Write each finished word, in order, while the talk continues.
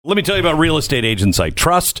Let me tell you about Real Estate Agents I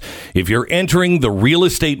Trust. If you're entering the real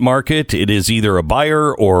estate market, it is either a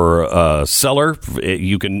buyer or a seller.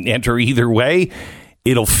 You can enter either way.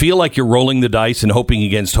 It'll feel like you're rolling the dice and hoping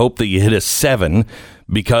against hope that you hit a 7,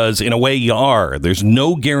 because in a way you are. There's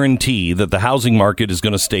no guarantee that the housing market is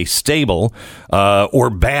going to stay stable or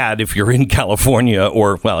bad if you're in California,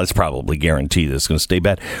 or, well, it's probably guaranteed it's going to stay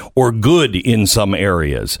bad, or good in some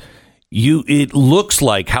areas. It looks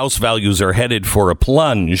like house values are headed for a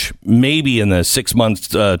plunge, maybe in the 6 months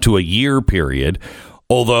to a year period,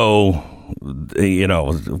 although,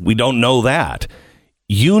 we don't know that.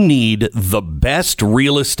 You need the best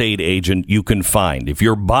real estate agent you can find. If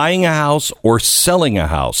you're buying a house or selling a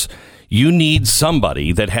house, you need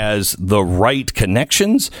somebody that has the right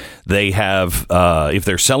connections. They have, if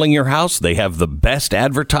they're selling your house, they have the best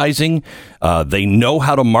advertising. They know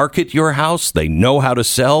how to market your house. They know how to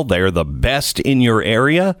sell. They're the best in your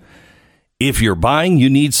area. If you're buying, you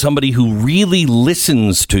need somebody who really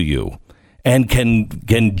listens to you and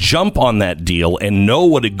can jump on that deal and know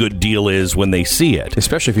what a good deal is when they see it.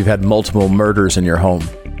 Especially if you've had multiple murders in your home.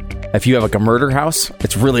 If you have like a murder house,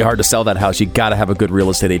 it's really hard to sell that house. You got to have a good real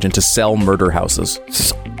estate agent to sell murder houses.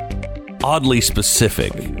 It's oddly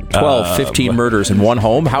specific. 12, 15 murders in one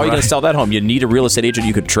home. How are you going to sell that home? You need a real estate agent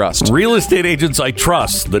you could trust. Real Estate Agents I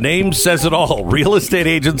Trust. The name says it all.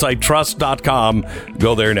 realestateagentsitrust.com.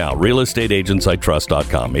 Go there now.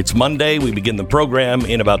 realestateagentsitrust.com. It's Monday. We begin the program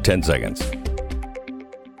in about 10 seconds.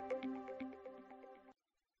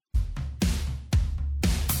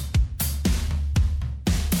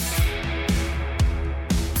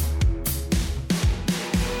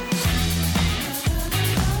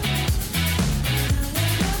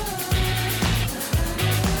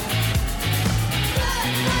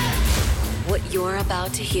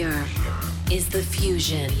 About to hear is the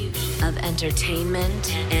fusion of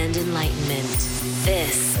entertainment and enlightenment.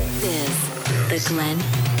 This is the Glenn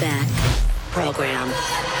Beck Program.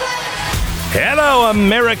 Hello,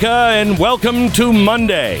 America, and welcome to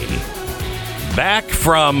Monday. Back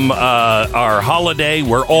from our holiday,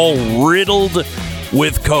 we're all riddled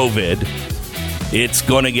with COVID. It's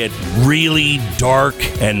going to get really dark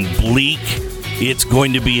and bleak. It's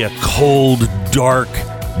going to be a cold, dark,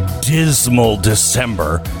 dismal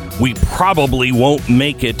December. We probably won't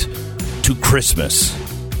make it to Christmas.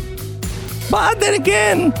 But then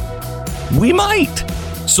again, we might.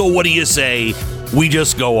 So what do you say we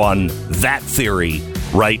just go on that theory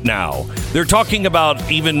right now? They're talking about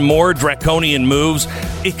even more draconian moves,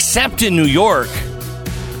 except in New York.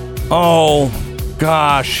 Oh,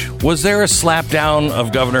 gosh. Was there a slapdown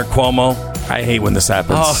of Governor Cuomo? I hate when this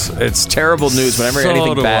happens. Oh, it's terrible news whenever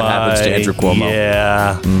anything bad happens to Andrew Cuomo.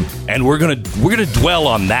 Yeah. And we're gonna dwell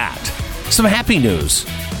on that. Some happy news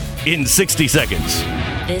in 60 seconds.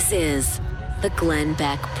 This is the Glenn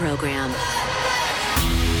Beck Program.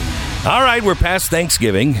 All right, we're past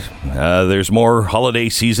Thanksgiving. There's more holiday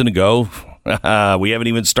season to go. We haven't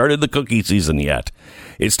even started the cookie season yet.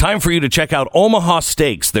 It's time for you to check out Omaha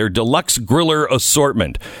Steaks, their deluxe griller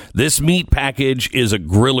assortment. This meat package is a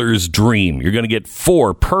griller's dream. You're going to get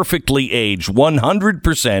 4 perfectly aged,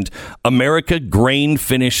 100% America grain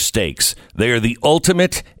finished steaks. They are the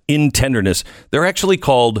ultimate in tenderness. They're actually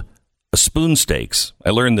called spoon steaks.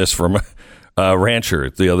 I learned this from a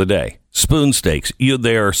rancher the other day. Spoon steaks.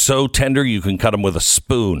 They are so tender you can cut them with a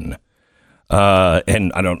spoon.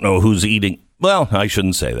 And I don't know who's eating. Well, I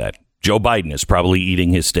shouldn't say that. Joe Biden is probably eating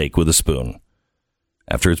his steak with a spoon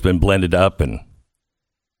after it's been blended up and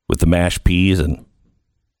with the mashed peas. And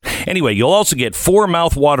anyway, you'll also get 4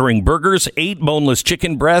 mouth-watering burgers, 8 boneless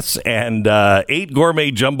chicken breasts, and 8 gourmet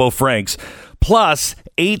jumbo franks, plus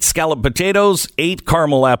 8 scalloped potatoes, 8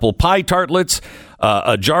 caramel apple pie tartlets,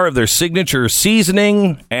 a jar of their signature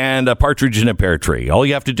seasoning, and a partridge in a pear tree. All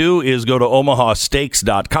you have to do is go to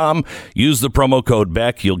omahasteaks.com, use the promo code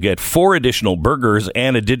BECK. You'll get 4 additional burgers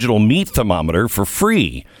and a digital meat thermometer for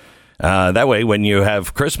free. That way, when you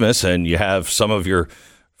have Christmas and you have some of your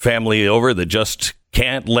family over that just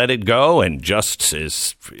can't let it go and just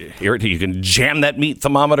is irritated, you can jam that meat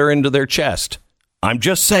thermometer into their chest. I'm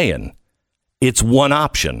just saying, it's one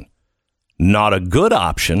option. Not a good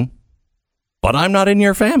option, but I'm not in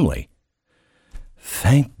your family.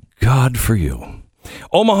 Thank God for you.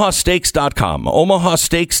 omahasteaks.com.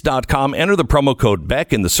 omahasteaks.com. Enter the promo code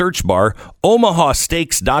BECK in the search bar.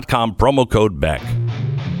 omahasteaks.com, promo code BECK.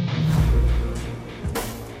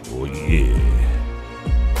 Oh, yeah.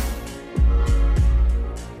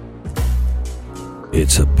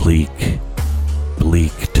 It's a bleak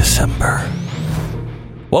December.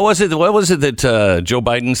 What was it that Joe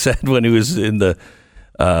Biden said when he was in the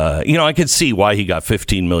I could see why he got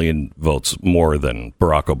 15 million votes more than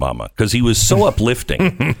Barack Obama, because he was so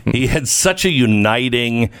uplifting. He had such a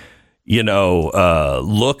uniting,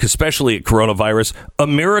 look, especially at coronavirus. A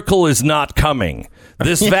miracle is not coming.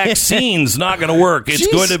 This vaccine's not going to work.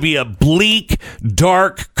 It's going to be a bleak,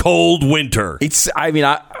 dark, cold winter. I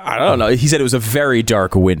don't know. He said it was a very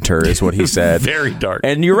dark winter, is what he said. Very dark.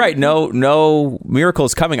 And you're right. No miracle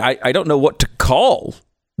is coming. I don't know what to call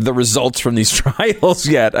the results from these trials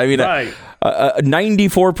yet. I mean,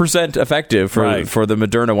 94% effective for the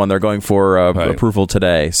Moderna one. They're going for approval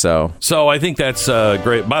today. So I think that's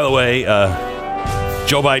great. By the way,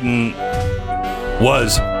 Joe Biden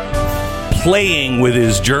was playing with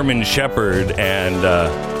his German Shepherd and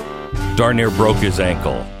darn near broke his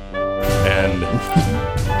ankle. And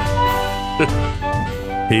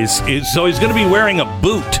he's going to be wearing a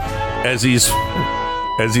boot as he's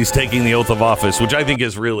taking the oath of office, which I think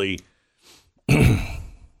is really,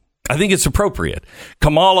 I think it's appropriate.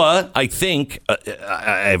 Kamala, I think,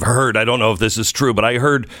 I've heard, I don't know if this is true, but I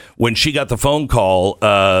heard when she got the phone call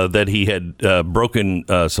that he had broken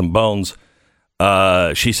some bones,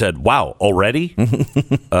 she said, "Wow, already?"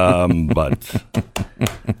 But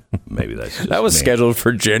maybe that's just that was scheduled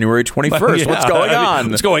for January 21st. Yeah, what's going on?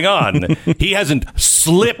 What's going on? He hasn't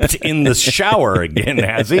slipped in the shower again,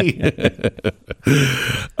 has he?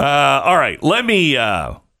 All right, let me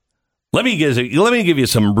give you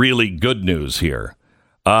some really good news here.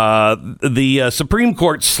 The Supreme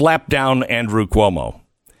Court slapped down Andrew Cuomo,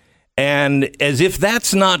 and as if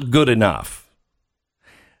that's not good enough,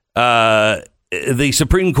 the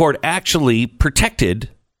Supreme Court actually protected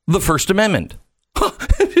the First Amendment.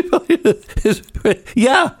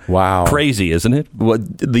 Yeah. Wow. Crazy, isn't it?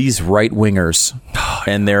 These right-wingers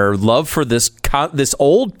and their love for this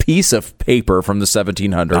old piece of paper from the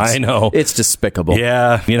 1700s. I know. It's despicable.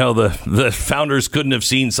 Yeah. The founders couldn't have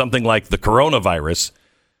seen something like the coronavirus.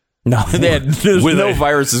 No, there's no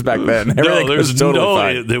viruses back then.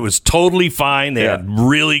 It was totally fine. They had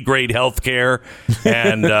really great health care.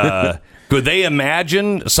 And could they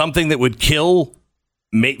imagine something that would kill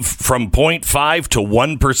from 0.5 to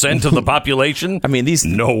 1% of the population? I mean,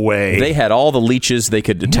 no way. They had all the leeches they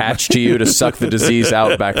could attach to you to suck the disease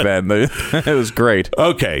out back then. It was great.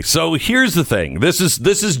 Okay, so here's the thing. This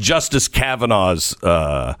is Justice Kavanaugh's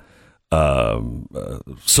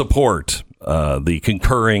support. The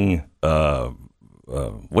concurring.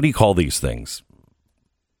 What do you call these things?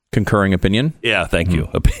 Concurring opinion. Yeah, thank you.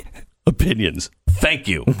 Opinions. Thank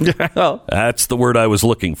you. That's the word I was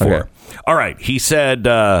looking for. Okay. All right. He said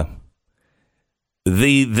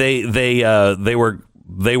they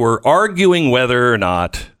were arguing whether or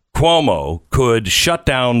not Cuomo could shut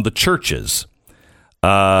down the churches,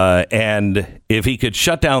 and if he could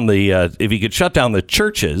shut down the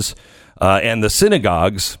churches and the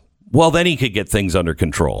synagogues, well, then he could get things under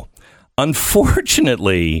control.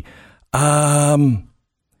 Unfortunately,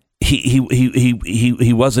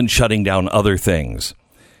 He wasn't shutting down other things.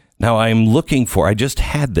 Now I just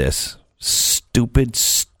had this stupid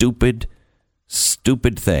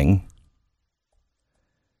thing,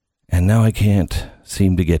 and now I can't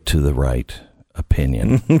seem to get to the right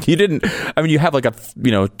opinion. You didn't. I mean, you have like a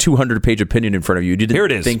 200-page opinion in front of you. You didn't here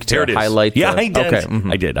it is. Think to highlight. Yeah, I did. Okay.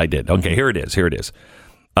 Mm-hmm. I did. Okay, here it is.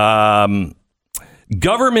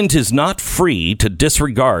 Government is not free to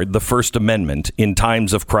disregard the First Amendment in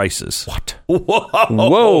times of crisis. What?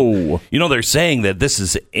 Whoa. They're saying that this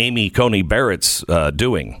is Amy Coney Barrett's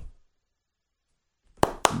doing.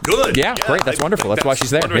 Good. Yeah, great. That's wonderful. That's why she's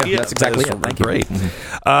there. Yeah, that's exactly it. Thank you. Great.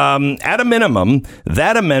 At a minimum,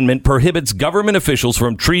 that amendment prohibits government officials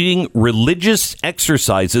from treating religious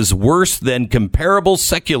exercises worse than comparable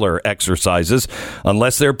secular exercises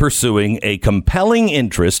unless they're pursuing a compelling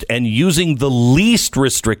interest and using the least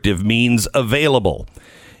restrictive means available.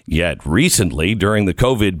 Yet recently, during the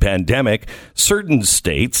COVID pandemic, certain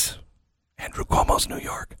states, Andrew Cuomo's New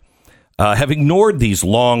York, have ignored these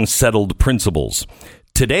long-settled principles.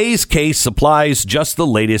 Today's case supplies just the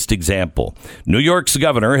latest example. New York's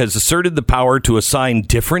governor has asserted the power to assign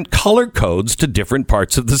different color codes to different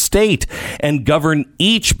parts of the state and govern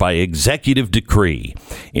each by executive decree.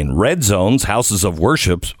 In red zones, houses of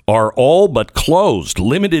worship are all but closed,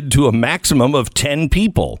 limited to a maximum of 10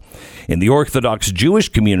 people. In the Orthodox Jewish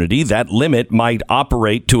community, that limit might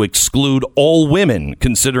operate to exclude all women,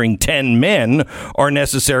 considering 10 men are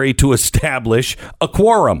necessary to establish a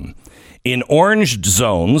quorum. In orange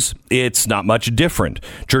zones, it's not much different.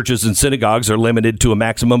 Churches and synagogues are limited to a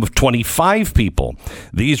maximum of 25 people.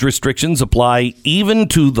 These restrictions apply even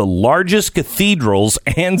to the largest cathedrals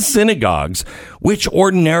and synagogues, which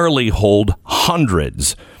ordinarily hold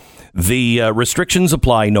hundreds. The restrictions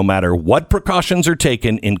apply no matter what precautions are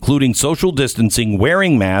taken, including social distancing,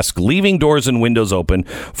 wearing masks, leaving doors and windows open,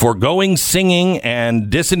 foregoing singing, and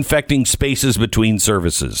disinfecting spaces between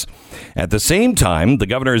services. At the same time, the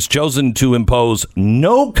governor has chosen to impose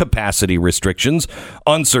no capacity restrictions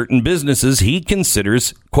on certain businesses he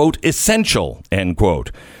considers, quote, essential, end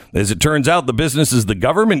quote. As it turns out, the businesses the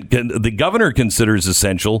governor considers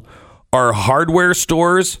essential are hardware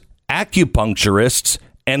stores, acupuncturists,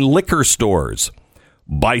 and liquor stores,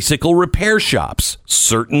 bicycle repair shops,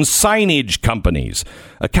 certain signage companies,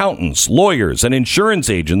 accountants, lawyers, and insurance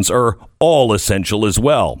agents are all essential as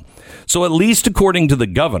well. So at least according to the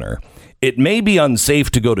governor, it may be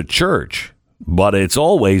unsafe to go to church, but it's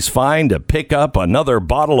always fine to pick up another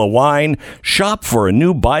bottle of wine, shop for a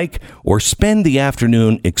new bike, or spend the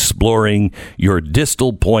afternoon exploring your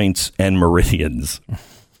distal points and meridians.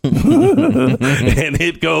 And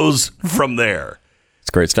it goes from there. It's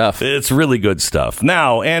great stuff. It's really good stuff.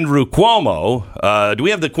 Now, Andrew Cuomo, do we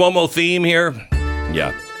have the Cuomo theme here?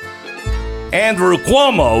 Yeah. Andrew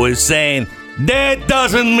Cuomo is saying, that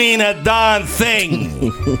doesn't mean a darn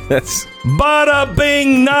thing. That's Bada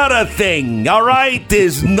bing, not a thing. All right?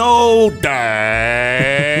 There's no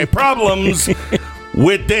problems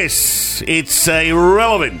with this. It's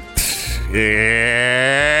irrelevant.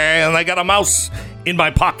 And I got a mouse in my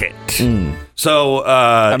pocket. So,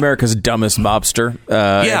 America's dumbest mobster,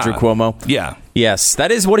 Andrew Cuomo. Yeah. Yes,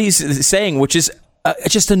 that is what he's saying, which is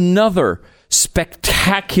just another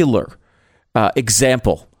spectacular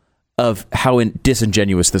example of how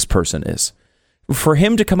disingenuous this person is. For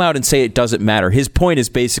him to come out and say it doesn't matter, his point is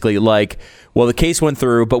basically like, well, the case went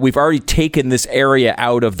through, but we've already taken this area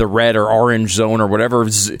out of the red or orange zone or whatever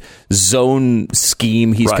zone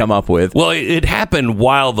scheme he's come up with. Well, it happened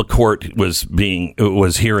while the court was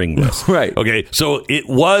hearing this. Right. Okay. So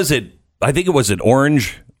I think it was an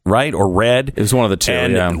orange, right? Or red. It was one of the two.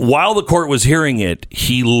 And while the court was hearing it,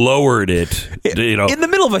 he lowered it. In the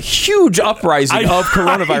middle of a huge uprising of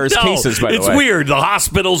coronavirus cases, by the way. It's weird. The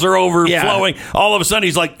hospitals are overflowing. Yeah. All of a sudden,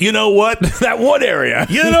 he's like, you know what? That one area.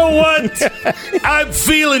 You know what? I'm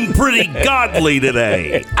feeling pretty godly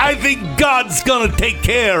today. I think God's going to take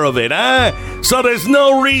care of it, huh? So there's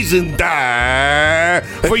no reason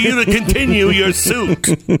for you to continue your suit.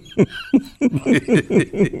 And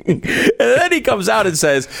then he comes out and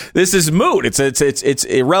says, this is moot. It's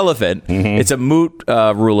irrelevant. Mm-hmm. It's a moot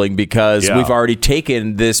ruling because we've already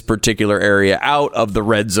taken this particular area out of the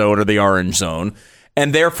red zone or the orange zone.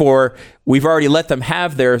 And therefore, we've already let them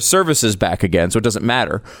have their services back again. So it doesn't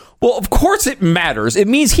matter. Well, of course it matters. It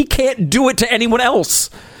means he can't do it to anyone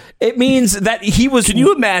else. It means that he was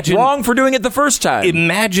wrong for doing it the first time.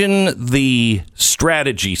 Imagine the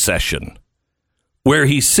strategy session where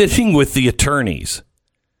he's sitting with the attorneys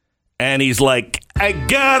and he's like, I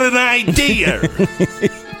got an idea.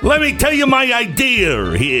 Let me tell you my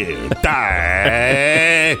idea here.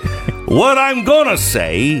 What I'm going to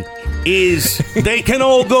say is they can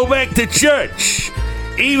all go back to church.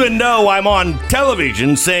 Even though I'm on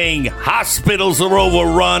television saying hospitals are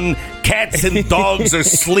overrun, cats and dogs are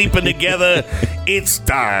sleeping together, it's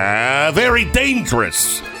very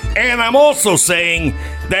dangerous. And I'm also saying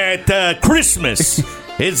that Christmas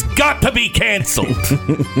has got to be canceled.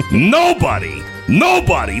 Nobody,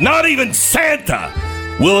 not even Santa,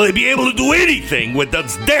 will be able to do anything with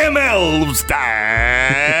those damn elves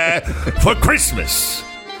for Christmas.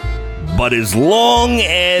 But as long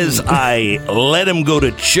as I let them go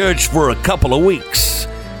to church for a couple of weeks,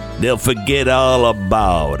 they'll forget all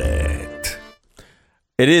about it.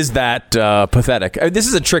 It is that pathetic. This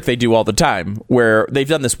is a trick they do all the time, where they've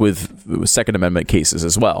done this with Second Amendment cases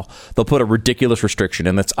as well. They'll put a ridiculous restriction,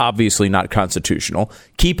 and that's obviously not constitutional.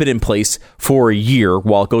 Keep it in place for a year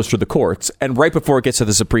while it goes through the courts, and right before it gets to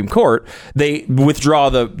the Supreme Court, they withdraw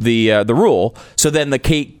the rule. So then the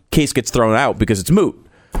case gets thrown out because it's moot.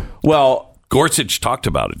 Well, Gorsuch talked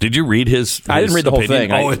about it. Did you read his I didn't read the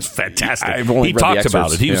opinion? whole thing. Oh, it's fantastic. He talked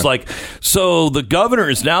about it. He was like, so the governor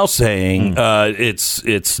is now saying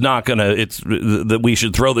it's not going to, it's that we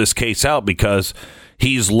should throw this case out because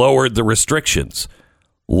he's lowered the restrictions.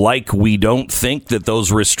 Like we don't think that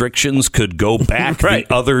those restrictions could go back the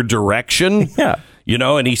other direction. Yeah. You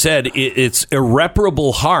know, and he said it's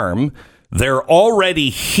irreparable harm. They're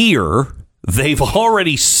already here. They've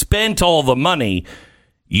already spent all the money.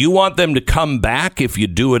 You want them to come back if you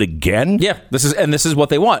do it again? Yeah, this is what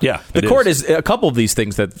they want. Yeah, the court is a couple of these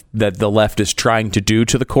things that the left is trying to do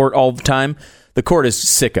to the court all the time. The court is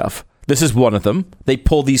sick of. This is one of them. They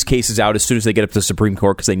pull these cases out as soon as they get up to the Supreme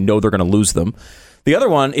Court because they know they're going to lose them. The other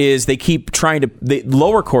one is they keep trying to, the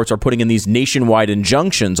lower courts are putting in these nationwide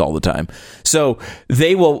injunctions all the time. So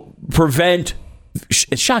they will prevent,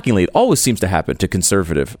 shockingly, it always seems to happen to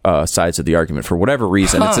conservative sides of the argument for whatever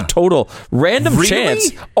reason. It's a total random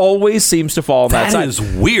chance, always seems to fall on that side. That is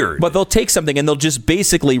weird. But they'll take something and they'll just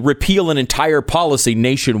basically repeal an entire policy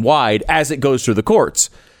nationwide as it goes through the courts.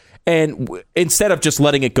 And instead of just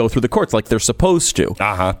letting it go through the courts like they're supposed to.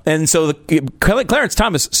 And so Clarence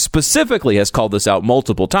Thomas specifically has called this out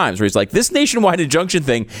multiple times, where he's like, this nationwide injunction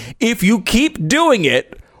thing, if you keep doing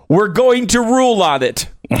it, we're going to rule on it.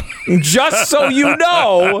 Just so you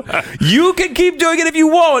know, you can keep doing it if you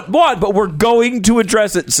want, but we're going to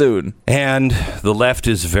address it soon. And the left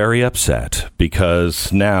is very upset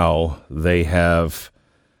because now they have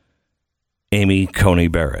Amy Coney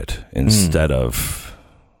Barrett instead of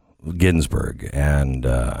Ginsburg, and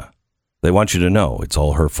they want you to know it's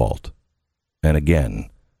all her fault. And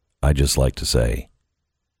again, I just like to say,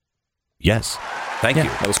 yes, thank you.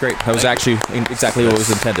 That was great. That was actually exactly what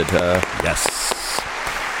was intended. Yes.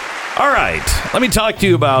 All right, let me talk to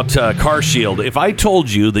you about Car Shield. If I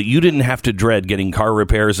told you that you didn't have to dread getting car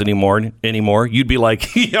repairs anymore, you'd be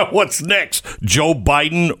like, yeah, what's next? Joe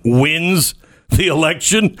Biden wins the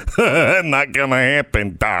election? Not gonna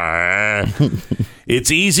happen. It's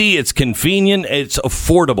easy, it's convenient, it's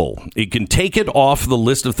affordable. You can take it off the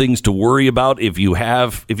list of things to worry about if you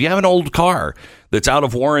have an old car that's out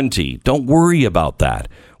of warranty. Don't worry about that.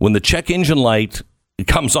 When the check engine light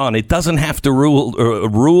comes on, it doesn't have to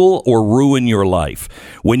rule or ruin your life.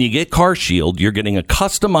 When you get Car Shield, you're getting a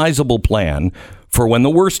customizable plan for when the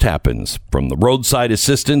worst happens, from the roadside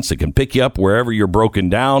assistance that can pick you up wherever you're broken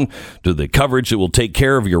down, to the coverage that will take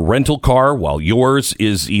care of your rental car while yours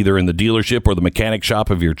is either in the dealership or the mechanic shop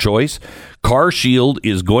of your choice. Car Shield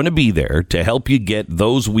is going to be there to help you get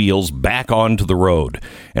those wheels back onto the road.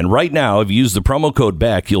 And right now, if you use the promo code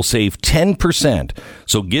BECK, you'll save 10%.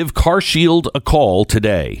 So give Car Shield a call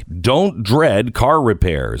today. Don't dread car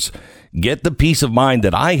repairs. Get the peace of mind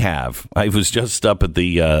that I have. I was just up at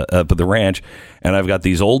the ranch, and I've got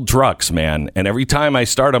these old trucks, man. And every time I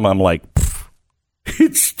start them, I'm like,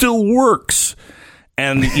 it still works.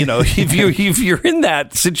 And you know, if you're in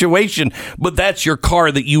that situation, but that's your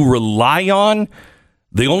car that you rely on,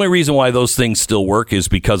 the only reason why those things still work is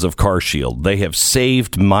because of Car Shield. They have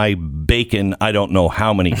saved my bacon I don't know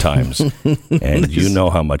how many times, and you know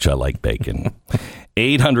how much I like bacon.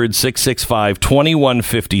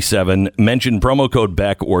 800-665-2157. Mention promo code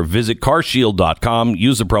BECK or visit carshield.com.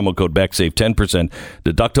 Use the promo code BECK. Save 10%.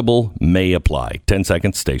 Deductible may apply. 10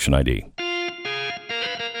 seconds. Station ID.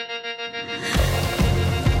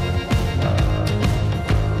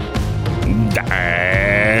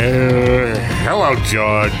 Hello,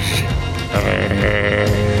 George.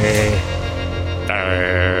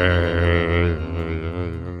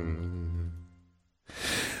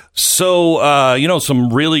 So,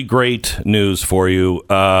 some really great news for you.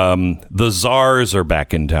 The czars are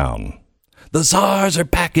back in town. The czars are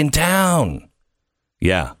back in town.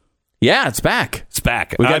 Yeah. Yeah, it's back. It's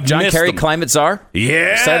back. We got John Kerry, climate czar.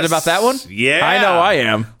 Yes. Excited about that one? Yeah. I know I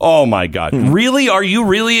am. Oh, my God. Really? Are you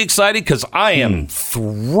really excited? Because I am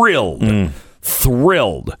thrilled.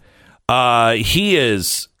 Thrilled. He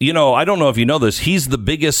is, I don't know if you know this, he's the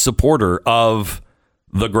biggest supporter of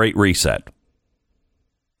the Great Reset.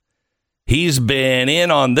 He's been in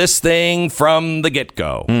on this thing from the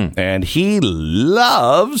get-go, and he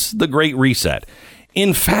loves the Great Reset.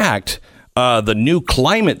 In fact, the new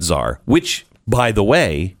climate czar, which, by the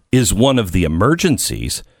way, is one of the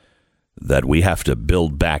emergencies that we have to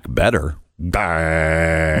build back better.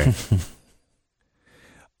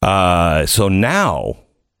 So now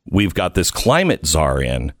we've got this climate czar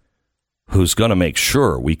in who's going to make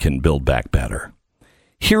sure we can build back better.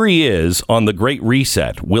 Here he is on the Great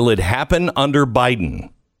Reset. Will it happen under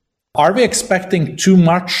Biden? Are we expecting too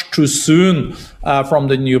much too soon from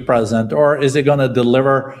the new president, or is it going to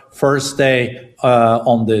deliver first day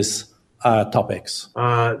on these topics?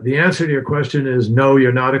 The answer to your question is no,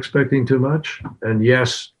 you're not expecting too much. And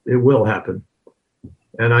yes, it will happen.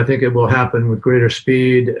 And I think it will happen with greater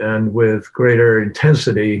speed and with greater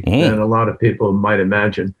intensity than a lot of people might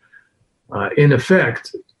imagine. In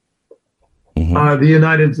effect,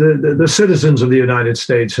 the citizens of the United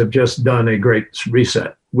States have just done a great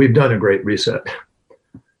reset. We've done a great reset.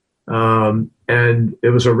 And it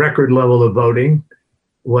was a record level of voting.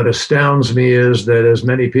 What astounds me is that as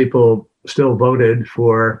many people still voted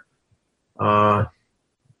for the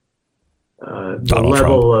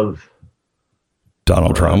level of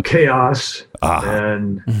Donald Trump chaos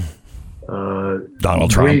and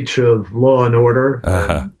Donald Trump breach of law and order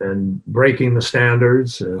and breaking the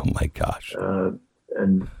standards. Oh my gosh!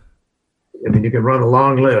 And I mean, you can run a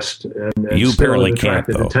long list, and you still apparently it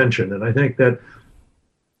attracted can't, though. attention. And I think that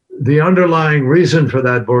the underlying reason for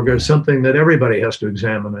that, Borger, is something that everybody has to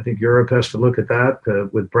examine. I think Europe has to look at that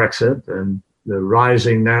with Brexit and the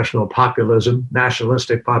rising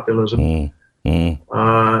nationalistic populism,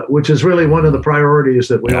 which is really one of the priorities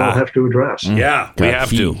that we all have to address. Yeah, we have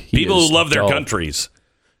to. People who love their dull. countries.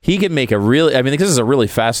 He can make this is a really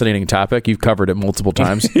fascinating topic. You've covered it multiple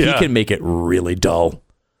times. Yeah. He can make it really dull.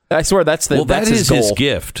 I swear that's his goal.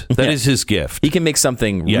 gift. That is his gift. He can make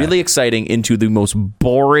something really exciting into the most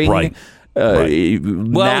boring, Right.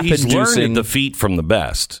 Well, he's learned to defeat from the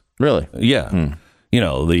best. Really? Yeah. You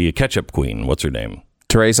know, the ketchup queen, what's her name?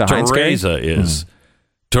 Teresa Heinz.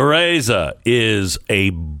 Teresa is a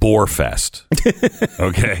bore fest.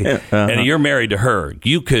 Okay? And you're married to her.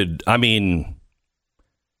 You could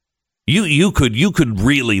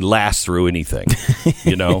really last through anything.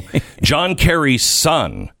 You know? John Kerry's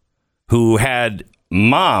son, who had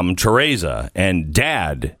mom Teresa and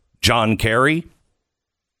dad John Kerry,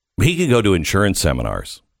 he could go to insurance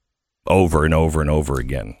seminars over and over and over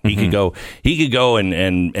again. He could go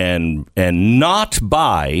and not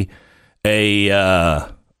buy a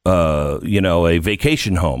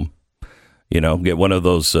vacation home. You know, get one of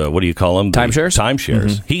those, what do you call them? Timeshares?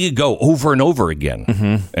 Timeshares. He could go over and over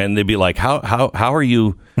again. And they'd be like, how are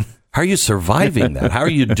you surviving that? How are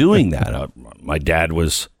you doing that? My dad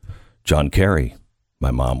was John Kerry. My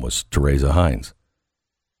mom was Teresa Heinz.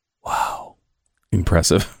 Wow.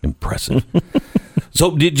 Impressive.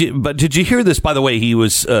 So did you hear this, by the way? He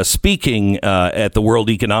was speaking at the World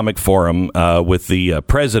Economic Forum with the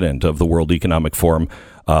president of the World Economic Forum,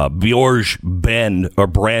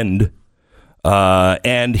 Björn Brend.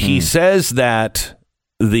 And he says that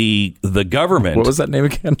the government... What was that name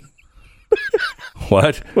again?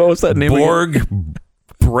 What? What was that name again?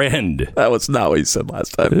 Brend. That was not what you said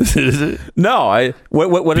last time. Is it? No,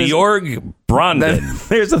 what is Björn Branden.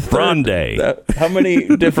 There's a third. Brande. How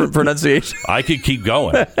many different pronunciations? I could keep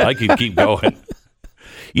going.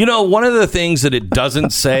 You know, one of the things that it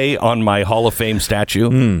doesn't say on my Hall of Fame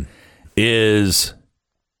statue is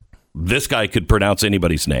this guy could pronounce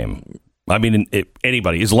anybody's name. I mean,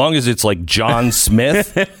 anybody. As long as it's like John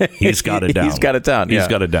Smith, he's got it down. He's got it down. He's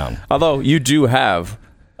got it down. Although you do have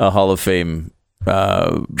a Hall of Fame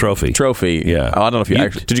trophy. Yeah. I don't know if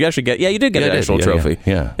did you actually get? Yeah, you did get an actual trophy.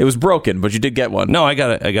 Yeah. It was broken, but you did get one. No, I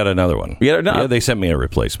got another one. Yeah, they sent me a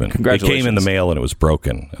replacement. Congratulations. It came in the mail and it was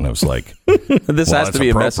broken, and I was like, "This has to be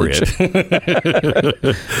a message."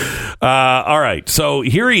 All right, so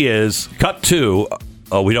here he is. Cut to.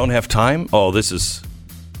 Oh, we don't have time. Oh, this is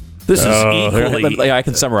equally. I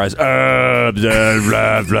can summarize. Blah,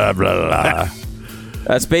 blah, blah, blah.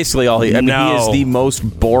 That's basically all he is the most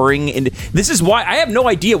boring. This is why I have no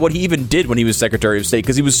idea what he even did when he was Secretary of State,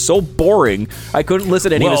 because he was so boring. I couldn't listen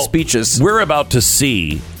to any of his speeches. We're about to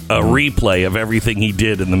see a replay of everything he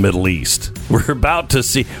did in the Middle East. We're about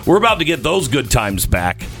to get those good times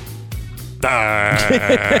back. Back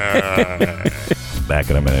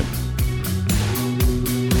in a minute.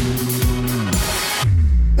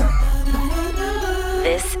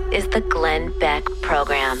 This is the Glenn Beck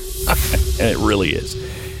Program. It really is.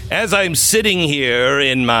 As I'm sitting here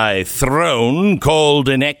in my throne called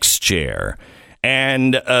an X chair,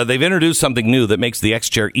 and they've introduced something new that makes the X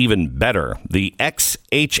chair even better. The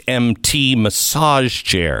XHMT massage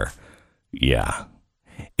chair. Yeah.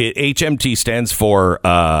 HMT stands for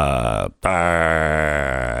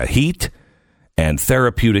heat and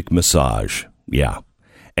therapeutic massage. Yeah.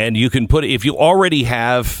 And you can put, if you already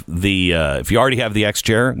have the X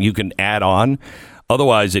chair, you can add on.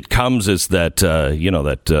 Otherwise, it comes as that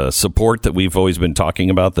support that we've always been talking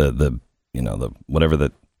about, the whatever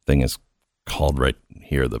that thing is called right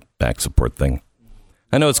here, the back support thing.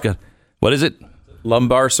 I know it's got, what is it?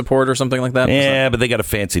 Lumbar support or something like that? Yeah, but they got a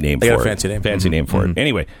fancy name for it. Fancy name for it.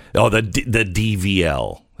 Anyway, the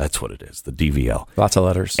DVL. That's what it is, the DVL. Lots of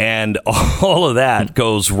letters. And all of that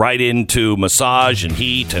goes right into massage and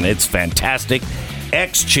heat, and it's fantastic.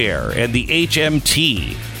 X Chair and the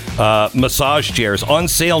HMT massage chairs on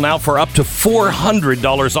sale now for up to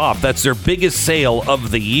 $400 off. That's their biggest sale of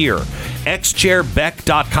the year.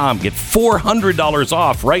 xchairbeck.com. Get $400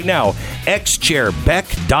 off right now.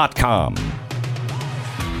 xchairbeck.com.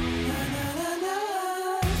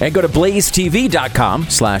 And go to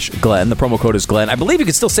blazetv.com/Glenn. The promo code is Glenn. I believe you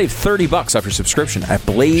can still save $30 off your subscription at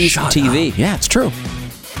Blaze TV. Yeah, it's true.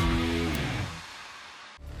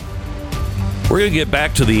 We're going to get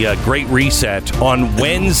back to the Great Reset on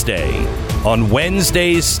Wednesday. On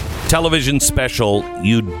Wednesday's television special,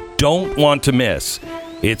 you don't want to miss.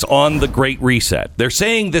 It's on the Great Reset. They're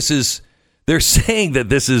saying this is They're saying that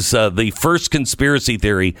this is the first conspiracy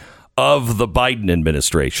theory of the Biden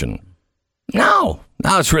administration. No,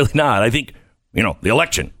 it's really not. I think, the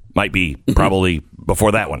election might be probably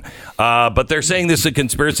before that one. But they're saying this is a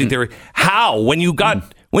conspiracy theory. How? When you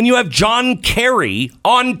have John Kerry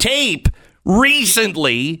on tape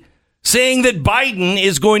recently saying that Biden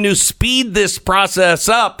is going to speed this process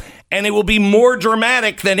up and it will be more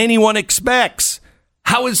dramatic than anyone expects.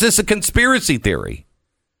 How is this a conspiracy theory?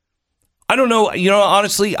 I don't know.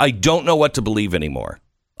 Honestly, I don't know what to believe anymore.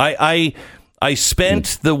 I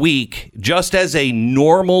spent the week just as a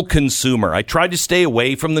normal consumer. I tried to stay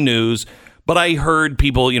away from the news, but I heard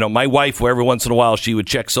people, my wife, every once in a while, she would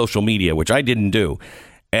check social media, which I didn't do.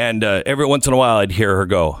 And every once in a while, I'd hear her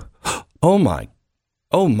go, oh my,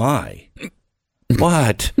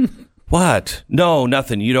 what? What? No,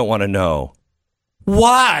 nothing. You don't want to know.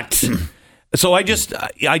 What? So I just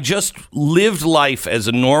lived life as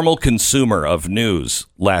a normal consumer of news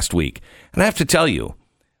last week. And I have to tell you,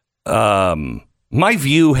 my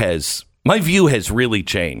view has really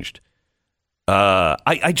changed.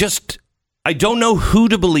 I don't know who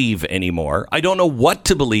to believe anymore. I don't know what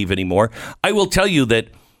to believe anymore. I will tell you that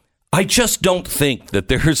I just don't think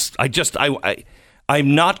that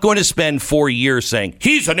I'm not going to spend 4 years saying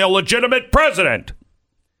he's an illegitimate president.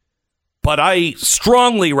 But I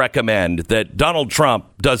strongly recommend that Donald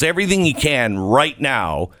Trump does everything he can right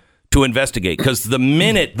now to investigate, because the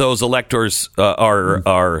minute those electors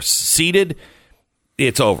are seated,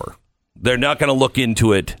 it's over. They're not going to look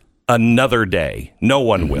into it another day. No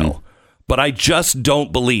one will. But I just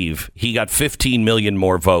don't believe he got 15 million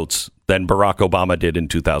more votes than Barack Obama did in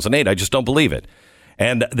 2008. I just don't believe it.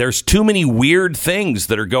 And there's too many weird things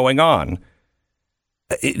that are going on.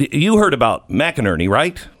 You heard about McInerney,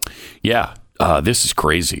 right? Yeah, this is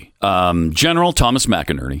crazy. General Thomas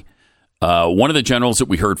McInerney, one of the generals that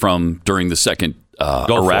we heard from during the second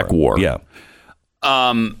Iraq War,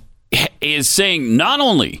 is saying not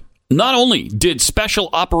only did Special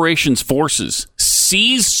Operations Forces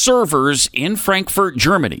seize servers in Frankfurt,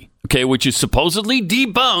 Germany, which is supposedly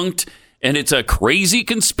debunked, and it's a crazy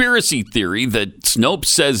conspiracy theory that Snopes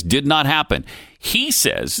says did not happen. He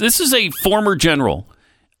says this is a former general,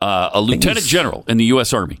 a lieutenant general in the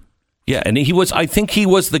U.S. Army. Yeah, and I think he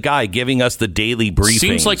was the guy giving us the daily briefings.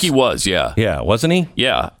 Seems like he was, yeah. Yeah, wasn't he?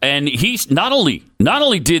 Yeah, and he's not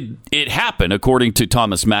only did it happen, according to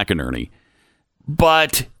Thomas McInerney,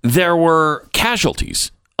 but there were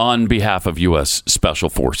casualties on behalf of U.S. Special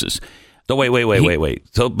Forces. So wait.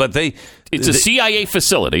 So, it's a CIA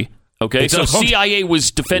facility, okay? So CIA was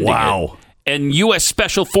defending it, and U.S.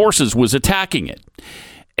 Special Forces was attacking it.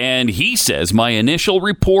 And he says, my initial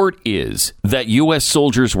report is that U.S.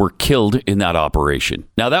 soldiers were killed in that operation.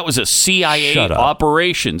 Now, that was a CIA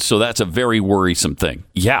operation, so that's a very worrisome thing.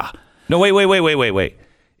 Yeah. No, wait.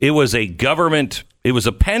 It was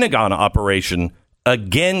a Pentagon operation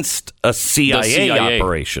against a CIA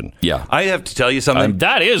operation. Yeah. I have to tell you something.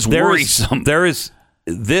 That is worrisome.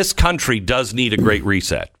 This country does need a great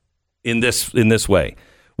reset in this way.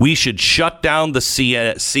 We should shut down the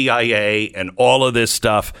CIA and all of this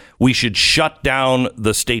stuff. We should shut down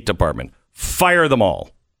the State Department. Fire them all.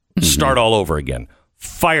 Start all over again.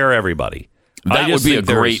 Fire everybody. That would be a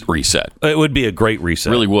great reset. It would be a great reset.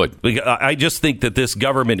 Really would. I just think that this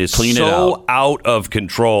government is so out of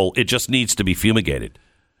control. It just needs to be fumigated.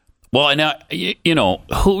 Well, now,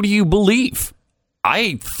 who do you believe?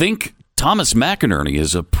 I think Thomas McInerney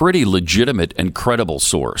is a pretty legitimate and credible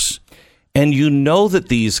source. And that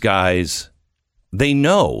these guys, they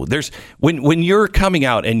know. There's when you're coming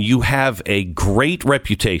out and you have a great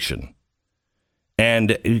reputation,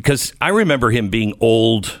 and because I remember him being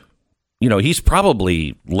old, he's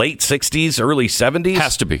probably late 60s, early 70s.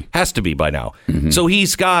 Has to be by now. Mm-hmm. So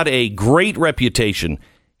he's got a great reputation.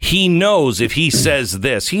 He knows if he says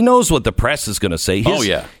this, he knows what the press is going to say.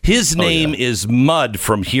 His name is mud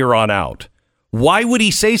from here on out. Why would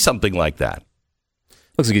he say something like that?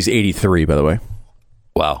 Looks like he's 83, by the way.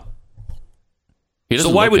 Wow. So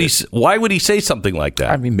why would he say something like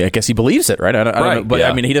that? I mean, I guess he believes it, right? I don't know, but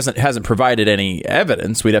I mean, he hasn't provided any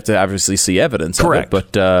evidence. We'd have to obviously see evidence. Correct. Of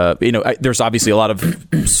it, but there's obviously a lot of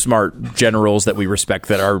smart generals that we respect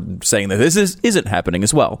that are saying that this isn't happening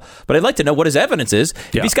as well. But I'd like to know what his evidence is.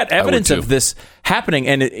 Yeah, if he's got evidence of this happening,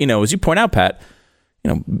 and as you point out, Pat,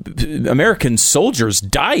 American soldiers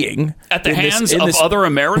dying at the hands of other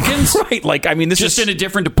Americans, right? Like, I mean, this just is in a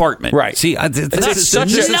different department, right? See, this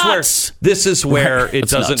is where it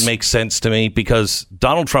doesn't make sense to me, because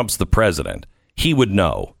Donald Trump's the president. He would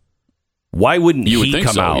know. Why wouldn't he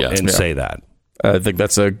come out and say that? I think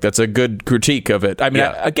that's a good critique of it. I mean,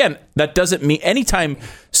 again, that doesn't mean anytime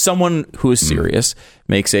someone who is serious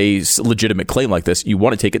makes a legitimate claim like this, you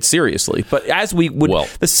want to take it seriously. But as we would,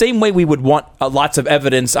 the same way we would want lots of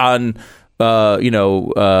evidence on,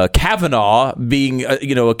 Kavanaugh being,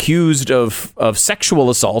 accused of sexual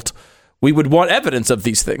assault, we would want evidence of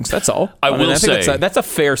these things. That's all. I will say that's a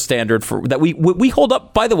fair standard for that we hold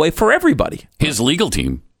up. By the way, for everybody. His legal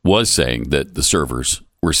team was saying that the servers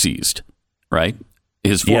were seized. Right?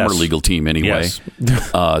 His former legal team, anyway.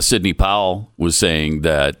 Yes. Sidney Powell was saying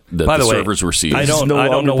that the servers were seized. I don't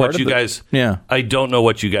know what you guys. Yeah. I don't know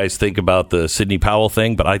what you guys think about the Sidney Powell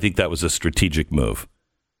thing, but I think that was a strategic move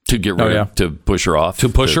to get rid to push her off,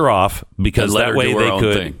 because that way they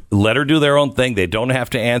could let her do their own thing. They don't have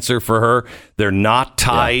to answer for her. They're not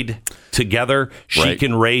tied together. She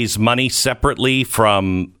can raise money separately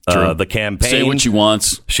from the campaign. Say what she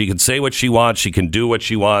wants. She can say what she wants. She can do what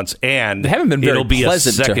she wants, and they haven't been very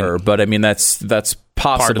pleasant to her. But I mean, that's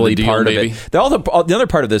possibly part of it. The other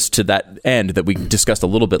part of this, to that end, that we discussed a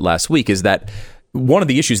little bit last week, is that one of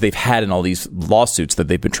the issues they've had in all these lawsuits that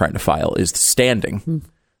they've been trying to file is standing.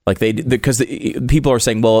 Like because people are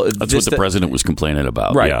saying, well, that's what the president was complaining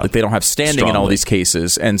about, right? Yeah. Like they don't have standing in all these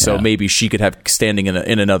cases, and so maybe she could have standing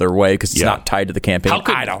in another way because it's not tied to the campaign.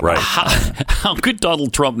 How could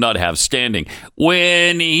Donald Trump not have standing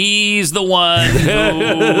when he's the one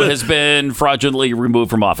who has been fraudulently removed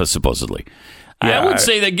from office, supposedly? I would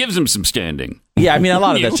say that gives him some standing. Yeah, I mean, a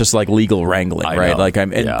lot of that's just like legal wrangling, right? Like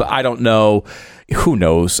but I don't know. Who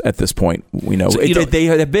knows at this point? They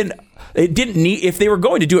have been. It didn't need, if they were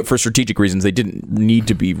going to do it for strategic reasons, they didn't need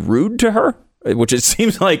to be rude to her, which it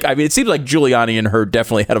seems like. I mean, it seems like Giuliani and her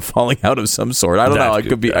definitely had a falling out of some sort. I don't know. I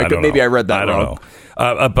read that wrong.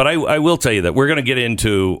 But I will tell you that we're going to get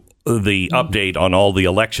into the update on all the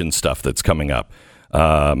election stuff that's coming up.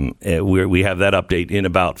 We have that update in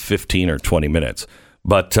about 15 or 20 minutes.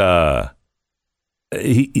 But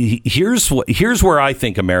here's where I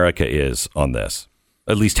think America is on this.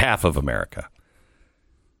 At least half of America.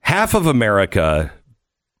 Half of America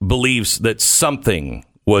believes that something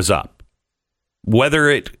was up. Whether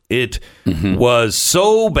it was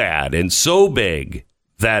so bad and so big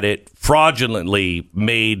that it fraudulently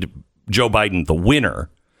made Joe Biden the winner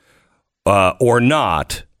or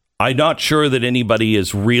not, I'm not sure that anybody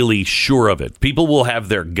is really sure of it. People will have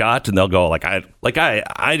their gut and they'll go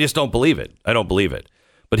I just don't believe it. I don't believe it.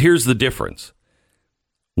 But here's the difference.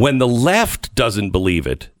 When the left doesn't believe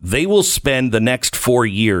it, they will spend the next 4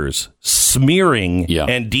 years smearing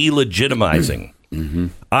and delegitimizing.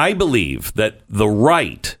 I believe that the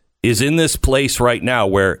right is in this place right now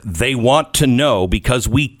where they want to know, because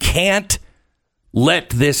we can't let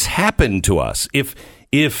this happen to us. If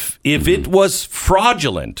it was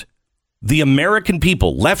fraudulent, the American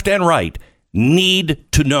people, left and right, need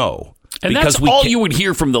to know. And that's all you would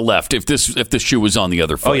hear from the left if the shoe was on the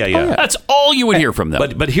other foot. Oh yeah. That's all you would hear from them.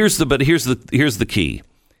 But here's the key.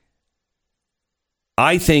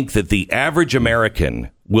 I think that the average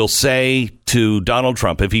American will say to Donald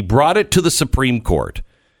Trump, if he brought it to the Supreme Court,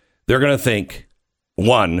 they're going to think,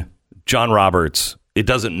 one, John Roberts. It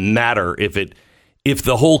doesn't matter if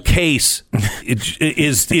the whole case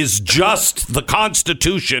is just the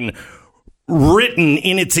Constitution written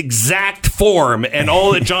in its exact form, and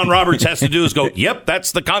all that John Roberts has to do is go, yep,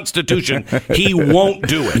 that's the Constitution. He won't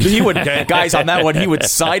do it. He would, guys, on that one, he would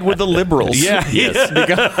side with the liberals. Yeah.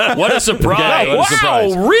 Yes. What a surprise. Wow,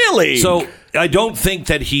 surprise. Really? So I don't think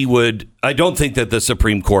that I don't think that the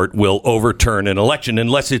Supreme Court will overturn an election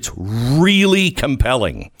unless it's really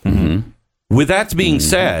compelling. With that being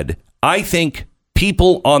said, I think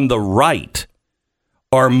people on the right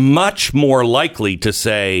are much more likely to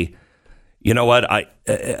say, you know what?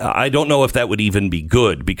 I don't know if that would even be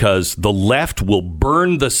good, because the left will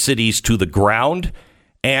burn the cities to the ground,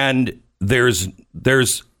 and there's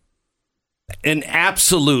an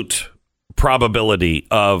absolute probability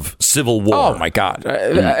of civil war. Oh my God!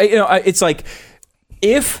 It's like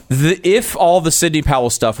if all the Sidney Powell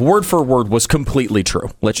stuff, word for word, was completely true.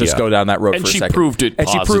 Let's just go down that road for a second. And she proved it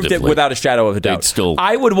positively. And she proved it without a shadow of a doubt.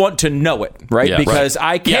 I would want to know it, right? Yeah, because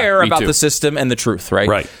I care about the system and the truth, right?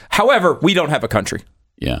 Right. However, we don't have a country.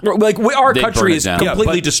 Yeah. Like our country is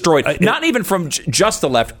completely destroyed. Not even from just the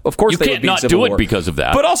left. Of course, you can't not do it because of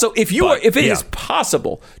that. But also, if it is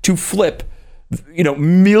possible to flip,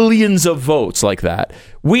 millions of votes like that,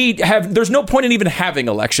 there's no point in even having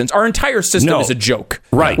elections. Our entire system is a joke.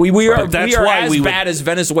 Right. We are as bad as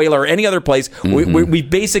Venezuela or any other place. We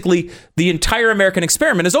basically, the entire American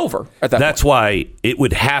experiment is over at that point. That's why it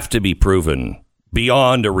would have to be proven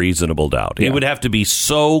beyond a reasonable doubt. It would have to be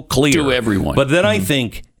so clear to everyone. But then I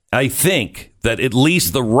think that at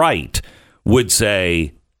least the right would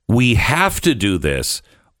say, we have to do this,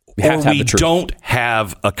 or we don't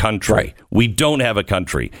have a country. Right. We don't have a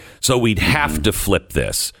country. So we'd have to flip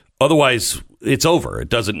this. Otherwise, it's over. It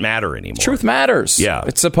doesn't matter anymore. Truth matters. Yeah.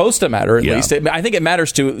 It's supposed to matter, at least. I think it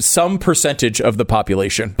matters to some percentage of the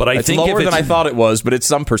population. But it's lower than I thought it was, but it's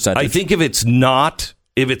some percentage. I think if it's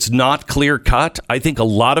not clear cut, I think a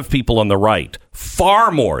lot of people on the right,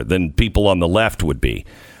 far more than people on the left would be,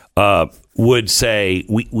 would say,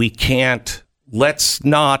 we can't, let's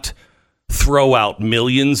not throw out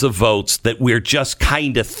millions of votes that we're just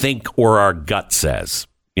kind of think or our gut says.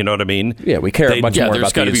 You know what I mean? Yeah, we care much more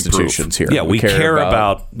about the institutions here. Yeah, we care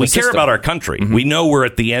about our country. Mm-hmm. We know we're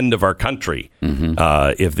at the end of our country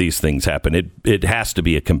if these things happen. It has to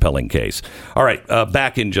be a compelling case. All right,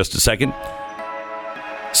 back in just a second.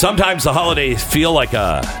 Sometimes the holidays feel like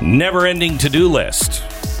a never-ending to-do list.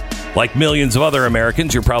 Like millions of other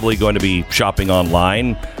Americans, you're probably going to be shopping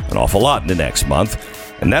online an awful lot in the next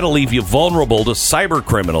month, and that'll leave you vulnerable to cyber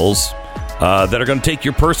criminals that are going to take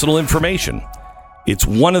your personal information. It's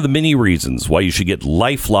one of the many reasons why you should get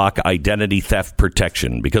LifeLock identity theft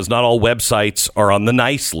protection, because not all websites are on the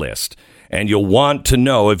nice list, and you'll want to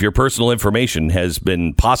know if your personal information has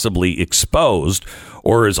been possibly exposed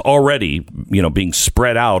or is already, being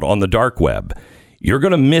spread out on the dark web. You're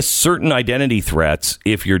going to miss certain identity threats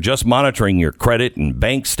if you're just monitoring your credit and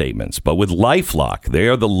bank statements. But with LifeLock, they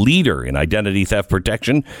are the leader in identity theft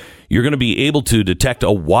protection. You're going to be able to detect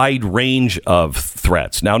a wide range of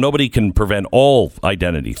threats. Now, nobody can prevent all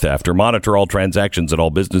identity theft or monitor all transactions at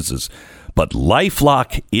all businesses, but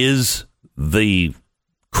LifeLock is the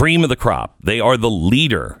cream of the crop. They are the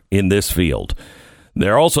leader in this field.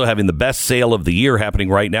 They're also having the best sale of the year happening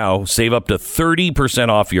right now. Save up to 30%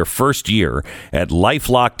 off your first year at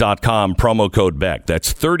LifeLock.com, promo code Beck.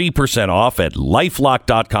 That's 30% off at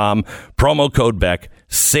LifeLock.com, promo code Beck.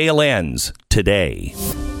 Sale ends today.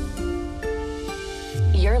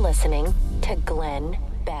 You're listening to Glenn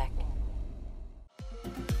Beck.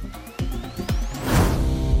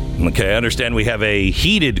 Okay, I understand we have a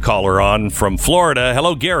heated caller on from Florida.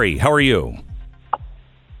 Hello, Gary. How are you?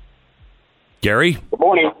 Gary? Good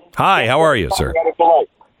morning. Hi, how are you, sir?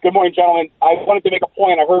 Good morning, gentlemen. I wanted to make a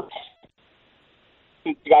point. I heard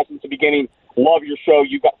you guys since the beginning. Love your show.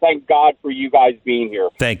 Thank God for you guys being here.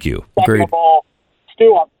 Thank you. Second Agreed. of all,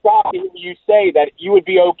 Stu, I'm shocked to hear you say that you would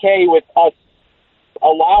be okay with us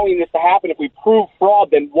allowing this to happen. If we prove fraud,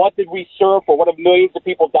 then what did we serve for? What have millions of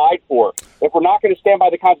people died for? If we're not going to stand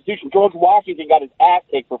by the Constitution, George Washington got his ass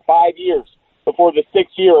kicked for 5 years before the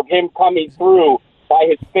 6th year of him coming through by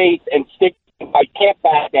his faith and sticking. I can't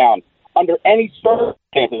back down under any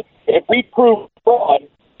circumstances. If we prove fraud,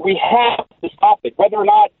 we have to stop it. Whether or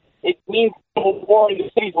not it means civil war in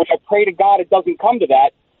the cities, which I pray to God it doesn't come to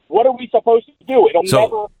that. What are we supposed to do? It'll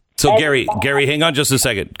never. So Gary, hang on just a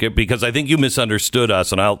second, because I think you misunderstood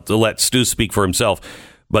us, and I'll let Stu speak for himself.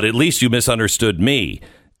 But at least you misunderstood me.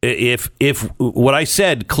 If what I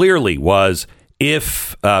said clearly was,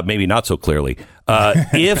 if maybe not so clearly,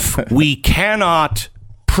 if we cannot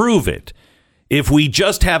prove it. If we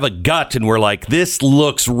just have a gut and we're like, this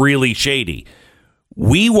looks really shady,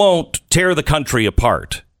 we won't tear the country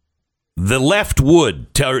apart. The left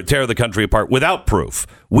would tear the country apart without proof.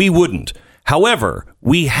 We wouldn't. However,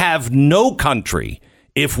 we have no country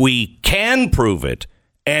if we can prove it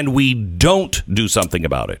and we don't do something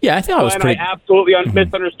about it. Yeah, I think I absolutely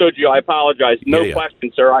misunderstood you. I apologize. No question,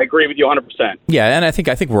 sir. I agree with you 100%. Yeah, and I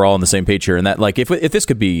think we're all on the same page here in that, like, if this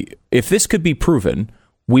could be proven,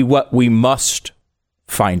 we must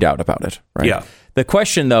find out about it, right? Yeah. The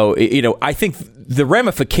question, though, I think the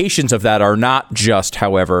ramifications of that are not just,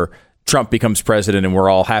 however, Trump becomes president and we're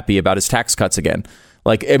all happy about his tax cuts again.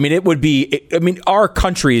 Like, I mean, our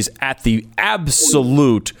country is at the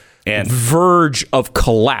absolute verge of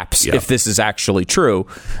collapse if this is actually true.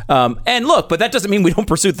 And look, but that doesn't mean we don't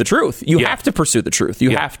pursue the truth. You have to pursue the truth.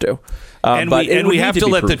 You have to. We have to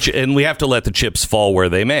let the chips fall where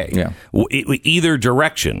they may. Yeah. Either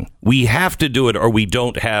direction, we have to do it, or we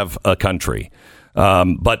don't have a country.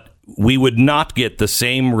 But we would not get the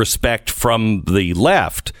same respect from the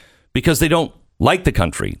left because they don't like the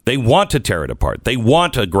country. They want to tear it apart. They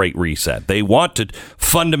want a great reset. They want to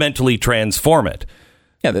fundamentally transform it.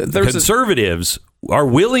 Yeah, conservatives are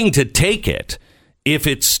willing to take it if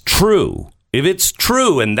it's true. If it's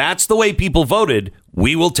true and that's the way people voted,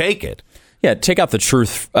 we will take it. Yeah, take out the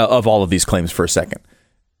truth of all of these claims for a second.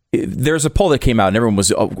 There's a poll that came out and everyone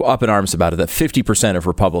was up in arms about it, that 50% of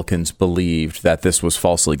Republicans believed that this was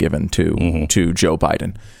falsely given to Joe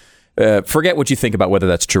Biden. Forget what you think about whether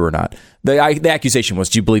that's true or not. The accusation was,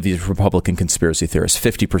 do you believe these Republican conspiracy theorists?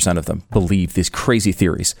 50% of them believe these crazy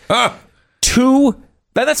theories.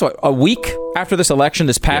 That's what, a week after this election,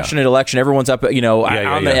 this passionate election, everyone's up, on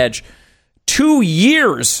the edge. 2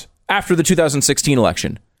 years after the 2016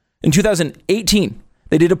 election, in 2018,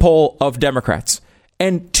 they did a poll of Democrats.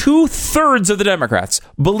 And 2/3 of the Democrats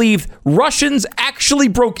believed Russians actually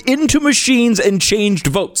broke into machines and changed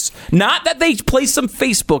votes. Not that they placed some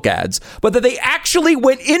Facebook ads, but that they actually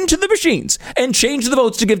went into the machines and changed the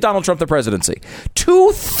votes to give Donald Trump the presidency.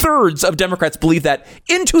 2/3 of Democrats believe that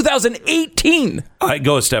in 2018. I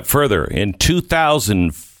go a step further. In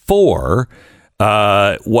 2004,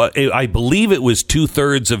 I believe it was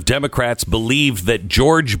 2/3 of Democrats believed that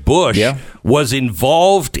George Bush was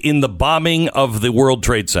involved in the bombing of the World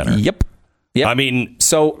Trade Center. Yep. I mean,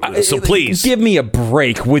 so please give me a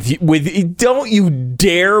break with don't you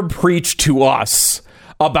dare preach to us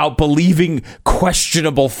about believing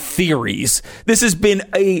questionable theories. This has been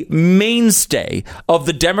a mainstay of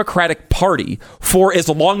the Democratic Party for as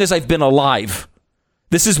long as I've been alive.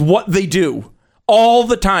 This is what they do. All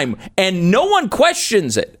the time, and no one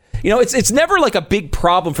questions it. It's never like a big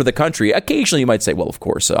problem for the country. Occasionally, you might say, "Well, of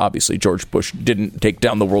course, obviously, George Bush didn't take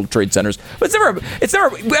down the World Trade Centers," but it's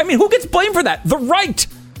never. I mean, who gets blamed for that? The right.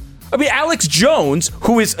 I mean, Alex Jones,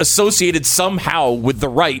 who is associated somehow with the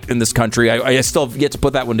right in this country, I still have yet to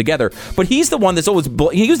put that one together, but he's the one that's always,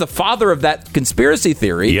 he was the father of that conspiracy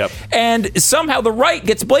theory, and somehow the right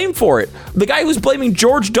gets blamed for it. The guy who's blaming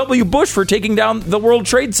George W. Bush for taking down the World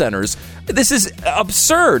Trade Centers. This is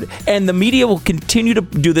absurd, and the media will continue to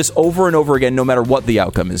do this over and over again, no matter what the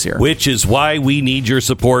outcome is here. Which is why we need your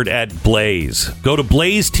support at Blaze. Go to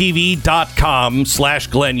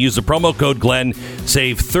blazetv.com/Glenn. Use the promo code Glenn.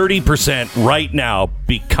 Save 30% right now.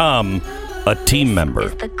 Become a team member.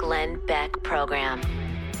 This is the Glenn Beck Program.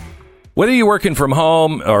 Whether you're working from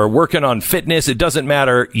home or working on fitness, it doesn't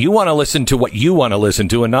matter. You want to listen to what you want to listen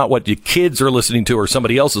to and not what your kids are listening to or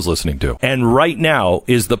somebody else is listening to. And right now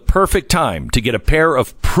is the perfect time to get a pair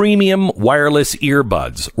of premium wireless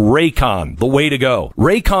earbuds. Raycon, the way to go.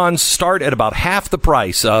 Raycons start at about half the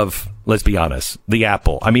price of, let's be honest, the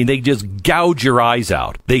Apple. I mean, they just gouge your eyes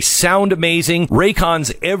out. They sound amazing.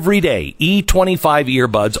 Raycon's everyday E25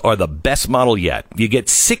 earbuds are the best model yet. You get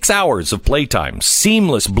 6 hours of playtime,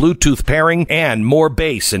 seamless Bluetooth pairing, and more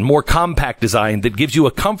bass and more compact design that gives you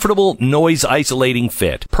a comfortable noise-isolating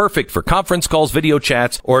fit. Perfect for conference calls, video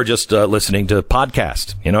chats, or just listening to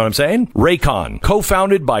podcasts. You know what I'm saying? Raycon,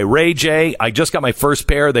 co-founded by Ray J. I just got my first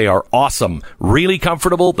pair. They are awesome. Really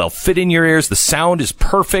comfortable. They'll fit in your ears. The sound is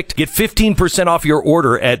perfect. Get 15% off your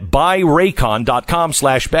order at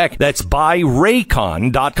buyraycon.com/Beck. That's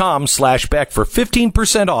buyraycon.com/Beck for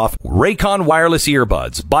 15% off Raycon wireless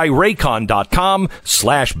earbuds.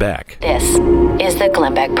 Buyraycon.com/Beck. This is the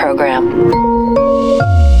Glenn Beck Program.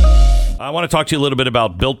 I want to talk to you a little bit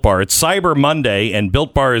about Built Bar. It's Cyber Monday, and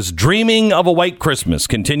Built Bar's Dreaming of a White Christmas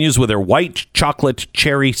continues with their white chocolate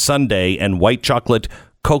cherry sundae and white chocolate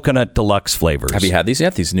coconut deluxe flavors. Have you had these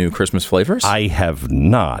yet? These new Christmas flavors? I have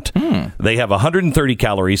not. They have 130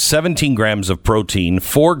 calories, 17 grams of protein,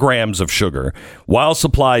 4 grams of sugar. While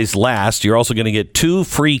supplies last, you're also going to get 2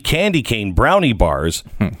 free candy cane brownie bars.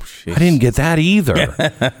 I didn't get that either.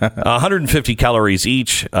 150 calories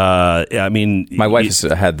each. I mean, my wife has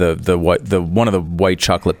had the one of the white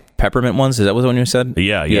chocolate peppermint ones. Is that what the one you said?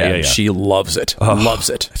 Yeah. She loves it.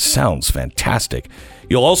 Loves it. Sounds fantastic.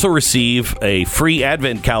 You'll also receive a free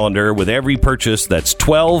advent calendar with every purchase. That's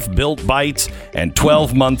 12 Built Bites and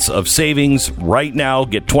 12 months of savings. Right now,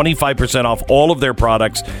 get 25% off all of their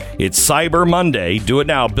products. It's Cyber Monday. Do it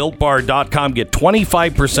now. BuiltBar.com. Get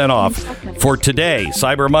 25% off for today,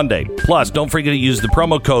 Cyber Monday. Plus, don't forget to use the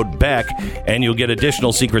promo code BECK, and you'll get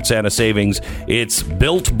additional Secret Santa savings. It's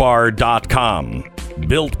BuiltBar.com.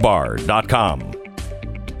 BuiltBar.com.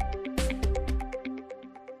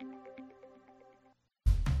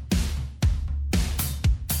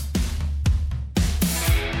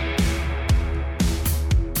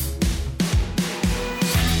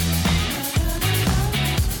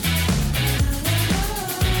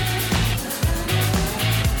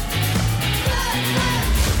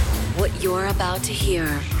 You're about to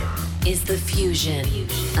hear is the fusion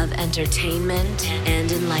of entertainment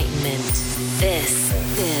and enlightenment. This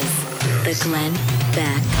is the Glenn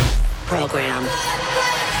Beck Program.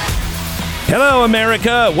 Hello,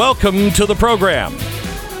 America. Welcome to the program.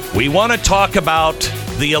 We want to talk about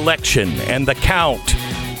the election and the count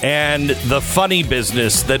and the funny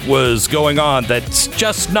business that was going on that's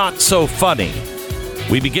just not so funny.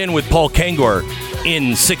 We begin with Paul Kengor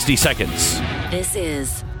in 60 seconds. This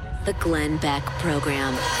is the Glenn Beck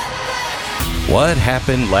Program. What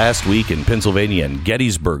happened last week in Pennsylvania and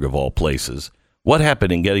Gettysburg, of all places? What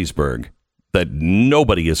happened in Gettysburg that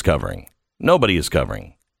nobody is covering? Nobody is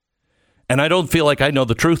covering. And I don't feel like I know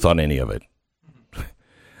the truth on any of it.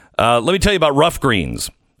 Let me tell you about Rough Greens.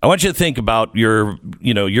 I want you to think about your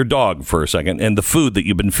dog for a second and the food that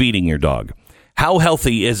you've been feeding your dog. How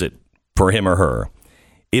healthy is it for him or her?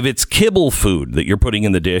 If it's kibble food that you're putting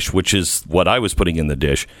in the dish, which is what I was putting in the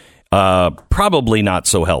dish, probably not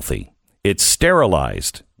so healthy. It's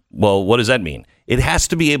sterilized. Well, what does that mean? It has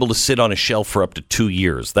to be able to sit on a shelf for up to 2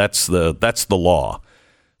 years. That's the law.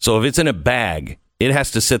 So if it's in a bag, it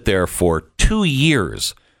has to sit there for 2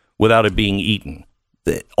 years without it being eaten.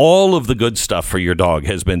 All of the good stuff for your dog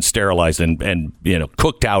has been sterilized and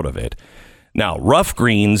cooked out of it. Now, Rough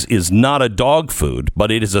Greens is not a dog food,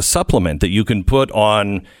 but it is a supplement that you can put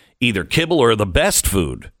on either kibble or the best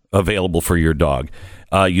food available for your dog.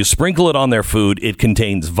 You sprinkle it on their food. It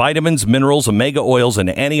contains vitamins, minerals, omega oils, and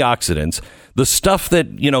antioxidants. The stuff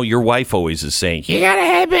that, your wife always is saying, you gotta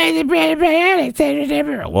have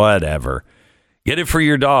antibiotics. Whatever. Get it for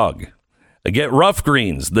your dog. Get Rough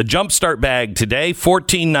Greens, the Jumpstart bag today,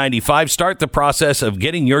 $14.95. Start the process of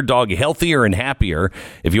getting your dog healthier and happier.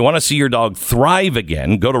 If you want to see your dog thrive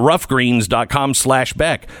again, go to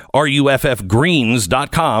roughgreens.com/Beck,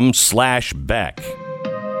 ruffgreens.com/Beck.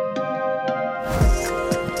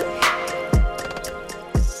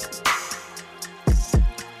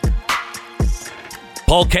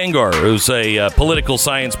 Paul Kengor, who's a political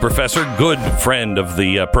science professor, good friend of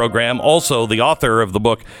the program, also the author of the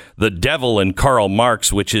book The Devil and Karl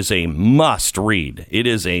Marx, which is a must-read. It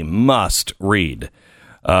is a must-read.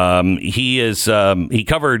 He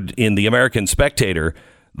covered in the American Spectator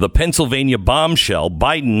the Pennsylvania bombshell,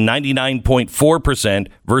 Biden 99.4%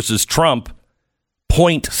 versus Trump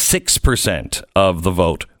 0.6% of the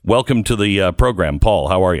vote. Welcome to the program, Paul.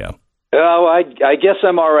 How are you? Oh, I guess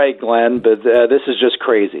I'm all right, Glenn, but this is just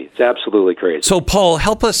crazy. It's absolutely crazy. So, Paul,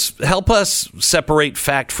 help us separate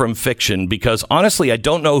fact from fiction, because honestly, I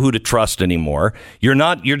don't know who to trust anymore. You're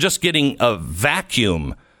just getting a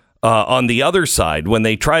vacuum on the other side. When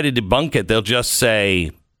they try to debunk it, they'll just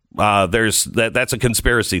say that's a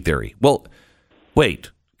conspiracy theory. Well,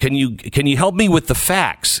 wait, can you help me with the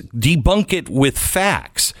facts? Debunk it with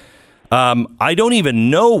facts. I don't even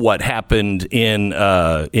know what happened in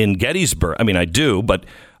Gettysburg. I mean, I do, but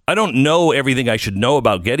I don't know everything I should know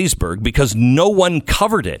about Gettysburg because no one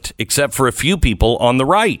covered it except for a few people on the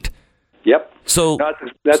right. Yep. So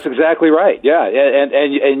that's exactly right. Yeah,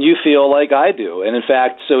 and you feel like I do. And in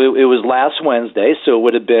fact, so it was last Wednesday, so it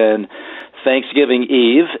would have been Thanksgiving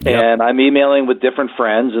Eve, and I'm emailing with different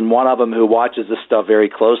friends, and one of them who watches this stuff very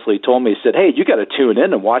closely told me, said, "Hey, you got to tune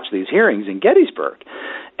in and watch these hearings in Gettysburg."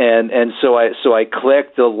 And so I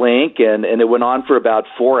clicked the link, and it went on for about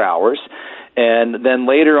 4 hours. And then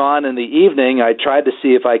later on in the evening, I tried to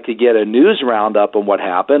see if I could get a news roundup on what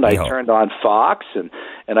happened. I turned on Fox, and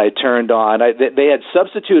I turned on they had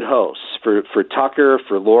substitute hosts for Tucker,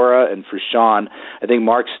 for Laura, and for Sean. I think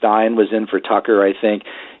Mark Stein was in for Tucker, I think.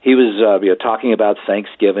 He was talking about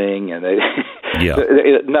Thanksgiving, and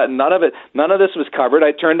none of this was covered.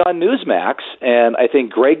 I turned on Newsmax, and I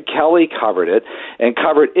think Greg Kelly covered it,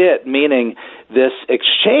 meaning this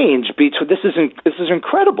exchange between this is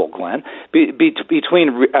incredible, Glenn,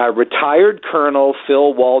 between retired Colonel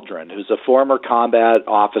Phil Waldron, who's a former combat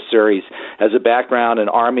officer. He has a background in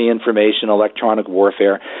Army information, electronic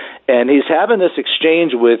warfare, and he's having this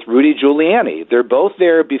exchange with Rudy Giuliani. They're both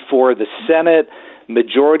there before the Senate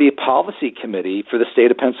Majority Policy Committee for the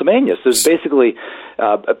state of Pennsylvania. So it's basically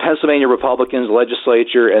Pennsylvania Republicans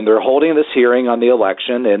legislature, and they're holding this hearing on the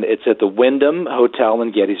election, and it's at the Wyndham Hotel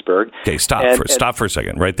in Gettysburg. Okay, stop for a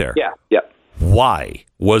second right there. Yeah. Why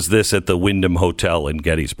was this at the Wyndham Hotel in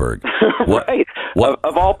Gettysburg? Right.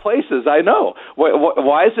 Of all places, I know.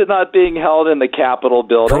 Why is it not being held in the Capitol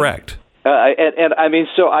building? Correct. And I mean,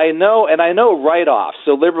 so I know right off.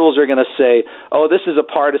 So liberals are going to say, "Oh, this is a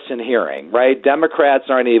partisan hearing," right? Democrats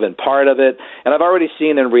aren't even part of it. And I've already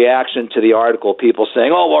seen in reaction to the article people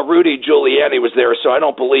saying, "Oh, well, Rudy Giuliani was there, so I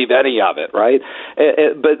don't believe any of it," right?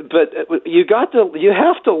 But you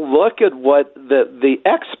have to look at what the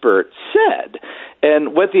expert said,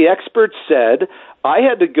 and what the expert said. I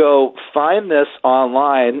had to go find this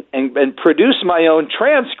online and produce my own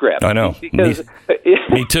transcript. I know.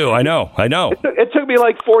 Me too. I know. It took me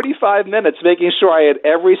like 45 minutes making sure I had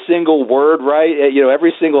every single word right,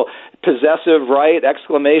 every single possessive right,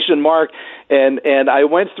 exclamation mark, and I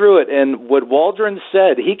went through it. And what Waldron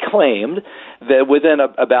said, he claimed that within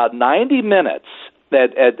about 90 minutes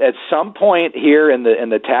that at some point here in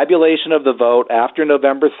the tabulation of the vote after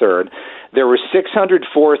November 3rd, there were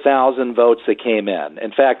 604,000 votes that came in.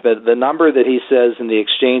 In fact, the number that he says in the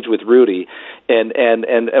exchange with Rudy, and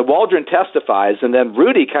Waldron testifies, and then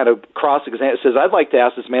Rudy kind of cross-examines, says, "I'd like to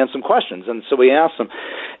ask this man some questions," and so we asked him,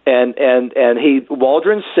 and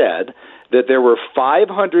Waldron said that there were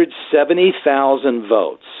 570,000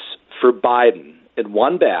 votes for Biden in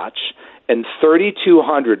one batch and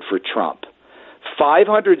 3,200 for Trump.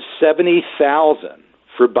 570,000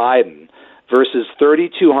 for Biden versus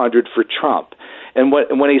 3,200 for Trump. And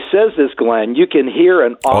when he says this, Glenn, you can hear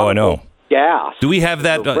an audible gasp. Do we have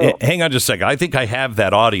that? Hang on just a second. I think I have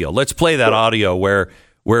that audio. Let's play that audio where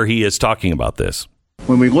he is talking about this.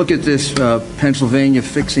 When we look at this Pennsylvania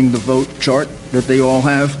fixing the vote chart that they all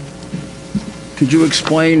have, could you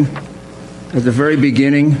explain at the very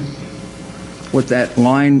beginning what that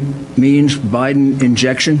line means, Biden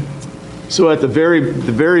injection? So at the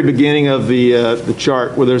very beginning of the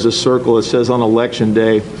chart, where there's a circle, it says on election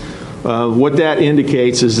day, what that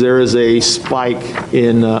indicates is there is a spike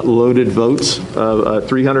in loaded votes,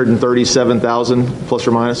 337,000 plus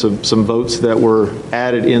or minus some votes that were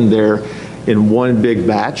added in there in one big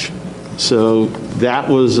batch. So that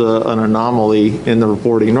was an anomaly in the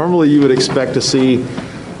reporting. Normally you would expect to see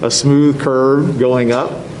a smooth curve going up,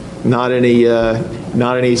 not any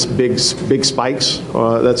big spikes.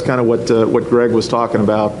 That's kind of what Greg was talking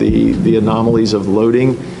about, the anomalies of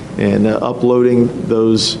loading and uploading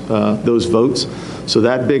those votes. So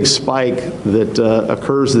that big spike that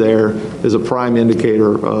occurs there is a prime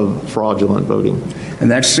indicator of fraudulent voting.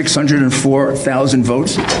 And that's 604,000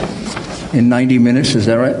 votes in 90 minutes, is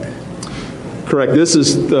that right? Correct. This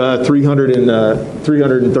is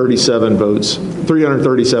 337 votes,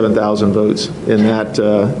 337,000 votes in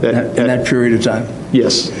that period of time.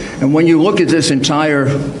 Yes. And when you look at this entire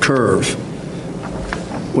curve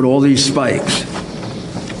with all these spikes,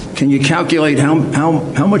 can you calculate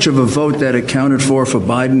how much of a vote that accounted for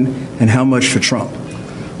Biden and how much for Trump?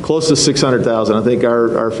 Close to 600,000. I think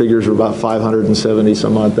our figures are about 570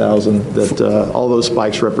 some odd thousand that all those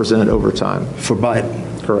spikes represent over time. For Biden?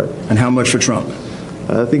 Correct. And how much for Trump?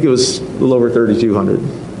 I think it was a little over 3,200.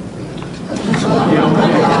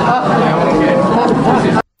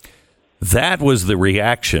 That was the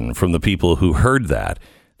reaction from the people who heard that.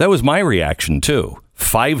 That was my reaction, too.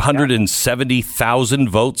 570,000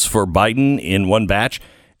 votes for Biden in one batch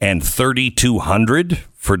and 3,200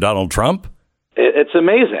 for Donald Trump. It's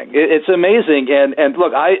amazing. It's amazing. And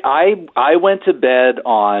look, I went to bed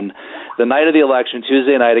on the night of the election,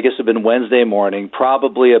 Tuesday night, I guess it had been Wednesday morning,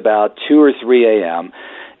 probably about 2 or 3 a.m.,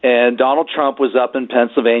 and Donald Trump was up in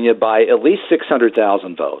Pennsylvania by at least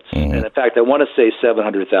 600,000 votes. Mm-hmm. And in fact, I want to say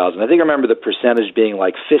 700,000. I think I remember the percentage being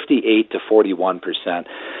like 58 to 41%.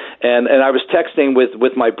 And I was texting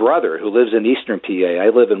with my brother who lives in Eastern PA. I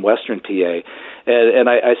live in Western PA. And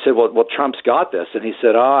I said, well, Trump's got this. And he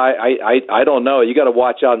said, I don't know. You got to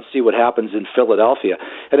watch out and see what happens in Philadelphia.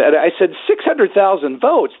 And I said, 600,000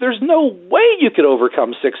 votes? There's no way you could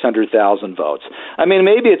overcome 600,000 votes. I mean,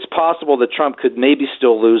 maybe it's possible that Trump could maybe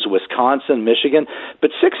still lose Wisconsin, Michigan,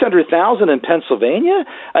 but 600,000 in Pennsylvania?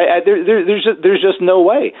 There's just no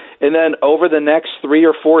way. And then over the next 3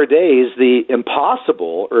 or 4 days, the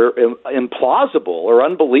impossible or implausible or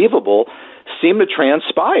unbelievable seem to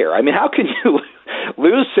transpire. I mean, how can you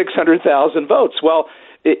lose 600,000 votes? Well,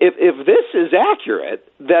 if this is accurate,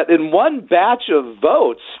 that in one batch of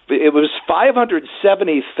votes, it was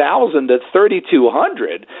 570,000 to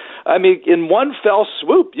 3,200, I mean, in one fell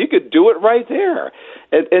swoop, you could do it right there.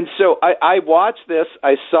 And so I watched this,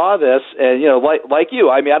 I saw this, and, you know, like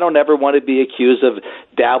you, I mean, I don't ever want to be accused of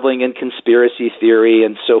dabbling in conspiracy theory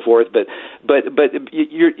and so forth, but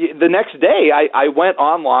the next day I went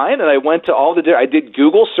online and I went to I did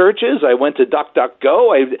Google searches, I went to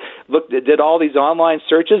DuckDuckGo, I did all these online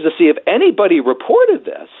searches to see if anybody reported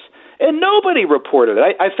this. And nobody reported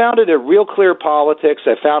it. I found it at Real Clear Politics,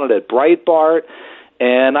 I found it at Breitbart,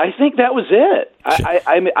 and I think that was it.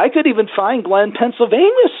 I mean, I could even find, Glenn,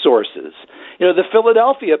 Pennsylvania sources. You know, the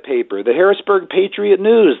Philadelphia paper, the Harrisburg Patriot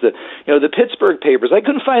News, the Pittsburgh papers. I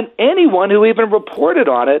couldn't find anyone who even reported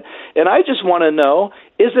on it. And I just want to know,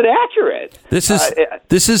 is it accurate? This is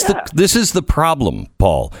the problem,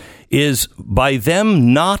 Paul, is by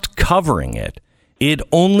them not covering it, it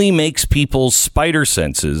only makes people's spider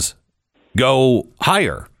senses go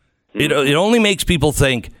higher. Mm-hmm. It only makes people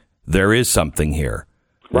think there is something here.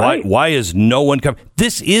 Right. Why is no one covering?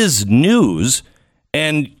 This is news,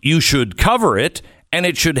 and you should cover it, and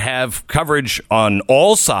it should have coverage on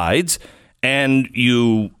all sides, and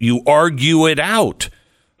you argue it out.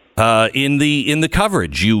 in the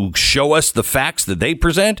coverage. You show us the facts that they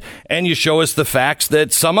present, and you show us the facts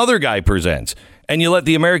that some other guy presents, and you let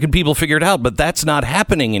the American people figure it out. But that's not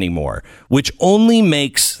happening anymore, which only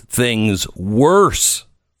makes things worse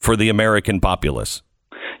for the American populace.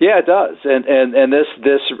 Yeah, it does. And this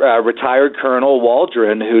retired Colonel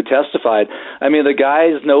Waldron who testified, I mean, the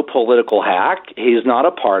guy's no political hack. He's not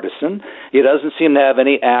a partisan. He doesn't seem to have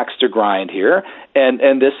any axe to grind here.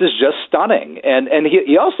 And this is just stunning. And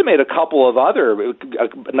he also made a couple of other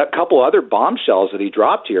bombshells that he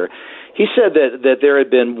dropped here. He said that there had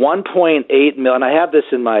been 1.8 million. I have this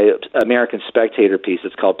in my American Spectator piece.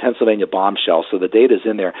 It's called Pennsylvania Bombshell, so the data's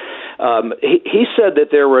in there. He said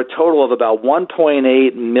that there were a total of about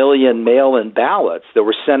 1.8 million mail-in ballots that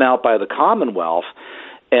were sent out by the Commonwealth,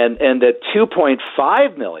 and that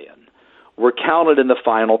 2.5 million were counted in the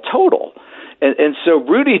final total. And so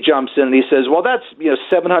Rudy jumps in and he says, well, that's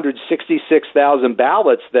 766,000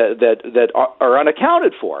 ballots that are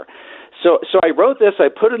unaccounted for. So I wrote this, I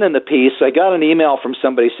put it in the piece, I got an email from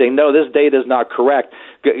somebody saying, no, this data is not correct.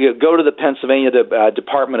 Go to the Pennsylvania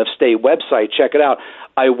Department of State website, check it out.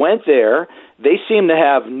 I went there. They seem to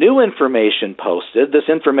have new information posted. This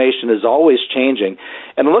information is always changing.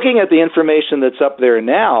 And looking at the information that's up there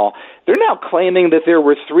now, they're now claiming that there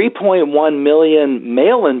were 3.1 million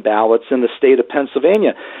mail-in ballots in the state of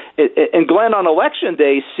Pennsylvania. And Glenn, on Election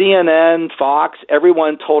Day, CNN, Fox,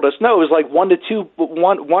 everyone told us, no, it was like 1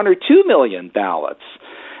 or 2 million ballots.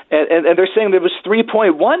 And they're saying there was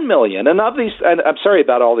 3.1 million. And of these, and I'm sorry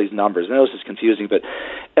about all these numbers. I know this is confusing, but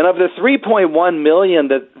and of the 3.1 million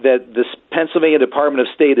that this Pennsylvania Department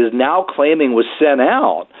of State is now claiming was sent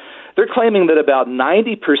out, they're claiming that about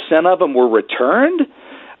 90% of them were returned,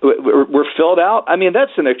 were filled out. I mean,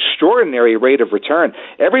 that's an extraordinary rate of return.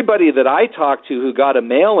 Everybody that I talked to who got a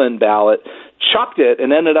mail-in ballot chucked it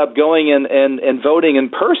and ended up going in and voting in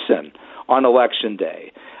person on Election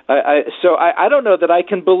Day. So I don't know that I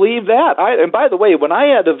can believe that. And by the way, when I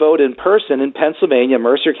had to vote in person in Pennsylvania,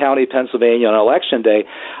 Mercer County, Pennsylvania, on Election Day,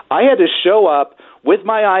 I had to show up with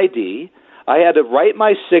my ID. I had to write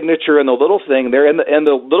my signature in the little thing there, and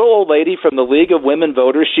the little old lady from the League of Women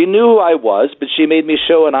Voters, she knew who I was, but she made me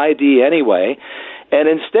show an ID anyway. And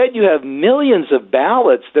instead you have millions of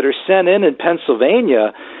ballots that are sent in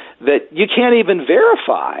Pennsylvania that you can't even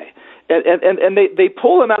verify. And they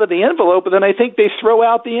pull them out of the envelope, and then I think they throw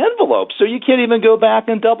out the envelope. So you can't even go back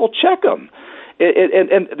and double-check them.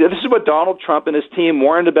 And this is what Donald Trump and his team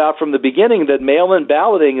warned about from the beginning, that mail-in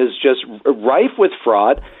balloting is just rife with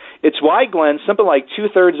fraud. It's why, Glenn, something like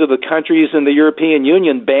 2/3 of the countries in the European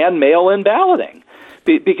Union ban mail-in balloting,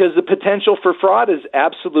 because the potential for fraud is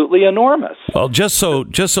absolutely enormous. Well, just so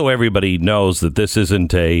everybody knows that this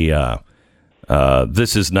isn't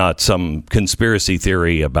this is not some conspiracy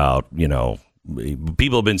theory about,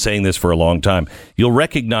 people have been saying this for a long time. You'll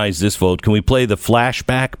recognize this vote. Can we play the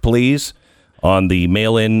flashback, please, on the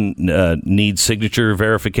mail-in need signature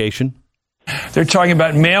verification? They're talking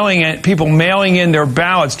about people mailing in their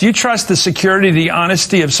ballots. Do you trust the security, the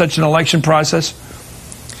honesty of such an election process?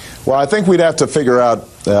 Well, I think we'd have to figure out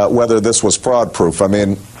whether this was fraud-proof. I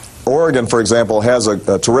mean, Oregon, for example, has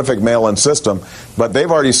a terrific mail-in system, but they've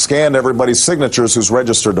already scanned everybody's signatures who's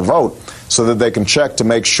registered to vote so that they can check to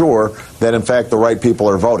make sure that, in fact, the right people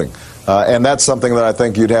are voting. And that's something that I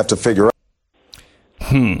think you'd have to figure out.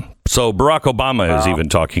 So Barack Obama is even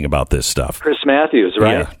talking about this stuff. Chris Matthews,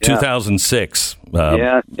 right? Yeah, 2006.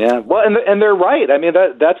 Yeah. Well, and they're right. I mean,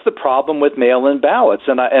 that's the problem with mail-in ballots.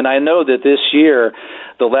 And I know that this year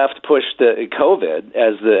the left pushed COVID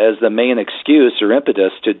as the main excuse or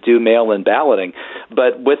impetus to do mail-in balloting.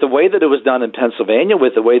 But with the way that it was done in Pennsylvania,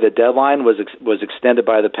 with the way the deadline was extended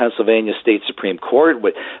by the Pennsylvania State Supreme Court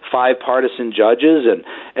with 5 partisan judges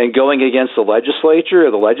and going against the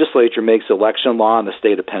legislature makes election law in the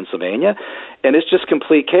state of Pennsylvania, and it's just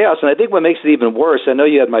complete chaos. And I think what makes it even worse, I know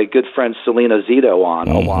you had my good friend Selena Zito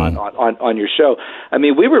on your show. I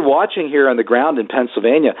mean, we were watching here on the ground in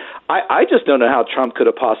Pennsylvania. I just don't know how Trump could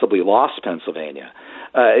have possibly lost Pennsylvania.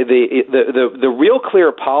 The Real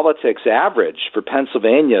Clear Politics average for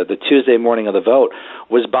Pennsylvania the Tuesday morning of the vote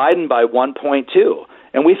was Biden by 1.2.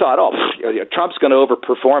 And we thought, Trump's going to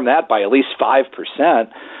overperform that by at least 5%.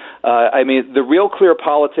 I mean, the Real Clear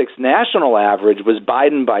Politics national average was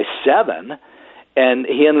Biden by 7, and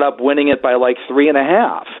he ended up winning it by like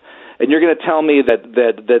 3.5. And you're going to tell me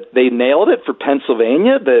that they nailed it for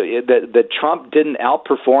Pennsylvania, that Trump didn't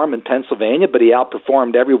outperform in Pennsylvania, but he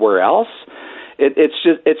outperformed everywhere else?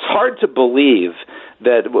 It's hard to believe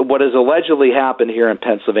that what has allegedly happened here in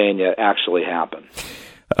Pennsylvania actually happened.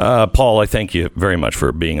 Paul, I thank you very much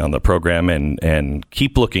for being on the program, and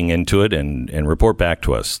keep looking into it and report back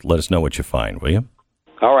to us. Let us know what you find, will you?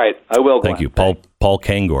 All right, I will. Thank you, Paul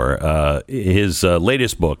Kengor. His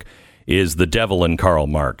latest book is The Devil and Karl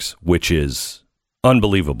Marx, which is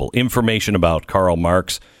unbelievable. Information about Karl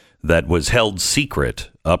Marx that was held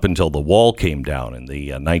secret up until the wall came down in the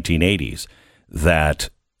 1980s that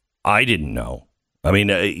I didn't know. I mean,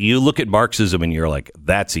 you look at Marxism and you're like,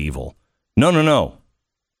 that's evil. No.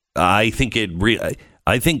 I think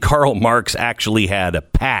Karl Marx actually had a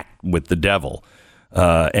pact with the devil,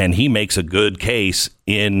 and he makes a good case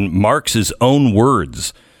in Marx's own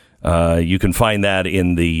words. You can find that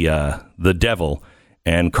in The Devil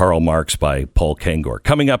and Karl Marx by Paul Kengor.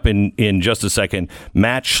 Coming up in just a second,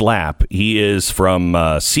 Matt Schlapp. He is from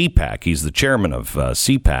CPAC. He's the chairman of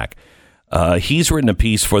CPAC. He's written a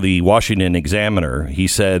piece for the Washington Examiner. He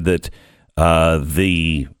said that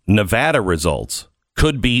the Nevada results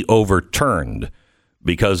could be overturned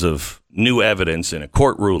because of new evidence in a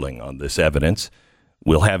court ruling on this evidence.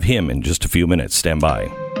 We'll have him in just a few minutes. Stand by.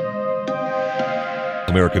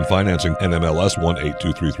 American Financing, NMLS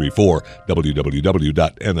 182334,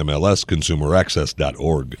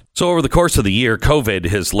 www.nmlsconsumeraccess.org. So over the course of the year, COVID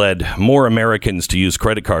has led more Americans to use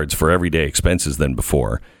credit cards for everyday expenses than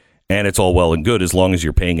before. And it's all well and good as long as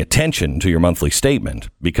you're paying attention to your monthly statement,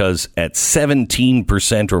 because at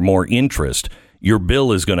 17% or more interest, your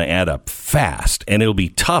bill is going to add up fast, and it'll be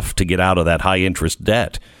tough to get out of that high interest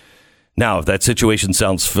debt. Now, if that situation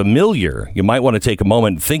sounds familiar, you might want to take a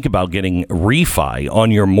moment and think about getting refi on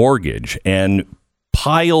your mortgage and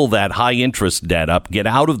pile that high interest debt up, get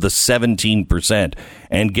out of the 17%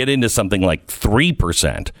 and get into something like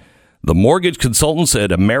 3%. The mortgage consultants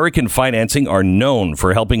at American Financing are known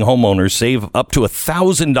for helping homeowners save up to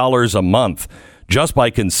 $1,000 a month just by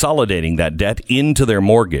consolidating that debt into their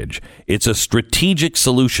mortgage. It's a strategic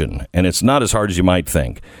solution, and it's not as hard as you might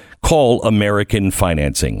think. Call American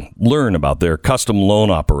Financing. Learn about their custom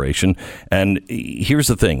loan operation. And here's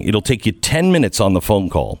the thing. It'll take you 10 minutes on the phone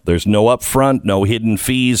call. There's no upfront, no hidden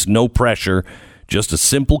fees, no pressure. Just a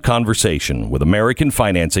simple conversation with American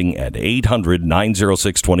Financing at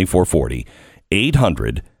 800-906-2440.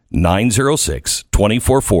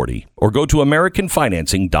 800-906-2440. Or go to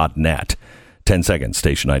AmericanFinancing.net. 10 seconds,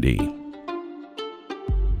 station ID.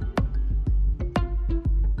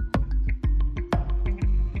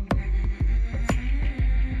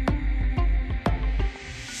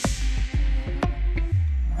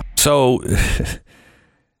 So,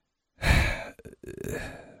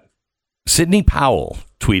 Sidney Powell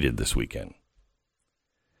tweeted this weekend.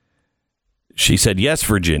 She said, "Yes,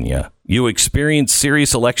 Virginia, you experienced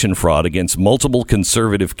serious election fraud against multiple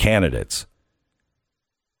conservative candidates."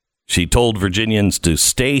 She told Virginians to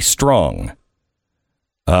stay strong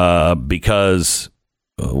because,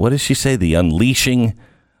 what does she say? The unleashing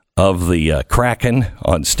of the Kraken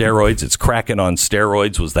on steroids. It's Kraken on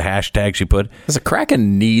steroids was the hashtag she put. Does a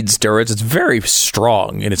Kraken need steroids? It's very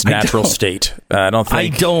strong in its natural state. I don't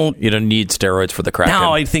think you don't need steroids for the Kraken.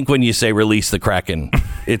 No, I think when you say release the Kraken,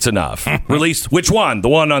 it's enough. Release which one? The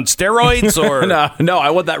one on steroids or no, I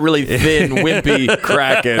want that really thin, wimpy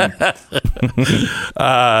Kraken.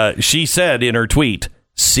 She said in her tweet,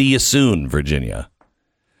 "See you soon, Virginia."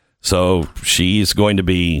 So she's going to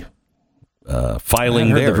be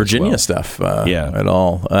filing there. The Virginia stuff at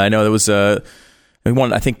all. I know there was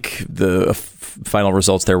one. I think the final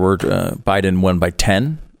results there were Biden won by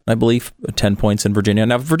 10, I believe, 10 points in Virginia.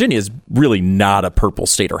 Now, Virginia is really not a purple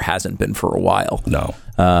state, or hasn't been for a while. No.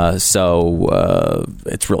 So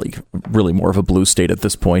it's really more of a blue state at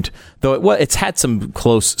this point, though it's had some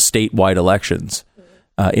close statewide elections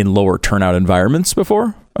in lower turnout environments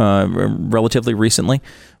before, relatively recently.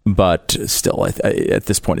 But still, at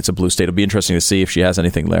this point, it's a blue state. It'll be interesting to see if she has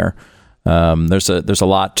anything there. There's a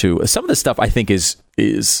lot to some of this stuff. I think is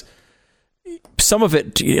some of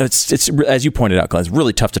it. It's as you pointed out, Glenn. It's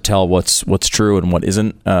really tough to tell what's true and what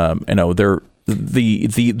isn't. The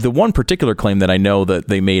one particular claim that I know that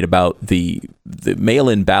they made about the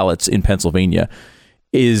mail-in ballots in Pennsylvania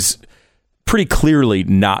is pretty clearly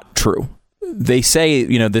not true. They say,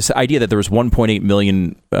 this idea that there was 1.8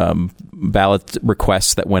 million ballot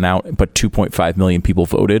requests that went out, but 2.5 million people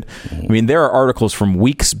voted. I mean, there are articles from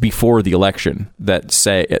weeks before the election that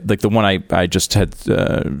say, like the one I just had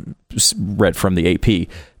read from the AP,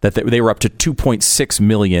 that they were up to 2.6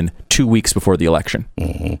 million 2 weeks before the election.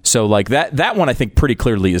 Mm-hmm. So like that one, I think pretty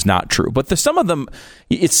clearly is not true. But some of them,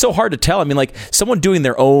 it's so hard to tell. I mean, like someone doing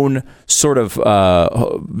their own sort of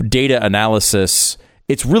data analysis,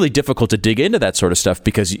 it's really difficult to dig into that sort of stuff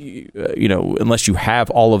because, unless you have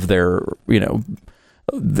all of their,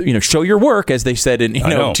 show your work, as they said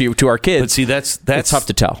to our kids. But see, that's it's tough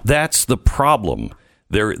to tell. That's the problem.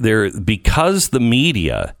 Because the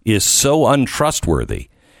media is so untrustworthy,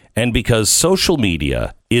 and because social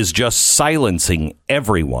media is just silencing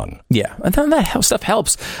everyone. Yeah, and then that stuff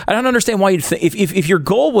helps. I don't understand why you'd think if your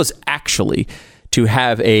goal was actually to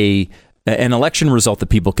have an election result that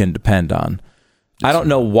people can depend on. I don't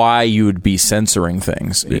know why you would be censoring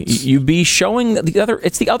things. You'd be showing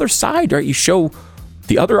it's the other side, right? You show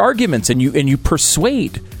the other arguments and you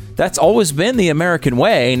persuade. That's always been the American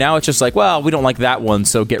way. Now it's just like, well, we don't like that one,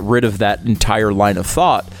 so get rid of that entire line of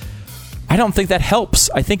thought. I don't think that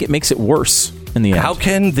helps. I think it makes it worse in the end. How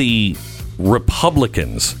can the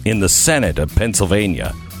Republicans in the Senate of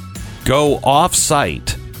Pennsylvania go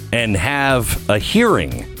off-site and have a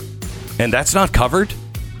hearing, and that's not covered?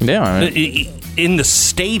 Yeah. In the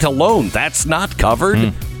state alone, that's not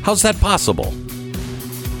covered? How's that possible?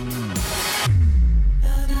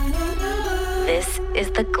 This is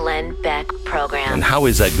the Glenn Beck Program. And how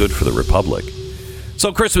is that good for the Republic?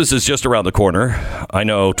 So Christmas is just around the corner. I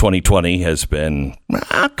know 2020 has been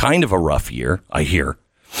kind of a rough year, I hear.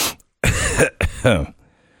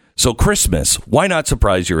 So Christmas, why not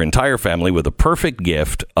surprise your entire family with a perfect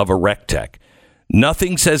gift of a Rectech?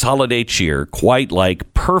 Nothing says holiday cheer quite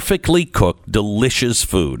like perfectly cooked, delicious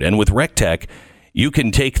food. And with Rectech, you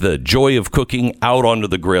can take the joy of cooking out onto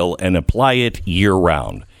the grill and apply it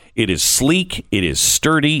year-round. It is sleek, it is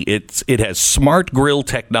sturdy, it has smart grill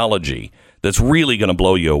technology that's really going to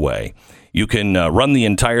blow you away. You can run the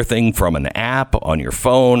entire thing from an app on your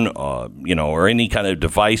phone, or any kind of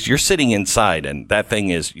device. You're sitting inside, and that thing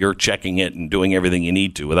you're checking it and doing everything you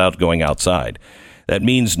need to without going outside. That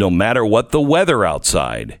means no matter what the weather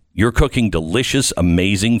outside, you're cooking delicious,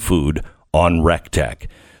 amazing food on Rectech.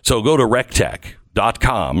 So go to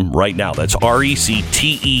rectech.com right now. That's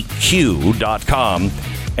RECTEQ.com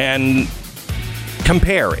and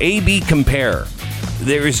compare, A/B compare.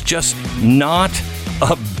 There is just not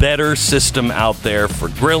a better system out there for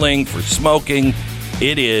grilling, for smoking.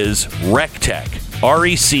 It is Rectech,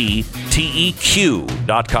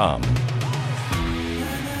 RECTEQ.com.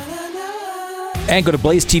 And go to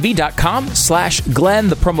blazetv.com/Glenn.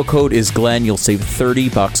 The promo code is Glenn. You'll save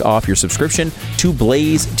 $30 off your subscription to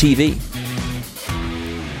Blaze TV.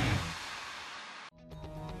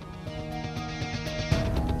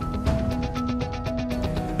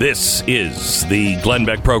 This is the Glenn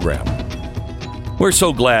Beck Program. We're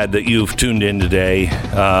so glad that you've tuned in today.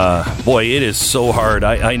 Boy, it is so hard.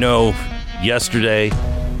 I know yesterday,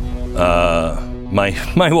 my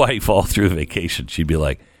wife all through vacation, she'd be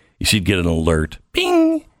like, she'd get an alert,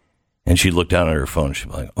 ping, and she'd look down at her phone. She'd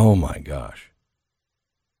be like, "Oh my gosh,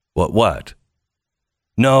 what?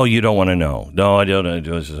 No, you don't want to know. No, I don't.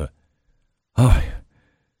 Oh,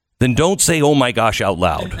 then don't say 'oh my gosh' out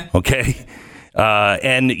loud, okay?"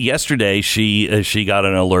 And yesterday she got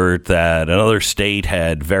an alert that another state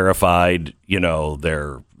had verified,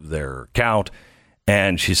 their count,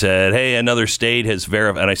 and she said, "Hey, another state has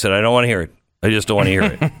verified." And I said, "I don't want to hear it. I just don't want to hear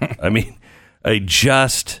it." I mean, I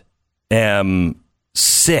just am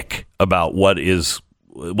sick about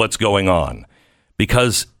what's going on,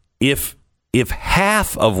 because if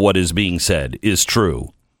half of what is being said is true,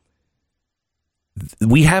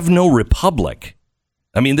 we have no republic.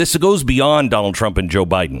 I mean, this goes beyond Donald Trump and Joe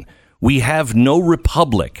Biden. We have no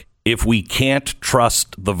republic if we can't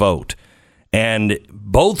trust the vote. And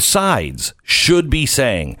both sides should be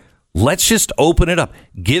saying, let's just open it up.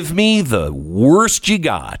 Give me the worst you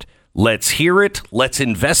got. Let's hear it. Let's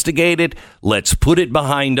investigate it. Let's put it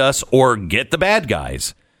behind us, or get the bad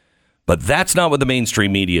guys. But that's not what the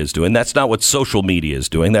mainstream media is doing. That's not what social media is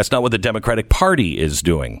doing. That's not what the Democratic Party is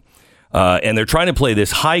doing. And they're trying to play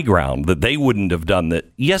this high ground that they wouldn't have done that.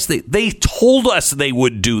 Yes, they told us they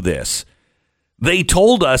would do this. They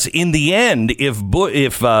told us in the end,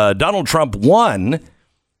 if Donald Trump won,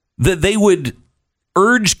 that they would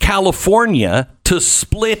urge California to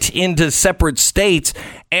split into separate states,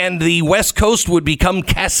 and the West Coast would become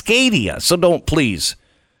Cascadia. So don't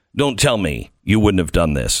tell me you wouldn't have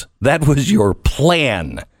done this. That was your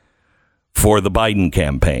plan for the Biden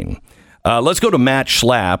campaign. Let's go to Matt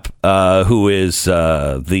Schlapp, who is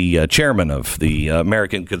the chairman of the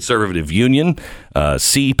American Conservative Union,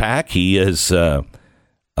 CPAC. He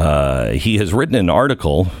has written an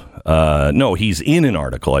article. He's in an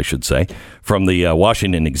article, I should say, from the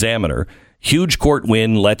Washington Examiner. Huge court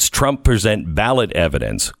win lets Trump present ballot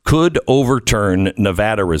evidence. Could overturn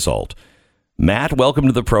Nevada result. Matt, welcome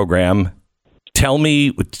to the program. Tell me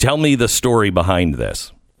the story behind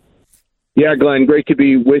this. Yeah, Glenn, great to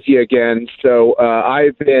be with you again. So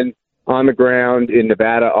I've been on the ground in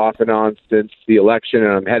Nevada off and on since the election,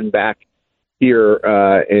 and I'm heading back here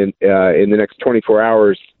in the next 24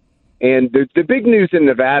 hours. And the big news in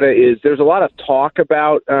Nevada is there's a lot of talk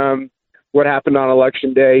about what happened on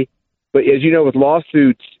Election Day. But as you know, with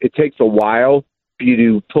lawsuits, it takes a while for you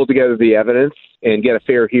to pull together the evidence and get a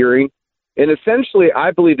fair hearing. And essentially,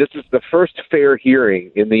 I believe this is the first fair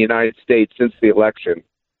hearing in the United States since the election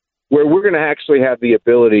where we're going to actually have the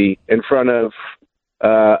ability in front of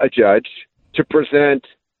a judge to present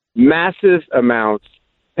massive amounts,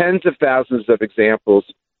 tens of thousands of examples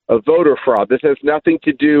of voter fraud. This has nothing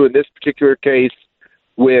to do in this particular case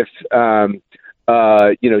with,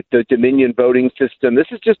 the Dominion voting system. This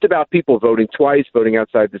is just about people voting twice, voting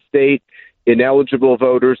outside the state, ineligible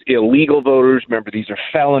voters, illegal voters. Remember, these are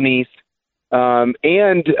felonies. We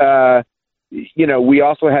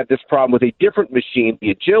also had this problem with a different machine,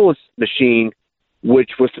 the Agilis machine,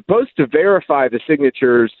 which was supposed to verify the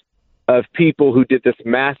signatures of people who did this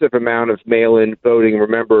massive amount of mail-in voting.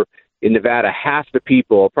 Remember, in Nevada,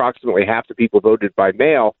 approximately half the people voted by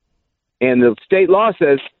mail. And the state law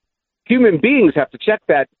says human beings have to check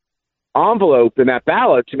that envelope and that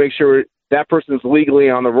ballot to make sure that person's legally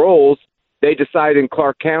on the rolls. They decide in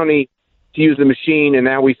Clark County to use the machine, and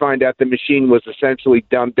now we find out the machine was essentially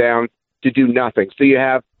dumbed down to do nothing. So you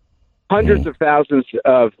have hundreds of thousands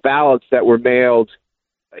of ballots that were mailed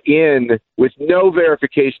in with no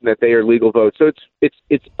verification that they are legal votes. So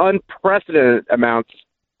it's unprecedented amounts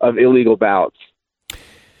of illegal ballots.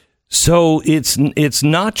 So it's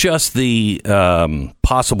not just the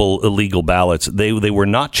possible illegal ballots. They were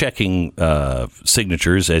not checking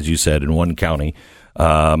signatures, as you said, in one county.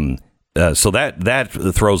 So that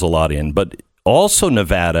throws a lot in. But also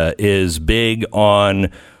Nevada is big on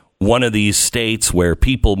one of these states where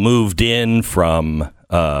people moved in from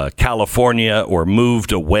California or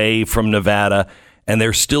moved away from Nevada, and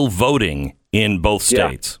they're still voting in both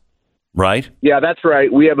states. Right? Yeah, that's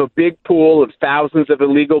right. We have a big pool of thousands of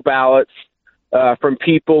illegal ballots from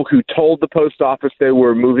people who told the post office they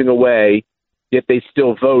were moving away, yet they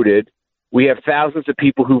still voted. We have thousands of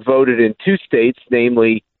people who voted in two states,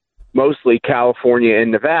 namely mostly California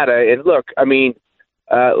and Nevada. And look, I mean,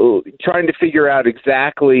 trying to figure out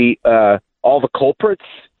exactly all the culprits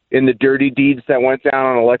in the dirty deeds that went down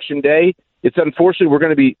on Election Day. It's unfortunate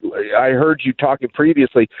I heard you talking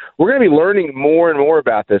previously, we're going to be learning more and more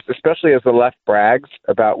about this, especially as the left brags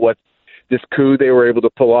about what this coup they were able to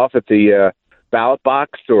pull off at the ballot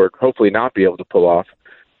box, or hopefully not be able to pull off.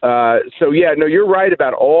 You're right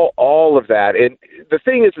about all of that. And the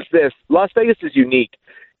thing is this, Las Vegas is unique.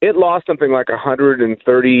 It lost something like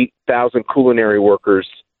 130,000 culinary workers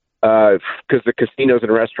because the casinos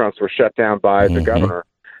and restaurants were shut down by the governor.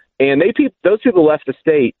 And those people left the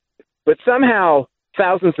state. But somehow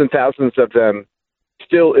thousands and thousands of them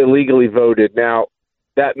still illegally voted. Now,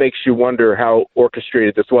 that makes you wonder how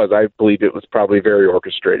orchestrated this was. I believe it was probably very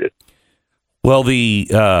orchestrated. Well,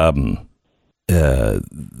 some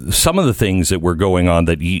of the things that were going on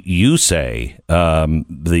that you say,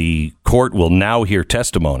 the court will now hear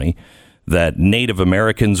testimony that Native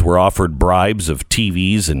Americans were offered bribes of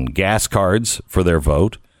TVs and gas cards for their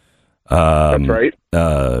vote. That's right.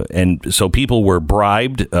 And so people were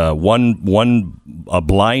bribed. A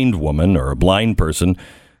blind woman or a blind person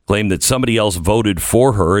claimed that somebody else voted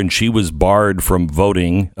for her and she was barred from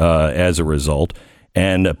voting as a result.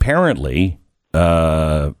 And apparently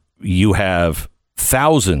you have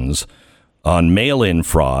thousands on mail-in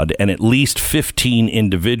fraud and at least 15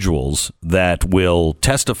 individuals that will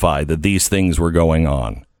testify that these things were going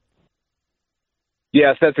on.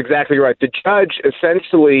 Yes, that's exactly right. The judge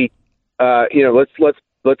essentially...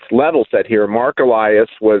 let's level set here. Mark Elias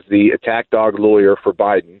was the attack dog lawyer for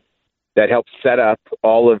Biden that helped set up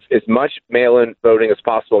all of as much mail-in voting as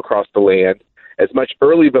possible across the land, as much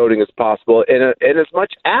early voting as possible, and as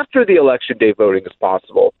much after the Election Day voting as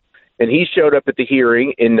possible. And he showed up at the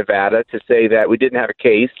hearing in Nevada to say that we didn't have a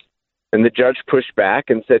case, and the judge pushed back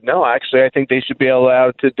and said, no, actually, I think they should be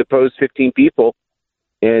allowed to depose 15 people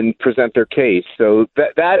and present their case. So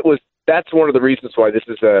that's one of the reasons why this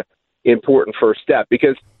is a important first step,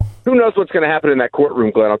 because who knows what's going to happen in that courtroom,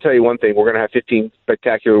 Glenn. I'll tell you one thing. We're going to have 15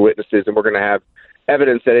 spectacular witnesses, and we're going to have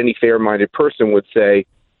evidence that any fair-minded person would say,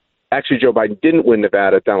 actually, Joe Biden didn't win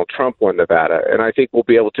Nevada, Donald Trump won Nevada. And I think we'll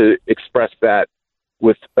be able to express that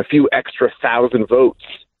with a few extra thousand votes.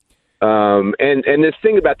 And this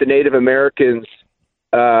thing about the Native Americans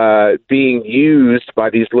being used by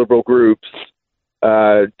these liberal groups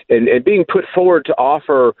and being put forward to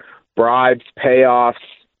offer bribes, payoffs,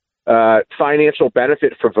 financial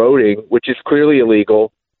benefit for voting, which is clearly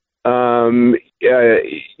illegal.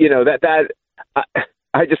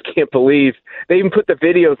 I just can't believe they even put the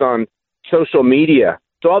videos on social media.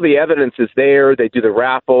 So all the evidence is there. They do the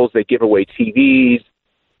raffles. They give away TVs.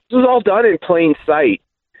 This is all done in plain sight.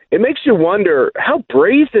 It makes you wonder how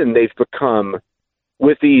brazen they've become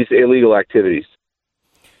with these illegal activities.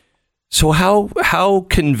 So how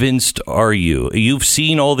convinced are you? You've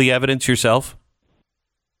seen all the evidence yourself?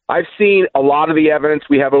 I've seen a lot of the evidence.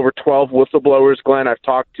 We have over 12 whistleblowers, Glenn. I've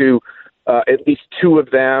talked to at least 2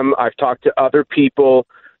 of them. I've talked to other people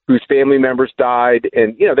whose family members died,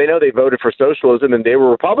 and they know they voted for socialism and they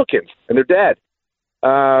were Republicans and they're dead.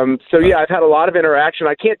 So yeah, I've had a lot of interaction.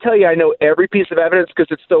 I can't tell you I know every piece of evidence because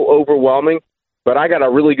it's so overwhelming, but I got a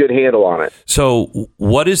really good handle on it. So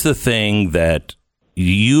what is the thing that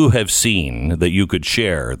you have seen that you could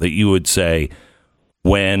share that you would say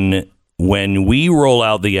when we roll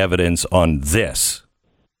out the evidence on this,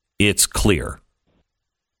 it's clear?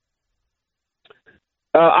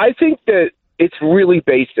 I think that it's really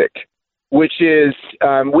basic, which is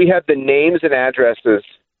we have the names and addresses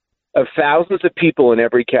of thousands of people in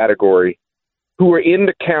every category who were in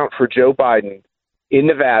the count for Joe Biden in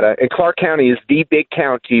Nevada. And Clark County is the big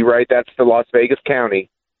county, right? That's the Las Vegas County.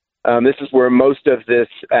 This is where most of this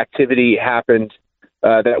activity happened,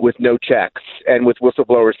 that with no checks and with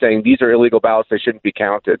whistleblowers saying these are illegal ballots, they shouldn't be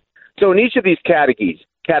counted. So in each of these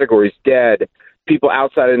categories, dead, people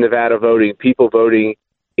outside of Nevada voting, people voting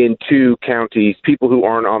in 2 counties, people who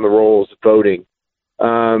aren't on the rolls voting,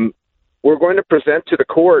 we're going to present to the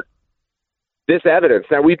court this evidence.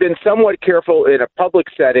 Now, we've been somewhat careful in a public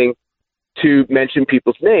setting to mention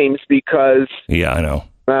people's names because yeah, I know.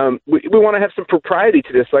 We want to have some propriety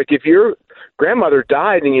to this. Like if your grandmother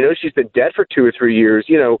died and she's been dead for 2 or 3 years,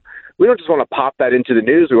 we don't just want to pop that into the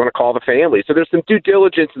news. We want to call the family. So there's some due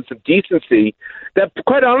diligence and some decency that,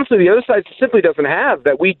 quite honestly, the other side simply doesn't have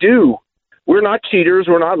that we do. We're not cheaters.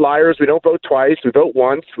 We're not liars. We don't vote twice. We vote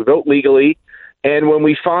once. We vote legally. And when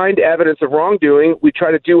we find evidence of wrongdoing, we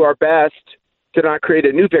try to do our best to not create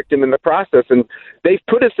a new victim in the process. And they've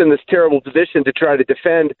put us in this terrible position to try to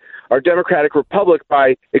defend our democratic republic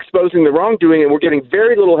by exposing the wrongdoing, and we're getting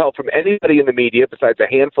very little help from anybody in the media besides a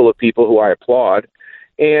handful of people who I applaud.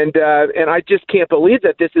 And I just can't believe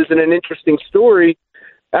that this isn't an interesting story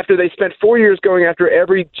after they spent 4 years going after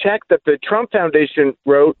every check that the Trump Foundation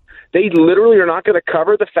wrote. They literally are not going to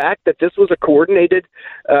cover the fact that this was a coordinated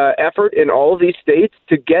effort in all of these states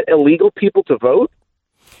to get illegal people to vote.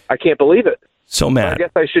 I can't believe it. So, Matt, I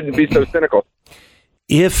guess I shouldn't be so cynical.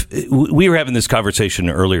 If we were having this conversation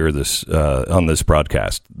earlier on this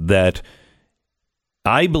broadcast, that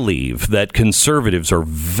I believe that conservatives are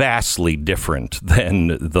vastly different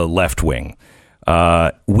than the left wing.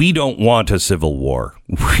 We don't want a civil war.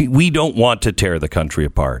 We don't want to tear the country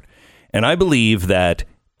apart. And I believe that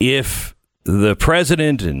if the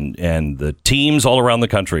president and the teams all around the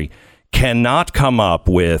country cannot come up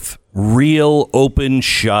with real open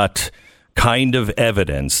shut kind of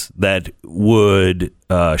evidence that would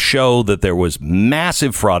show that there was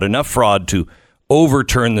massive fraud, enough fraud to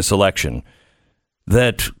overturn this election,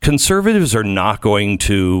 that conservatives are not going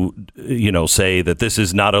to, say that this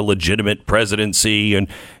is not a legitimate presidency and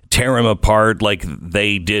tear him apart like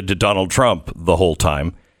they did to Donald Trump the whole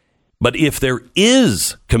time. But if there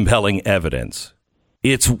is compelling evidence,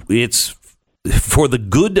 it's for the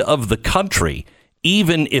good of the country.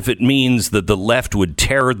 Even if it means that the left would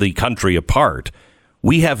tear the country apart,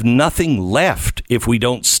 we have nothing left if we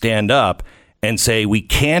don't stand up and say we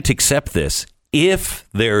can't accept this if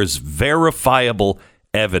there's verifiable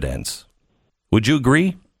evidence. Would you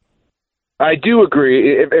agree? I do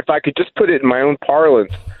agree. If I could just put it in my own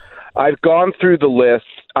parlance, I've gone through the list.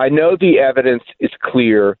 I know the evidence is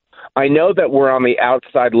clear. I know that we're on the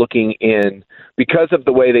outside looking in because of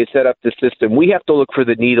the way they set up the system. We have to look for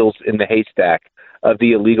the needles in the haystack of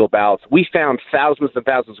the illegal ballots. We found thousands and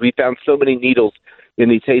thousands. We found so many needles in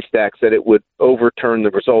these haystacks that it would overturn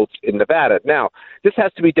the results in Nevada. Now, this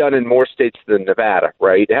has to be done in more states than Nevada,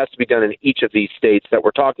 right? It has to be done in each of these states that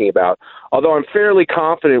we're talking about. Although I'm fairly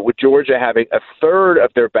confident with Georgia having over a third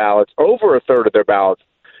of their ballots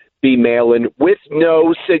be mail-in with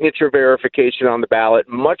no signature verification on the ballot,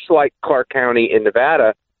 much like Clark County in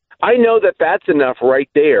Nevada. I know that that's enough right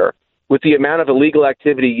there with the amount of illegal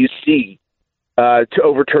activity you see to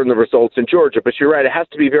overturn the results in Georgia. But you're right, it has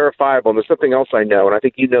to be verifiable. And there's something else I know, and I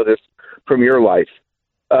think you know this from your life.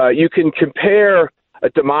 You can compare a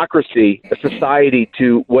democracy, a society,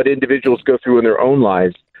 to what individuals go through in their own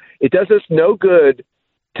lives. It does us no good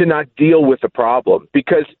to not deal with the problem,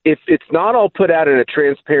 because if it's not all put out in a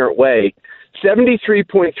transparent way,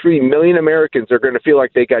 73.3 million Americans are going to feel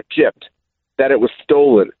like they got gypped, that it was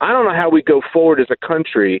stolen. I don't know how we go forward as a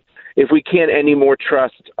country if we can't anymore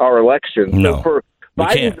trust our elections. No, so for we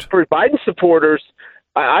can't. Biden supporters,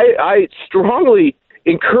 I strongly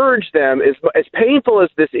encourage them, as painful as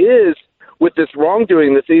this is with this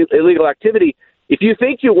wrongdoing, this illegal activity, if you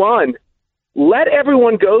think you won, let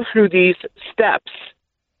everyone go through these steps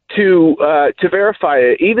to verify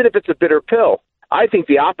it, even if it's a bitter pill. I think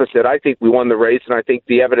the opposite. I think we won the race, and I think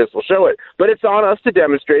the evidence will show it. But it's on us to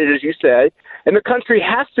demonstrate it, as you say, and the country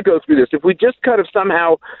has to go through this. If we just kind of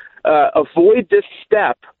somehow avoid this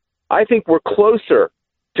step, I think we're closer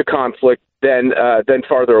to conflict than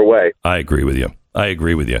farther away. I agree with you.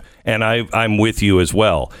 And I'm with you as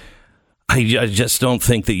well. I just don't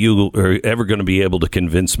think that you are ever going to be able to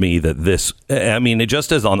convince me that this, I mean, it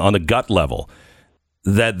just is on a gut level,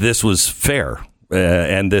 that this was fair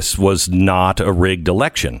and this was not a rigged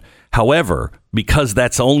election. However, because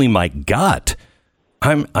that's only my gut,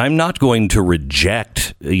 I'm not going to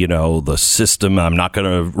reject, the system. I'm not going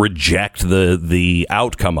to reject the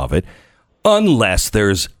outcome of it unless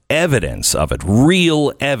there's evidence of it,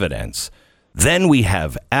 real evidence. Then we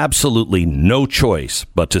have absolutely no choice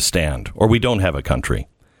but to stand, or we don't have a country.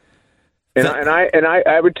 And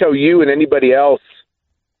I would tell you and anybody else,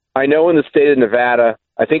 I know in the state of Nevada,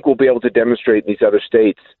 I think we'll be able to demonstrate in these other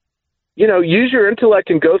states. Use your intellect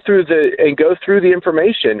and go through the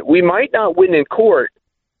information. We might not win in court,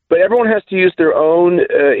 but everyone has to use their own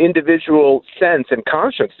individual sense and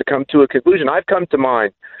conscience to come to a conclusion. I've come to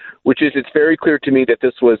mine, which is it's very clear to me that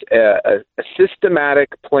this was a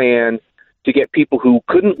systematic plan to get people who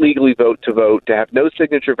couldn't legally vote, to have no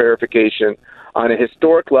signature verification on a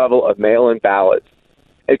historic level of mail-in ballots,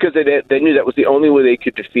 because they knew that was the only way they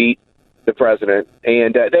could defeat the president,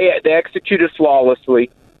 and they executed flawlessly.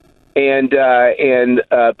 But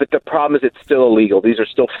the problem is it's still illegal. These are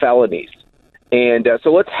still felonies, and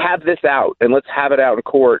so let's have this out, and let's have it out in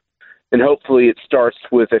court, and hopefully it starts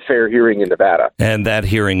with a fair hearing in Nevada. And that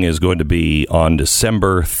hearing is going to be on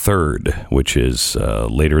December 3rd, which is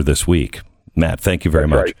later this week. Matt, thank you very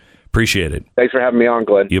much. Right. Appreciate it. Thanks for having me on,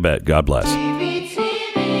 Glenn. You bet. God bless.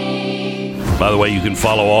 By the way, you can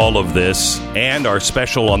follow all of this and our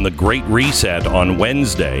special on the Great Reset on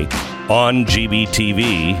Wednesday on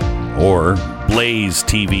GBTV or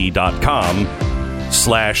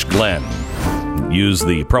blazetv.com/Glenn. Use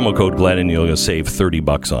the promo code Glenn and you'll save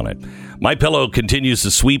 $30 on it. MyPillow continues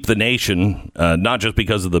to sweep the nation, not just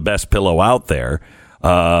because of the best pillow out there,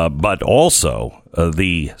 but also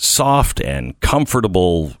the soft and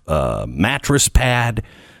comfortable mattress pad,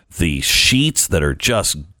 the sheets that are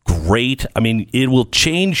just great. I mean, it will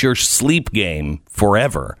change your sleep game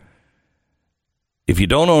forever. If you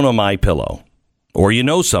don't own a MyPillow, or you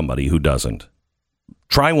know somebody who doesn't,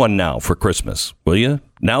 try one now for Christmas, will you?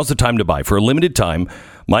 Now's the time to buy. For a limited time,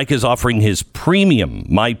 Mike is offering his premium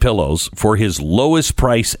MyPillows for his lowest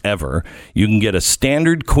price ever. You can get a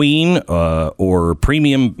standard queen or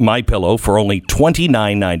premium MyPillow for only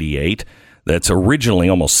 $29.98. That's originally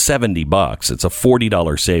almost $70. It's a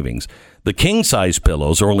 $40 savings. The king-size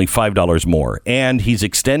pillows are only $5 more, and he's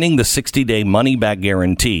extending the 60-day money-back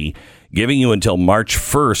guarantee, giving you until March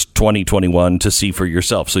 1st, 2021 to see for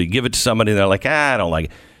yourself. So you give it to somebody, and they're like, I don't like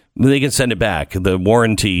it. They can send it back. The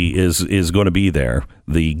warranty is going to be there.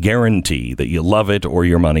 The guarantee that you love it or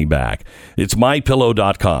your money back. It's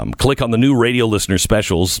MyPillow.com. Click on the new radio listener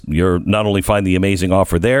specials. You'll not only find the amazing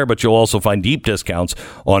offer there, but you'll also find deep discounts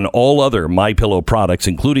on all other MyPillow products,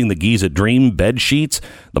 including the Giza Dream bed sheets,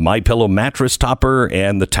 the MyPillow mattress topper,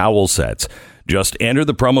 and the towel sets. Just enter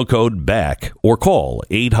the promo code BECK or call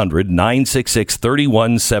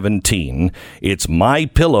 800-966-3117. It's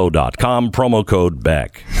MyPillow.com, promo code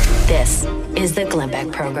BECK. This is the Glenn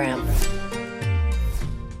Beck Program.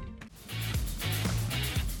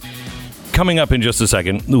 Coming up in just a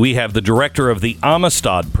second, we have the director of the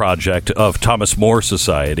Amistad Project of Thomas More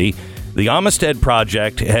Society. The Amistad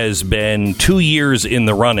Project has been 2 years in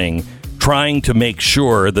the running, trying to make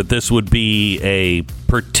sure that this would be a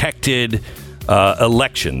protected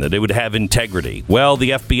election, that it would have integrity. Well,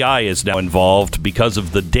 the FBI is now involved because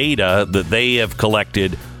of the data that they have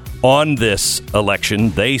collected on this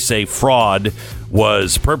election. They say fraud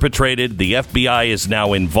was perpetrated. The FBI is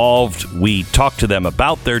now involved. We talked to them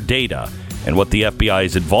about their data and what the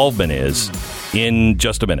FBI's involvement is in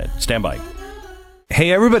just a minute. Stand by.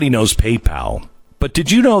 Hey, everybody knows PayPal, but did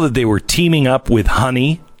you know that they were teaming up with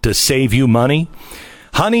Honey to save you money?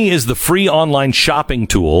 Honey is the free online shopping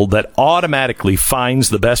tool that automatically finds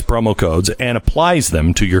the best promo codes and applies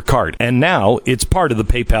them to your cart. And now it's part of the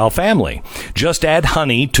PayPal family. Just add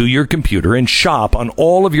Honey to your computer and shop on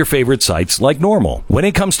all of your favorite sites like normal. When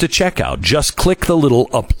it comes to checkout, just click the little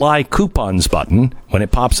Apply Coupons button when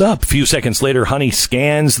it pops up. A few seconds later, Honey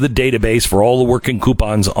scans the database for all the working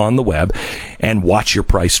coupons on the web and watch your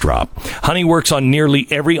price drop. Honey works on nearly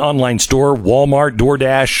every online store: Walmart,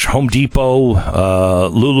 DoorDash, Home Depot,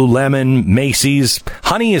 Lululemon, Macy's.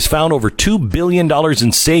 Honey has found over $2 billion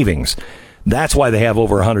in savings. That's why they have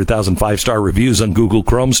over 100,000 five-star reviews on Google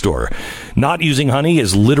Chrome Store. Not using Honey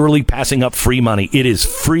is literally passing up free money. It is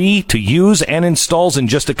free to use and installs in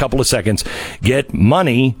just a couple of seconds. Get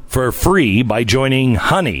money for free by joining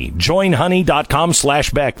Honey.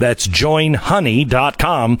 JoinHoney.com/Beck. That's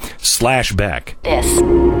JoinHoney.com/Beck. This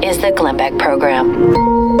is the Glenn Beck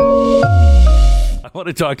Program. I want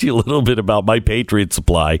to talk to you a little bit about My Patriot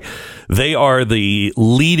Supply. They are the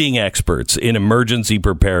leading experts in emergency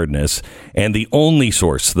preparedness and the only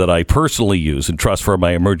source that I personally use and trust for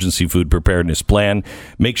my emergency food preparedness plan.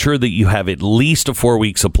 Make sure that you have at least a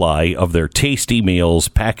 4-week supply of their tasty meals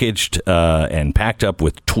packaged and packed up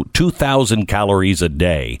with 2,000 calories a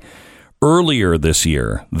day. Earlier this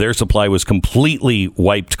year, their supply was completely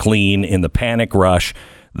wiped clean in the panic rush.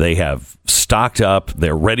 They have stocked up.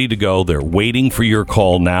 They're ready to go. They're waiting for your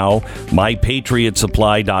call now.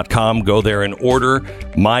 MyPatriotSupply.com. Go there and order.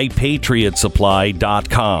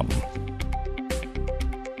 MyPatriotSupply.com.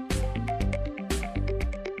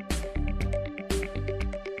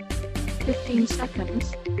 15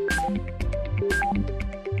 seconds.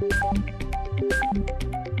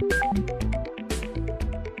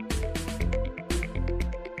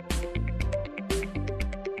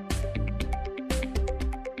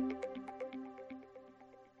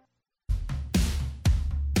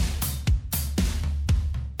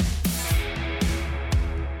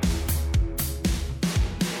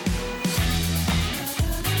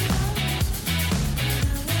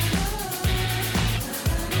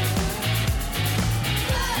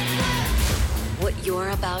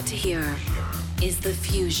 About to hear is the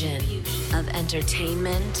fusion of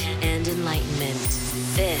entertainment and enlightenment.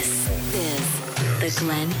 This is the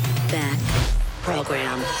Glenn Beck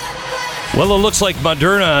Program. Well, it looks like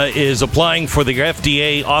Moderna is applying for the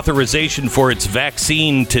FDA authorization for its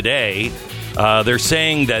vaccine today. They're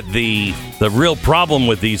saying that the real problem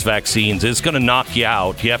with these vaccines is going to knock you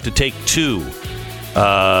out. You have to take 2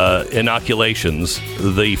 inoculations.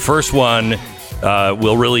 The first one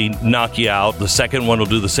will really knock you out. The second one will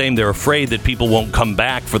do the same. They're afraid that people won't come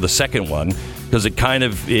back for the second one because it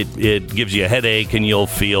gives you a headache and you'll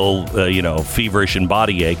feel feverish and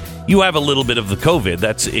body ache. You have a little bit of the COVID.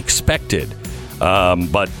 That's expected.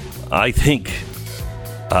 But I think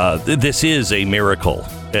this is a miracle,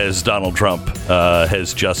 as Donald Trump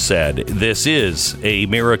has just said. This is a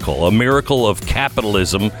miracle of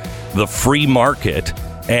capitalism, the free market,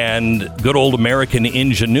 and good old American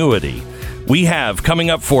ingenuity. We have coming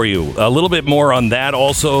up for you a little bit more on that.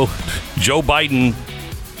 Also, Joe Biden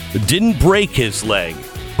didn't break his leg,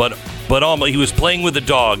 but he was playing with a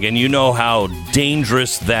dog, and you know how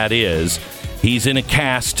dangerous that is. He's in a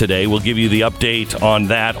cast today. We'll give you the update on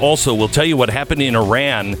that. Also, we'll tell you what happened in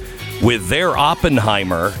Iran with their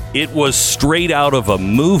Oppenheimer. It was straight out of a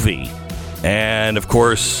movie. And, of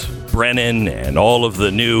course, Brennan and all of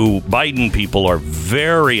the new Biden people are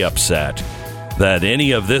very upset that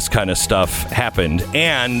any of this kind of stuff happened.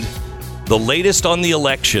 And the latest on the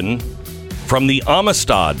election from the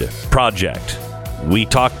Amistad Project. We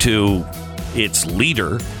talked to its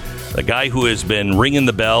leader, the guy who has been ringing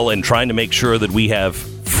the bell and trying to make sure that we have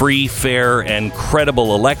free, fair, and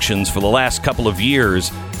credible elections for the last couple of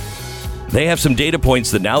years. They have some data points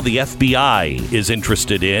that now the FBI is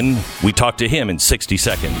interested in. We talked to him in 60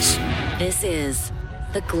 seconds. This is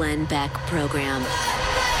the Glenn Beck Program.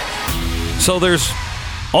 So there's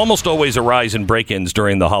almost always a rise in break-ins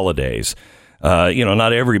during the holidays.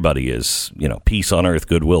 Not everybody is, peace on earth,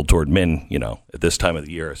 goodwill toward men, at this time of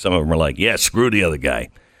the year. Some of them are like, yeah, screw the other guy.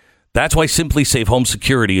 That's why Simply Safe Home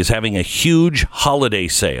Security is having a huge holiday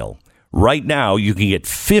sale. Right now, you can get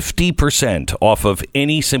 50% off of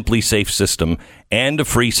any Simply Safe system and a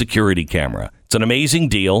free security camera. It's an amazing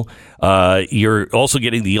deal. You're also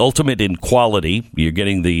getting the ultimate in quality. You're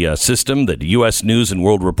getting the system that U.S. News and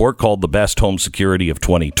World Report called the best home security of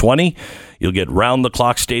 2020. You'll get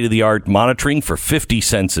round-the-clock, state-of-the-art monitoring for 50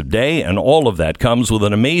 cents a day, and all of that comes with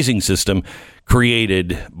an amazing system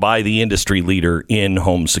created by the industry leader in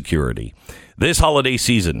home security. This holiday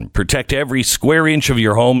season, protect every square inch of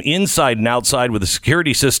your home inside and outside with a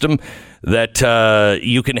security system that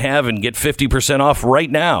you can have and get 50% off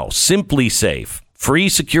right now. Simply Safe. Free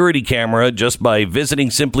security camera just by visiting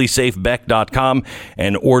simplysafebeck.com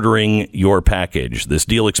and ordering your package. This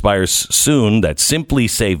deal expires soon. That's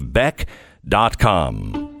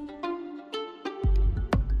simplysafebeck.com.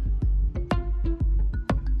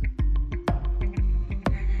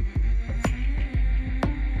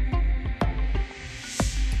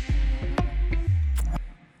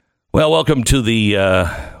 Well, welcome to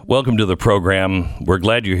the program. We're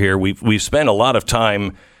glad you're here. We've spent a lot of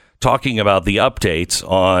time talking about the updates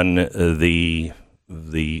on the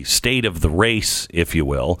state of the race, if you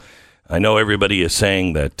will. I know everybody is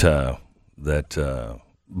saying that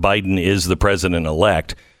Biden is the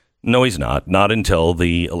president-elect. No, he's not. Not until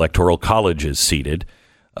the Electoral College is seated,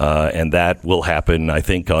 and that will happen, I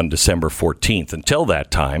think, on December 14th. Until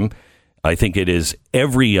that time, I think it is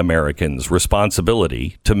every American's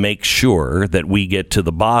responsibility to make sure that we get to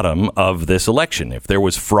the bottom of this election. If there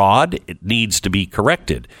was fraud, it needs to be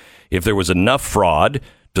corrected. If there was enough fraud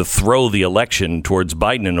to throw the election towards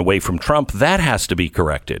Biden and away from Trump, that has to be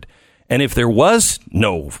corrected. And if there was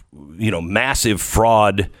no, massive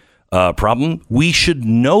fraud problem, we should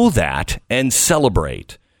know that and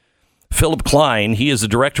celebrate. Phillip Kline, he is the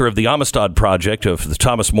director of the Amistad Project of the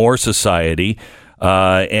Thomas More Society.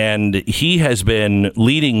 And he has been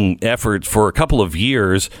leading efforts for a couple of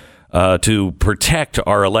years to protect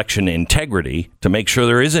our election integrity, to make sure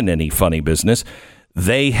there isn't any funny business.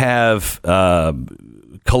 They have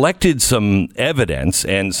collected some evidence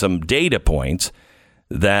and some data points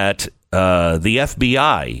that the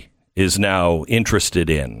FBI is now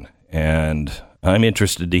interested in. And I'm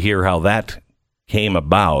interested to hear how that came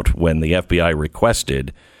about when the FBI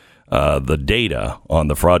requested the data on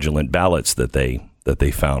the fraudulent ballots that they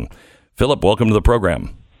found. Phillip, welcome to the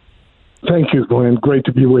program. Thank you, Glenn. Great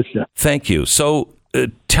to be with you. Thank you. So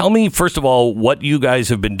tell me, first of all, what you guys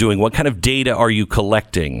have been doing. What kind of data are you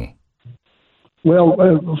collecting? Well,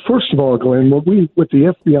 first of all, Glenn, what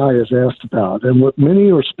the FBI has asked about and what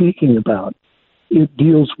many are speaking about, it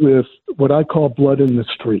deals with what I call blood in the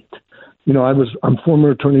street. I'm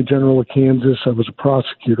former Attorney General of Kansas. I was a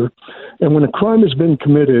prosecutor. And when a crime has been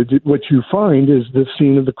committed, what you find is the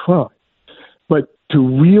scene of the crime. But to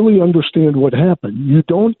really understand what happened, you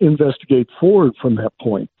don't investigate forward from that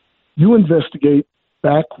point. You investigate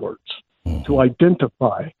backwards to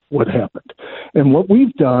identify what happened. And what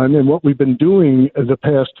we've done and what we've been doing the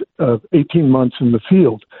past 18 months in the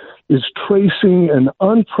field is tracing an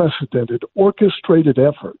unprecedented, orchestrated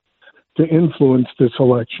effort to influence this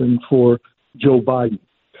election for Joe Biden.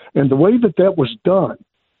 And the way that was done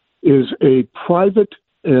is a private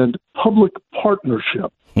and public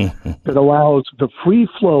partnership that allows the free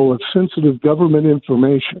flow of sensitive government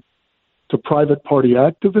information to private party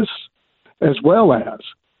activists, as well as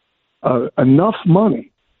enough money,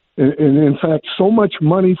 and in fact, so much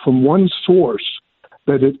money from one source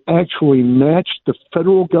that it actually matched the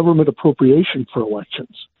federal government appropriation for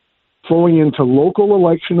elections, flowing into local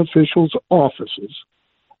election officials' offices,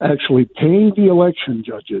 actually paying the election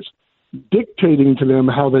judges, dictating to them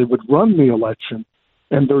how they would run the election,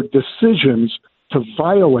 and their decisions to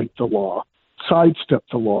violate the law, sidestep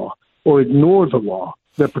the law, or ignore the law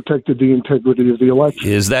that protected the integrity of the election.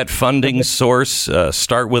 Is that funding source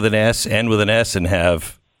start with an S, end with an S, and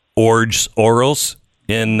have orals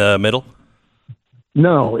in the middle?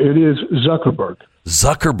 No, it is Zuckerberg.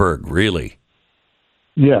 Zuckerberg, really?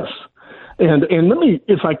 Yes. And let me,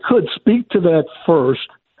 if I could, speak to that first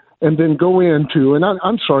and then go into, and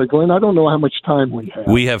I'm sorry, Glenn, I don't know how much time we have.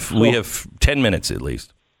 We have 10 minutes at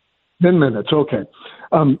least. 10 minutes, okay.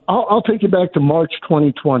 I'll take you back to March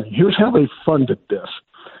 2020. Here's how they funded this.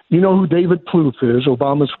 You know who David Plouffe is,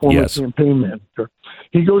 Obama's former campaign manager.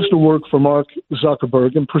 He goes to work for Mark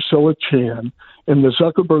Zuckerberg and Priscilla Chan in the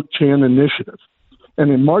Zuckerberg-Chan Initiative.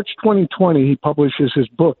 And in March 2020, he publishes his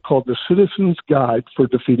book called The Citizen's Guide for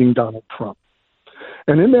Defeating Donald Trump.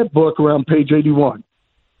 And in that book, around page 81,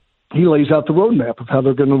 he lays out the roadmap of how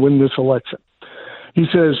they're going to win this election. He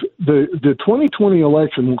says the 2020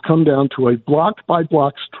 election will come down to a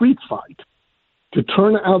block-by-block street fight to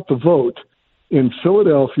turn out the vote in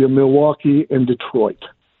Philadelphia, Milwaukee, and Detroit.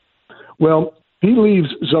 Well, he leaves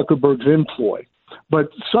Zuckerberg's employ, but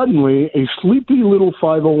suddenly a sleepy little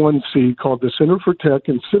 501c called the Center for Tech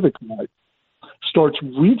and Civic Life starts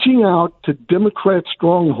reaching out to Democrat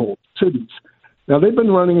stronghold cities. Now, they've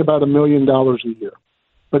been running about $1 million a year,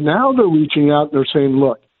 but now they're reaching out and they're saying,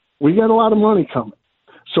 look, we got a lot of money coming.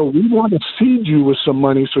 So we want to seed you with some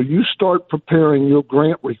money so you start preparing your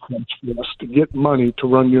grant requests for us to get money to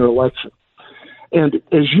run your election. And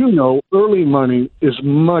as you know, early money is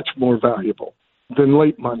much more valuable than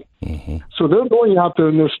late money. So they're going out there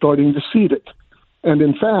and they're starting to seed it. And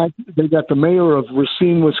in fact, they got the mayor of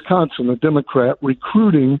Racine, Wisconsin, a Democrat,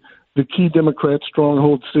 recruiting the key Democrat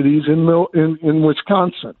stronghold cities in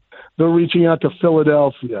Wisconsin. They're reaching out to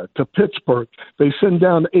Philadelphia, to Pittsburgh. They send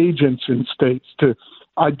down agents in states to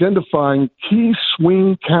identifying key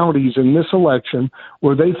swing counties in this election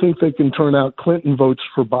where they think they can turn out Clinton votes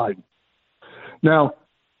for Biden. Now,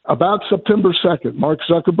 about September 2nd, Mark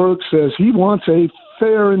Zuckerberg says he wants a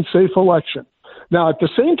fair and safe election. Now, at the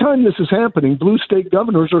same time this is happening, blue state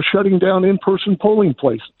governors are shutting down in-person polling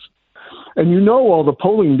places. And you know all the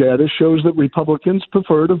polling data shows that Republicans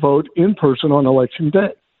prefer to vote in person on Election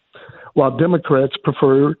Day, while Democrats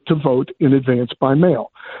prefer to vote in advance by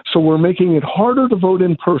mail. So we're making it harder to vote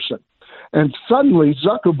in person. And suddenly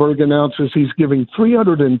Zuckerberg announces he's giving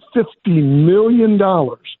 $350 million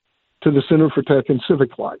to the Center for Tech and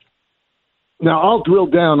Civic Life. Now, I'll drill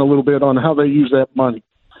down a little bit on how they use that money.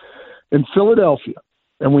 In Philadelphia,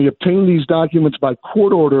 and we obtained these documents by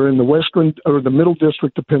court order in the Middle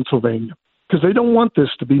District of Pennsylvania, because they don't want this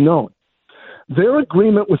to be known. Their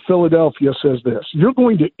agreement with Philadelphia says this: you're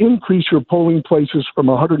going to increase your polling places from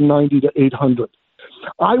 190 to 800.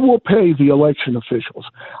 I will pay the election officials.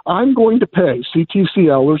 I'm going to pay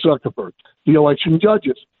CTCL or Zuckerberg, the election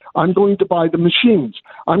judges. I'm going to buy the machines.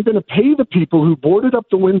 I'm going to pay the people who boarded up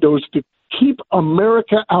the windows to keep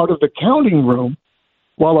America out of the counting room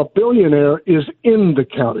while a billionaire is in the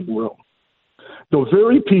counting room. The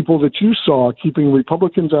very people that you saw keeping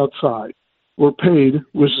Republicans outside were paid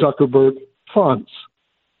with Zuckerberg funds.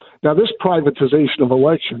 Now, this privatization of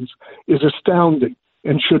elections is astounding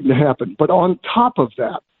and shouldn't happen. But on top of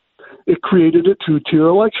that, it created a two-tier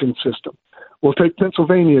election system. We'll take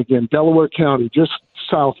Pennsylvania again, Delaware County, just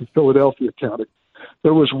south of Philadelphia County.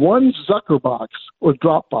 There was one Zuckerbox or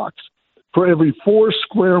Dropbox for every 4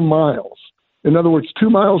 square miles. In other words,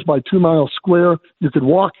 2 miles by 2 miles square, you could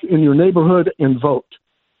walk in your neighborhood and vote.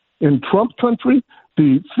 In Trump country,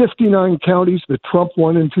 the 59 counties that Trump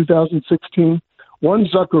won in 2016, one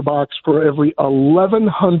Zuckerbox for every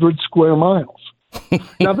 1,100 square miles.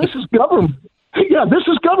 Now, this is government. Yeah, this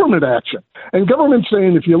is government action. And government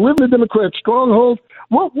saying, if you live in a Democrat stronghold,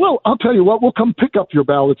 well, I'll tell you what, we'll come pick up your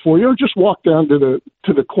ballot for you or just walk down to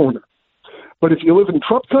the corner. But if you live in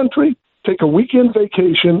Trump country, take a weekend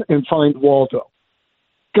vacation and find Waldo.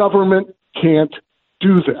 Government can't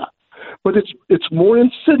do that. But it's more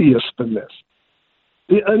insidious than this.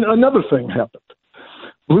 Another thing happened.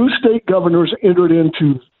 Blue state governors entered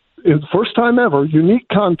into, in the first time ever, unique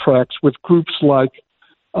contracts with groups like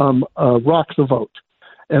Rock the Vote.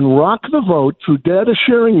 And Rock the Vote, through data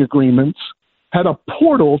sharing agreements, had a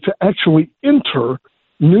portal to actually enter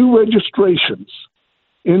new registrations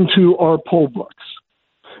into our poll books.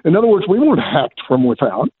 In other words, we weren't hacked from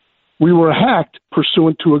without. We were hacked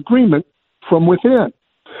pursuant to agreement from within.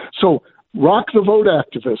 So Rock the Vote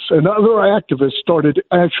activists and other activists started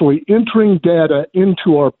actually entering data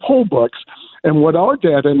into our poll books. And what our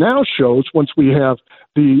data now shows, once we have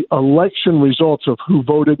the election results of who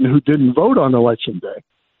voted and who didn't vote on Election Day,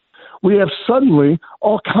 we have suddenly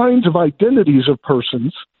all kinds of identities of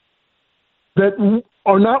persons that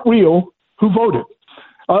are not real who voted.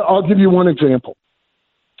 I'll give you one example.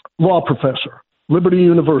 Law professor, Liberty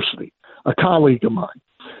University, a colleague of mine.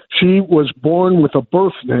 She was born with a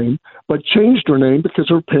birth name, but changed her name because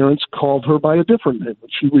her parents called her by a different name. When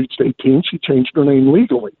she reached 18, she changed her name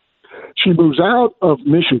legally. She moves out of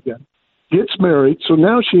Michigan, gets married, so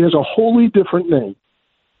now she has a wholly different name.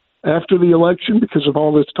 After the election, because of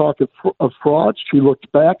all this talk of frauds, she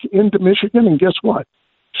looked back into Michigan, and guess what?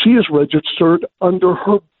 She is registered under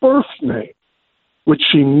her birth name, which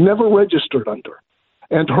she never registered under.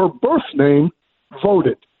 And her birth name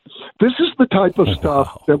voted. This is the type of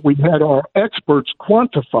stuff that we had our experts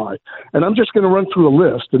quantify. And I'm just going to run through a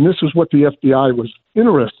list, and this is what the FBI was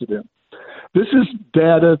interested in. This is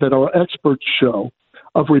data that our experts show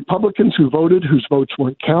of Republicans who voted, whose votes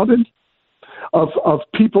weren't counted, of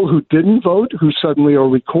people who didn't vote, who suddenly are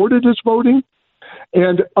recorded as voting,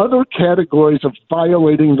 and other categories of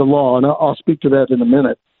violating the law. And I'll speak to that in a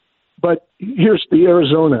minute. But here's the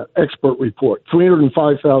Arizona expert report.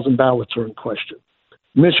 305,000 ballots are in question.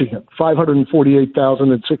 Michigan,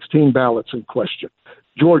 548,016 ballots in question.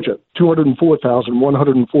 Georgia,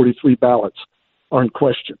 204,143 ballots are in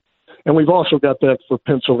question. And we've also got that for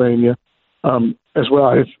Pennsylvania as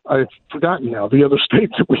well. I've forgotten now the other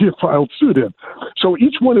states that we have filed suit in. So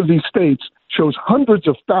each one of these states shows hundreds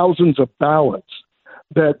of thousands of ballots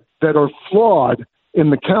that are flawed in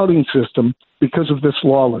the counting system because of this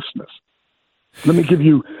lawlessness. Let me give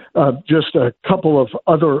you just a couple of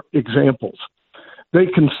other examples. They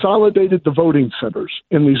consolidated the voting centers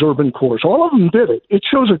in these urban cores. All of them did it. It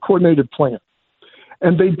shows a coordinated plan.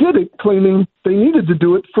 And they did it claiming they needed to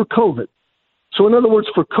do it for COVID. So in other words,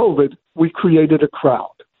 for COVID, we created a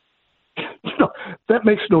crowd. That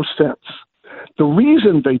makes no sense. The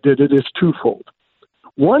reason they did it is twofold.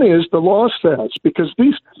 One is the law says, because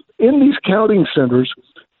in these counting centers,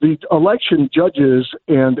 the election judges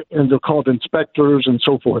and they're called inspectors and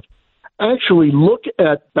so forth, actually look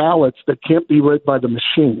at ballots that can't be read by the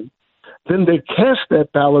machine. Then they cast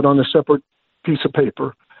that ballot on a separate piece of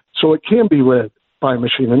paper so it can be read by a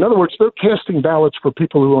machine. In other words, they're casting ballots for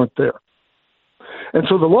people who aren't there. And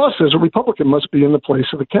so the law says a Republican must be in the place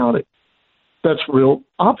of the counting. That's real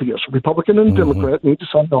obvious. Republican and Democrat need to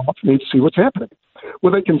sign off, need to see what's happening.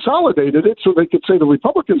 Well, they consolidated it so they could say the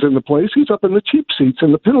Republican's in the place. He's up in the cheap seats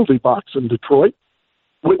in the penalty box in Detroit.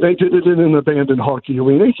 They did it in an abandoned hockey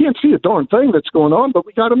arena. He can't see a darn thing that's going on, but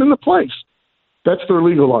we got him in the place. That's their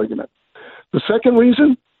legal argument. The second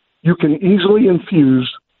reason, you can easily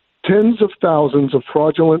infuse tens of thousands of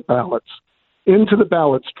fraudulent ballots into the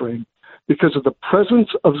ballot stream because of the presence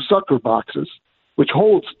of Zucker boxes, which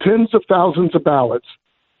holds tens of thousands of ballots,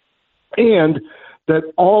 and that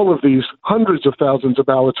all of these hundreds of thousands of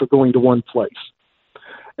ballots are going to one place.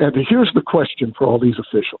 And here's the question for all these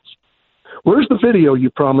officials. Where's the video you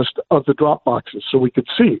promised of the drop boxes so we could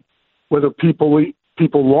see whether people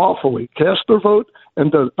lawfully cast their vote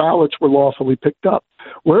and the ballots were lawfully picked up?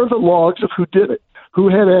 Where are the logs of who did it? Who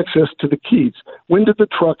had access to the keys? When did the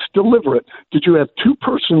trucks deliver it? Did you have two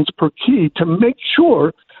persons per key to make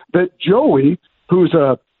sure that Joey, who's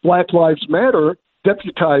a Black Lives Matter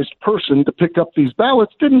deputized person to pick up these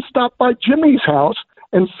ballots, didn't stop by Jimmy's house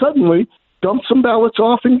and suddenly dump some ballots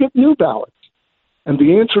off and get new ballots? And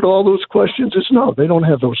the answer to all those questions is no, they don't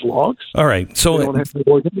have those logs. All right. So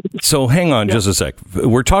hang on just a sec.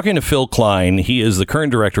 We're talking to Phil Kline. He is the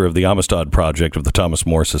current director of the Amistad Project of the Thomas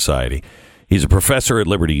More Society. He's a professor at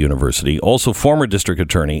Liberty University, also former district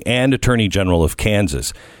attorney and attorney general of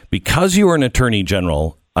Kansas. Because you are an attorney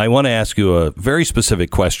general, I want to ask you a very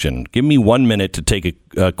specific question. Give me 1 minute to take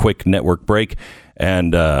a quick network break,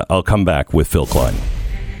 and I'll come back with Phil Kline.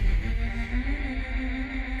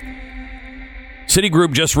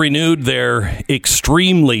 Citigroup just renewed their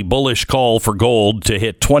extremely bullish call for gold to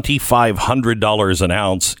hit $2,500 an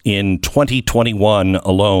ounce in 2021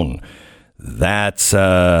 alone. That's,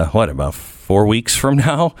 about 4 weeks from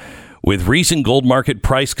now? With recent gold market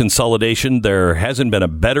price consolidation, there hasn't been a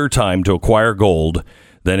better time to acquire gold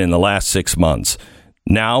than in the last 6 months.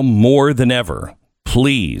 Now, more than ever,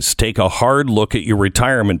 please take a hard look at your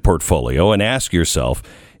retirement portfolio and ask yourself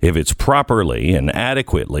if it's properly and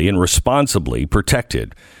adequately and responsibly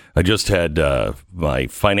protected. I just had my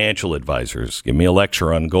financial advisors give me a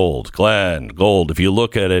lecture on gold. Glenn, gold, if you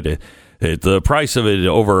look at it, the price of it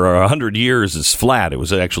over 100 years is flat. It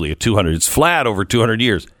was actually at 200. It's flat over 200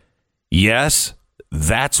 years. Yes,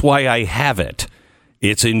 that's why I have it.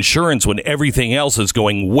 It's insurance when everything else is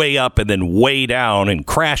going way up and then way down and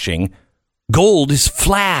crashing. Gold is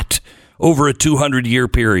flat over a 200-year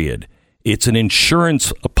period. It's an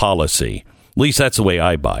insurance policy. At least that's the way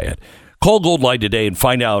I buy it. Call Goldline today and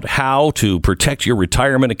find out how to protect your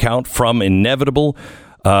retirement account from inevitable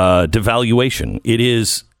devaluation.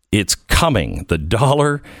 It's coming. The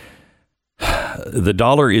dollar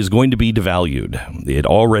is going to be devalued. It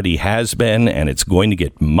already has been, and it's going to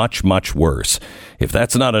get much, much worse. If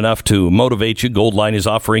that's not enough to motivate you, Goldline is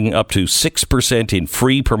offering up to 6% in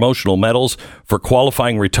free promotional medals for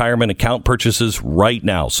qualifying retirement account purchases right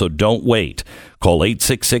now. So don't wait. Call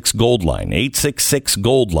 866-GOLDLINE,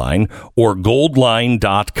 866-GOLDLINE, or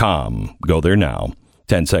goldline.com. Go there now.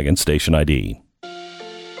 10 seconds, station ID.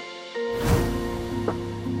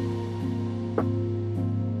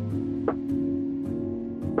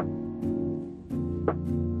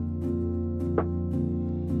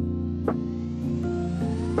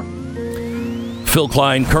 Phil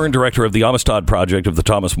Kline, current director of the Amistad Project of the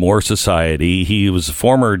Thomas More Society. He was a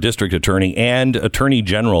former district attorney and attorney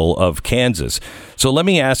general of Kansas. So let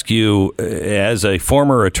me ask you, as a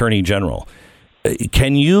former attorney general,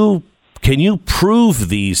 can you prove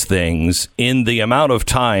these things in the amount of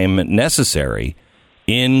time necessary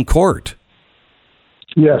in court?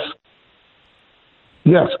 Yes.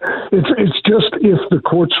 It's just if the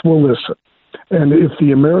courts will listen. And if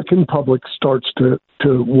the American public starts to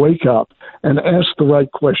wake up and ask the right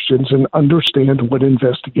questions and understand what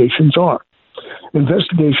investigations are.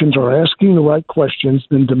 Investigations are asking the right questions,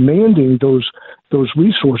 then demanding those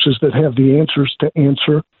resources that have the answers to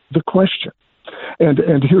answer the question. And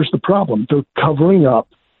here's the problem. They're covering up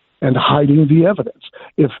and hiding the evidence.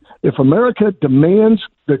 If America demands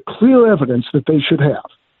the clear evidence that they should have,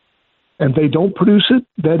 and they don't produce it,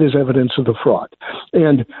 that is evidence of the fraud.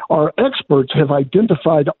 And our experts have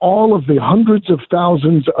identified all of the hundreds of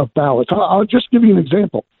thousands of ballots. I'll just give you an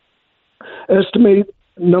example. Estimate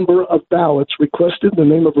number of ballots requested in the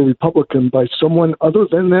name of a Republican by someone other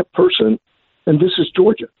than that person, and this is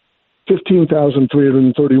Georgia,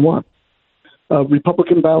 15,331.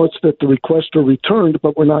 Republican ballots that the requester returned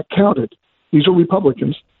but were not counted. These are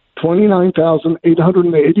Republicans.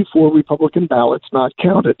 29,884 Republican ballots not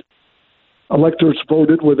counted. Electors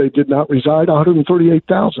voted where they did not reside,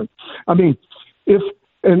 138,000. I mean,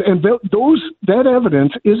 that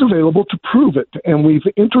evidence is available to prove it, and we've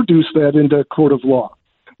introduced that into a court of law.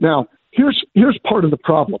 Now, here's part of the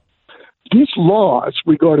problem. These laws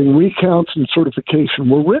regarding recounts and certification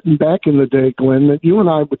were written back in the day, Glenn, that you and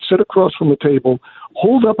I would sit across from a table,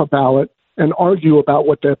 hold up a ballot, and argue about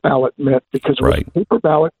what that ballot meant because it was a paper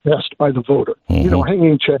ballot cast by the voter. Mm-hmm. You know,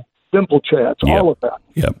 hanging chats, dimple chats, all of that.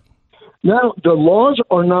 Yep. Now, the laws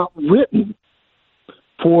are not written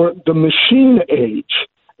for the machine age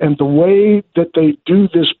and the way that they do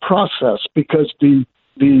this process because the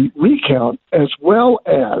recount as well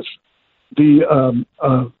as the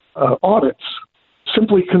audits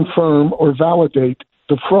simply confirm or validate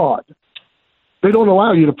the fraud. They don't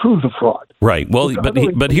allow you to prove the fraud. Right. Well,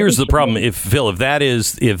 but here's the problem. If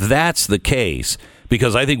that's the case,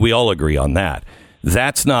 because I think we all agree on that,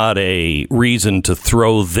 that's not a reason to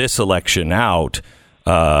throw this election out.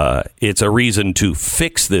 It's a reason to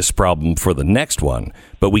fix this problem for the next one.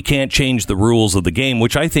 But we can't change the rules of the game,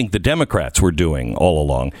 which I think the Democrats were doing all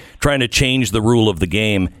along, trying to change the rule of the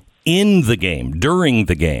game in the game, during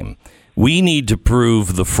the game. We need to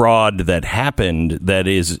prove the fraud that happened that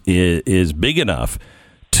is big enough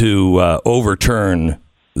to overturn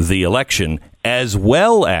the election, as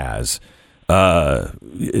well as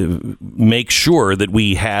make sure that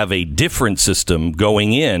we have a different system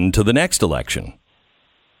going into the next election.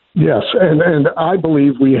 Yes, and I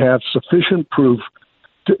believe we have sufficient proof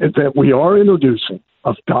that we are introducing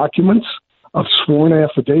of documents, of sworn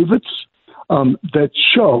affidavits that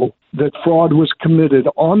show that fraud was committed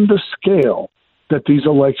on the scale that these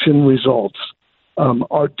election results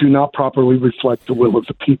do not properly reflect the will of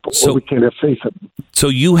the people, or we can't have faith in them. So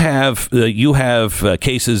you have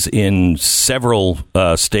cases in several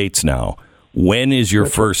states now. When's your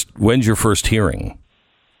first hearing?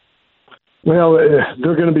 Well,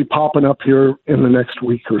 they're going to be popping up here in the next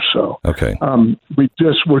week or so. Okay.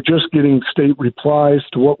 We're just getting state replies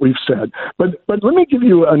to what we've said. But let me give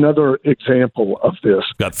you another example of this.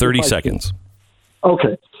 Got 30 seconds.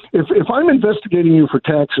 Okay. If I'm investigating you for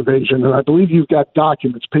tax evasion, and I believe you've got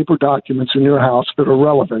documents, paper documents in your house that are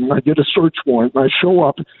relevant, and I get a search warrant, and I show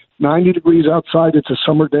up 90 degrees outside, it's a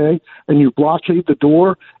summer day, and you blockade the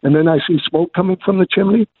door, and then I see smoke coming from the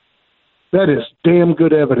chimney, that is damn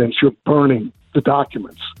good evidence you're burning the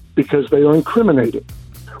documents because they are incriminating.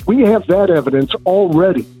 We have that evidence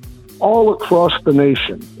already all across the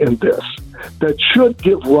nation in this that should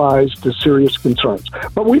give rise to serious concerns.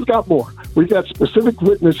 But we've got more. We've got specific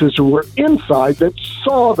witnesses who were inside that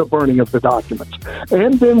saw the burning of the documents.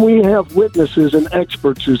 And then we have witnesses and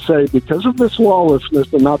experts who say because of this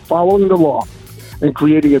lawlessness and not following the law and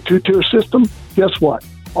creating a two-tier system, guess what?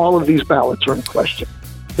 All of these ballots are in question.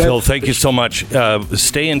 Phil, thank you so much.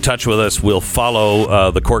 Stay in touch with us. We'll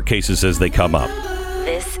follow the court cases as they come up.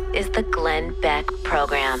 This is the Glenn Beck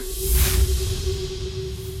Program.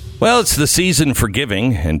 Well, it's the season for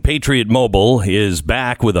giving, and Patriot Mobile is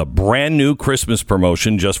back with a brand new Christmas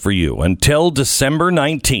promotion just for you. Until December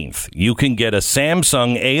 19th, you can get a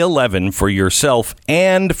Samsung A11 for yourself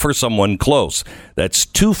and for someone close. That's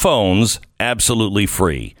 2 phones absolutely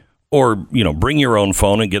free. Or, bring your own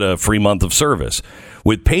phone and get a free month of service.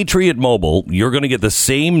 With Patriot Mobile, you're going to get the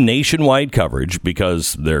same nationwide coverage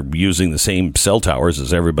because they're using the same cell towers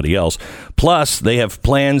as everybody else. Plus, they have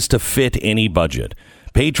plans to fit any budget.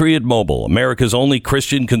 Patriot Mobile, America's only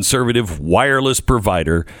Christian conservative wireless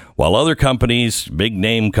provider, while other companies, big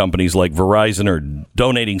name companies like Verizon, are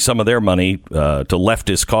donating some of their money to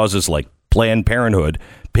leftist causes like Planned Parenthood.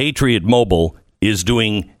 Patriot Mobile is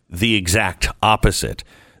doing the exact opposite.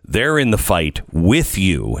 They're in the fight with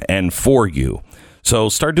you and for you. So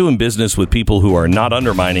start doing business with people who are not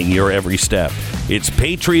undermining your every step. It's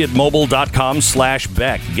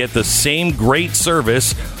patriotmobile.com/Beck. Get the same great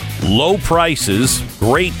service, low prices,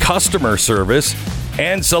 great customer service,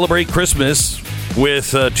 and celebrate Christmas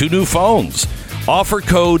with 2 new phones. Offer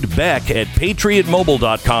code Beck at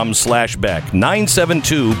patriotmobile.com/Beck.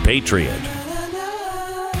 972-PATRIOT.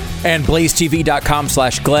 And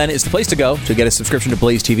blazetv.com/Glenn is the place to go to get a subscription to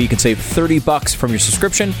Blaze TV. You can save $30 from your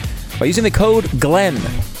subscription by using the code GLENN.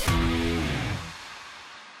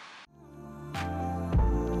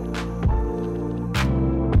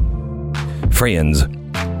 Friends,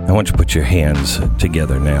 I want you to put your hands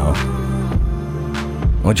together now.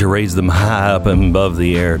 I want you to raise them high up and above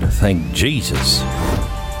the air to thank Jesus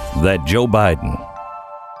that Joe Biden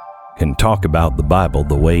can talk about the Bible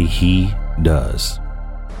the way he does.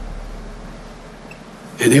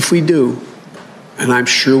 And if we do, and I'm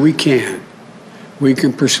sure we can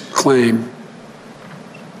proclaim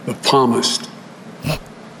the psalmist,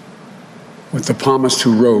 with the psalmist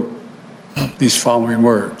who wrote these following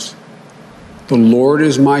words. The Lord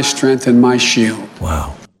is my strength and my shield.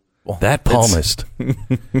 Wow. That palmist.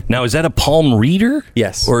 Now, is that a palm reader?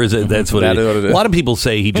 Yes. Or is it? That's what, it is. A lot of people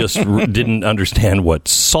say he just didn't understand what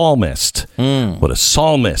what a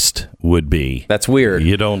psalmist would be. That's weird.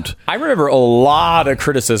 You don't. I remember a lot of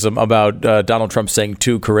criticism about Donald Trump saying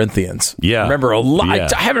 2 Corinthians. Yeah. I remember a lot. Yeah.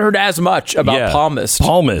 I haven't heard as much about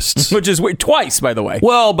palmists. Which is twice, by the way.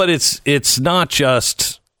 Well, but it's not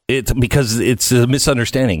just. It's because it's a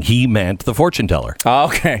misunderstanding. He meant the fortune teller. Oh,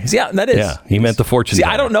 okay. Yeah, that is. Yeah, he meant the fortune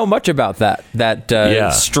teller. I don't know much about that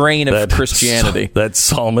strain of Christianity. That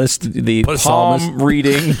psalmist, the palm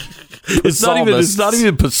reading. It's not even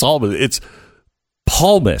psalmist. It's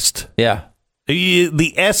palmist. Yeah.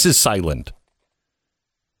 The S is silent.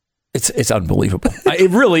 It's unbelievable.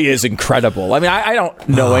 It really is incredible. I mean, I don't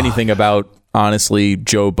know anything about, honestly,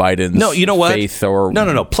 Joe Biden's faith or...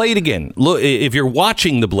 No. Play it again. Look, if you're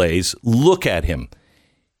watching The Blaze, look at him.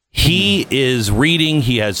 He is reading.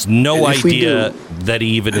 He has no idea that he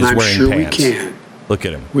even is wearing pants. We can. Look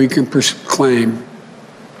at him. We can proclaim...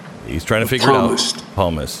 He's trying to figure it out.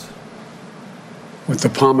 Palmist. With the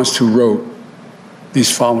palmist who wrote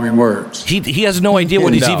these following words. He has no idea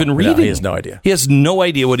what he's even reading. No, he has no idea. He has no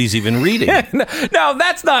idea what he's even reading. Now,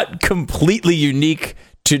 that's not completely unique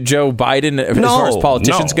to Joe Biden as far as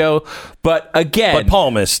politicians go. But again... But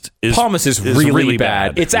palmist is really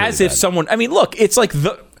bad. It's really as if someone... I mean, look, it's like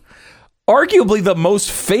arguably the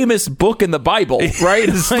most famous book in the Bible, right?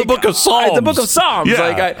 It's the Book of Psalms. The Book of Psalms.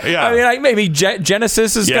 Yeah, I mean, maybe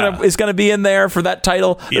Genesis is gonna be in there for that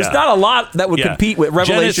title. There's not a lot that would compete with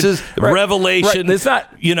Revelation. Genesis, Revelation. Right. It's not,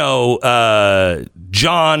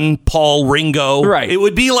 John, Paul, Ringo. Right. It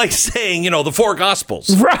would be like saying, the 4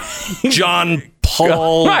 Gospels. Right. John,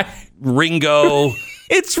 Paul, Ringo.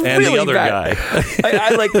 It's and really the other bad. guy. I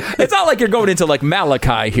like. It's not like you're going into like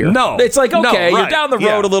Malachi here. No, it's like you're down the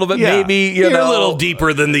road a little bit. Maybe you're a little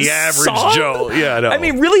deeper than the average Psalm? Joe. Yeah, I know. I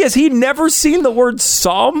mean, really, has he never seen the word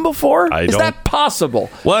Psalm before? Is that possible?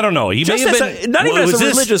 Well, I don't know. He may have been not even as a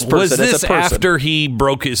religious person. Was this as a person. after he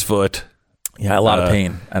broke his foot? Yeah, a lot of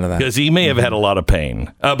pain out of that because he may have had a lot of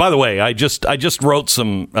pain. By the way, I just wrote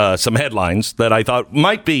some headlines that I thought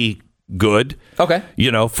might be good. Okay,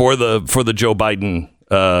 for the Joe Biden.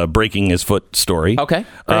 Breaking his foot story. Okay.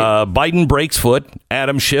 Biden breaks foot.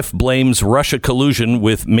 Adam Schiff blames Russia collusion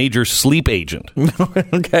with major sleep agent.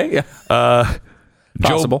 Okay. Yeah.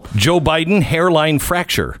 Possible. Joe Biden hairline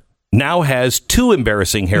fracture. Now has 2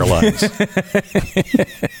 embarrassing hairlines.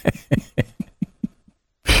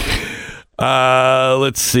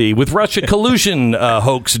 Let's see. With Russia collusion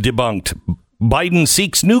hoax debunked. Biden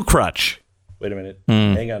seeks new crutch. Wait a minute.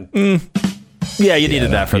 Hang on. Yeah, you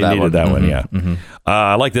needed that for that one. You needed that one, yeah. Mm-hmm.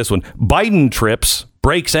 I like this one. Biden trips,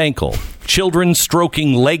 breaks ankle. Children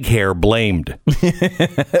stroking leg hair blamed.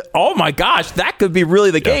 Oh, my gosh. That could be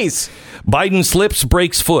really the case. Biden slips,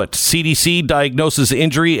 breaks foot. CDC diagnoses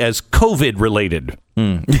injury as COVID-related.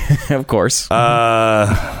 Of course.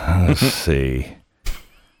 Let's see.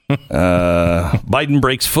 Biden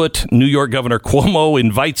breaks foot. New York Governor Cuomo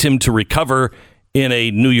invites him to recover in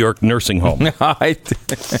a New York nursing home.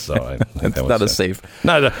 That's not as safe.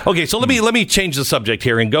 Okay, so let me change the subject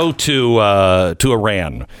here and go to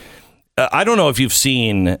Iran. I don't know if you've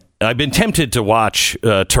seen. I've been tempted to watch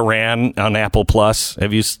Tehran on Apple Plus.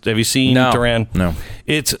 Have you seen Tehran? No.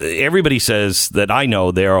 It's everybody says that I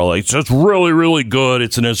know they're all like, it's really, really good.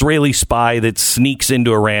 It's an Israeli spy that sneaks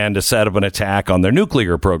into Iran to set up an attack on their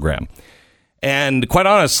nuclear program. And quite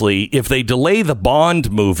honestly, if they delay the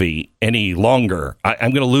Bond movie any longer,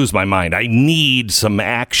 I'm going to lose my mind. I need some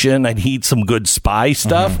action. I need some good spy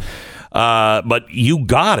stuff. But you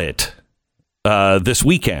got it this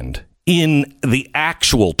weekend in the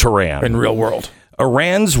actual Tehran. In real world.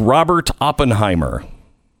 Iran's Robert Oppenheimer.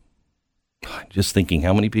 Just thinking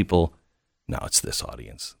how many people... No, it's this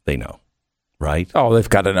audience. They know. right? Oh, they've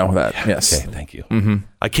got to know that. Yes. Okay, thank you. Mm-hmm.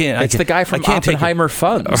 It's the guy from Oppenheimer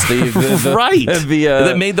Funds. Right.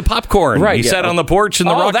 That made the popcorn. Right. He sat on the porch in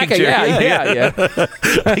the rocking chair. Yeah.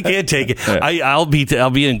 I can't take it. I'll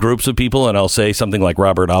be in groups of people and I'll say something like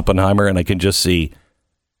Robert Oppenheimer, and I can just see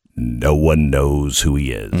no one knows who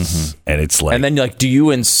he is. Mm-hmm. And it's like... And then, do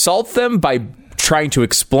you insult them by trying to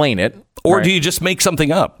explain it? Or do you just make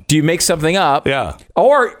something up? Do you make something up? Yeah.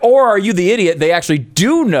 Or are you the idiot? They actually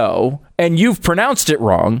do know, and you've pronounced it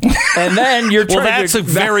wrong, and then you're trying that's a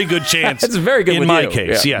very good chance. That's very good in with my you.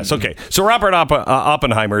 case. Yeah. Yes. Okay. So Robert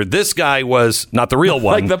Oppenheimer, this guy was not the real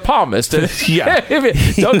one, like the palmist. Yeah.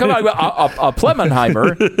 Don't come out with a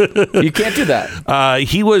Plemenheimer. You can't do that.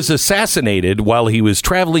 He was assassinated while he was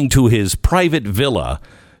traveling to his private villa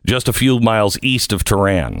just a few miles east of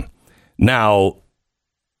Tehran. Now,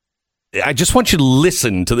 I just want you to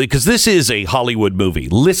listen to because this is a Hollywood movie.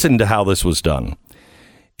 Listen to how this was done.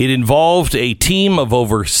 It involved a team of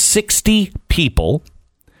over 60 people,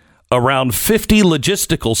 around 50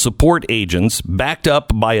 logistical support agents, backed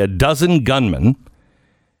up by a dozen gunmen.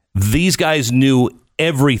 These guys knew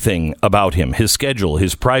everything about him, his schedule,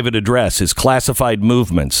 his private address, his classified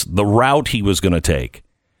movements, the route he was going to take,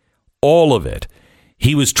 all of it.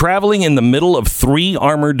 He was traveling in the middle of 3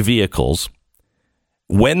 armored vehicles.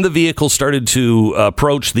 When the vehicle started to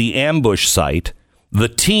approach the ambush site, the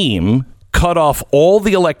team cut off all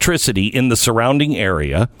the electricity in the surrounding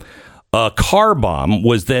area. A car bomb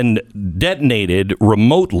was then detonated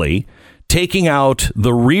remotely, taking out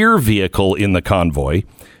the rear vehicle in the convoy.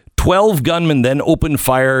 12 gunmen then opened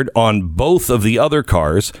fire on both of the other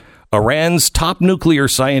cars. Iran's top nuclear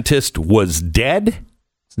scientist was dead.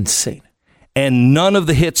 It's insane. And none of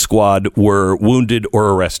the hit squad were wounded or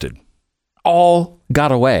arrested. All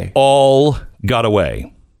got away. All got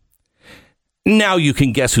away. Now you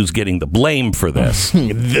can guess who's getting the blame for this.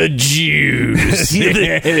 The Jews.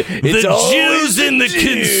 the Jews and the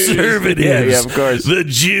conservatives. Yeah, of course. The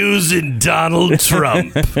Jews and Donald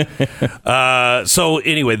Trump. So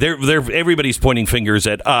anyway, everybody's pointing fingers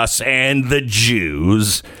at us and the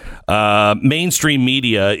Jews. Mainstream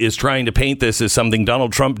media is trying to paint this as something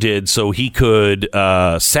Donald Trump did so he could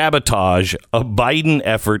sabotage a Biden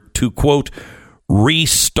effort to, quote,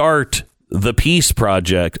 restart the peace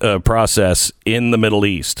project process in the Middle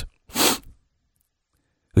East.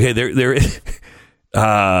 Okay, there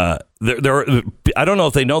are, I don't know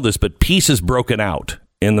if they know this, but peace is broken out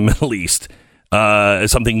in the Middle East.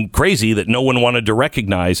 Something crazy that no one wanted to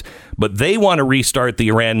recognize, but they want to restart the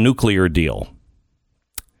Iran nuclear deal.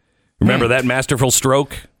 Remember that masterful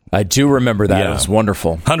stroke? I do remember that. Yeah. It was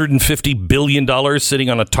wonderful. $150 billion sitting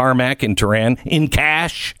on a tarmac in Tehran in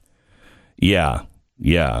cash. Yeah.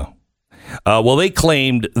 Well, they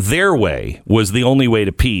claimed their way was the only way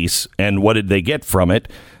to peace. And what did they get from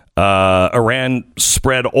it? Iran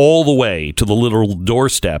spread all the way to the literal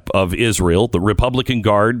doorstep of Israel, the Republican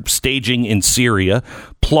Guard staging in Syria,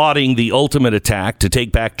 plotting the ultimate attack to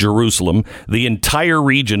take back Jerusalem. The entire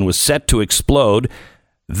region was set to explode.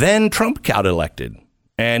 Then Trump got elected,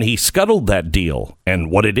 and he scuttled that deal. And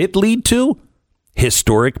what did it lead to?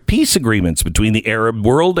 Historic peace agreements between the Arab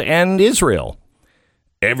world and Israel.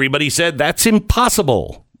 Everybody said that's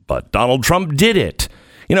impossible, but Donald Trump did it.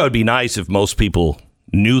 You know, it'd be nice if most people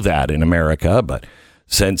knew that in America, but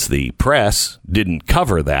since the press didn't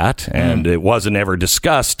cover that and it wasn't ever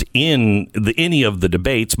discussed in any of the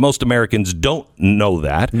debates, most Americans don't know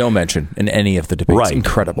that. No mention in any of the debates. Right.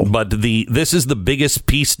 Incredible. But this is the biggest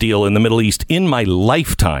peace deal in the Middle East in my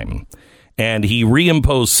lifetime. And he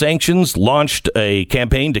reimposed sanctions, launched a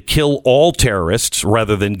campaign to kill all terrorists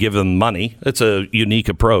rather than give them money. That's a unique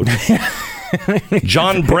approach.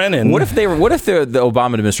 John Brennan. What if the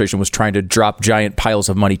Obama administration was trying to drop giant piles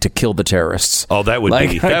of money to kill the terrorists? Oh, that would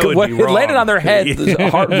be wrong. It landed on their head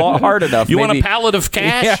hard enough. You want a pallet of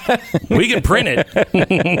cash? Yeah. We can print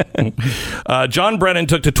it. John Brennan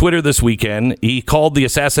took to Twitter this weekend. He called the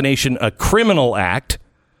assassination a criminal act.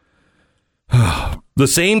 The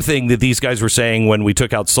same thing that these guys were saying when we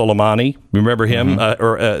took out Soleimani. Remember him?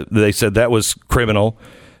 They said that was criminal.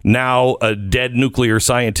 Now a dead nuclear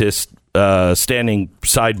scientist standing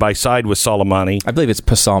side by side with Soleimani. I believe it's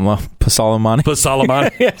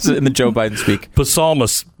Pasalamani. Yes, in the Joe Biden speak.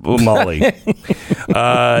 Pasalamani.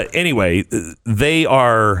 Anyway, they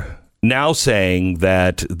are now saying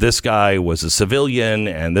that this guy was a civilian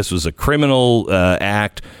and this was a criminal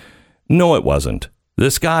act. No, it wasn't.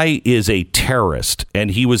 This guy is a terrorist,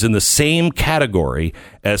 and he was in the same category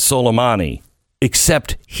as Soleimani,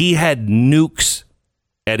 except he had nukes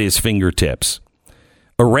at his fingertips.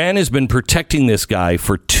 Iran has been protecting this guy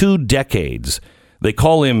for 2 decades. They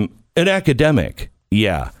call him an academic,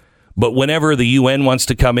 yeah, But whenever the UN wants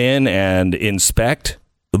to come in and inspect,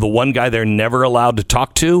 the one guy they're never allowed to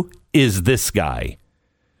talk to is this guy.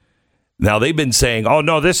 Now, they've been saying, oh,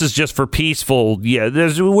 no, this is just for peaceful. Yeah,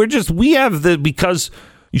 because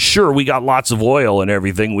sure, we got lots of oil and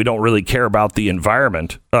everything. We don't really care about the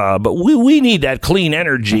environment. But we need that clean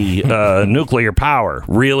energy, nuclear power.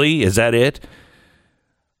 Really? Is that it?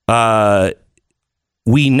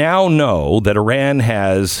 We now know that Iran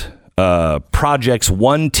has projects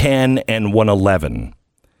 110 and 111.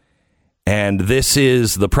 And this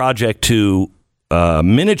is the project to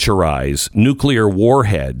miniaturize nuclear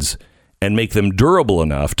warheads and make them durable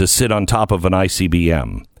enough to sit on top of an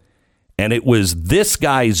ICBM. And it was this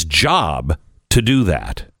guy's job to do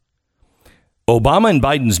that. Obama and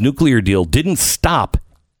Biden's nuclear deal didn't stop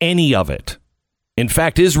any of it. In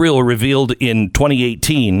fact, Israel revealed in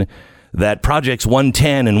 2018 that projects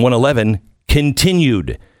 110 and 111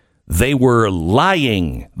 continued. They were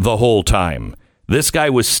lying the whole time. This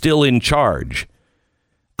guy was still in charge.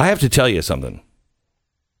 I have to tell you something.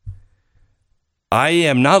 I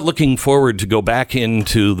am not looking forward to go back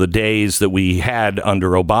into the days that we had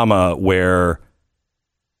under Obama where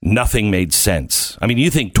nothing made sense. I mean, you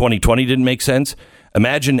think 2020 didn't make sense?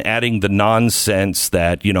 Imagine adding the nonsense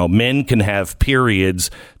that, men can have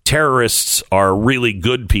periods, terrorists are really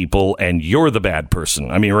good people, and you're the bad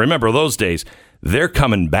person. I mean, remember those days? They're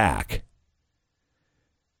coming back.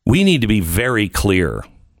 We need to be very clear.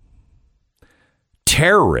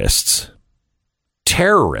 Terrorists,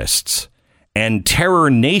 and terror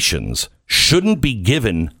nations shouldn't be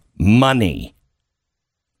given money.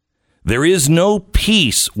 There is no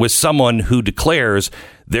peace with someone who declares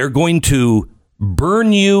they're going to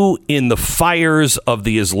burn you in the fires of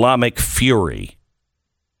the Islamic fury.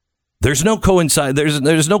 There's no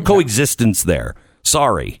there's no coexistence there.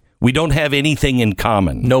 Sorry. We don't have anything in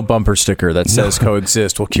common. No bumper sticker that says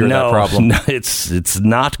coexist will cure that problem. No, it's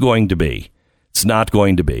not going to be. It's not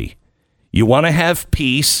going to be. You want to have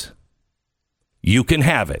peace, you can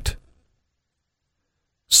have it.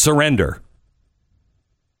 Surrender.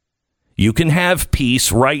 You can have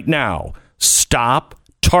peace right now. Stop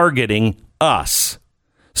targeting us.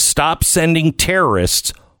 Stop sending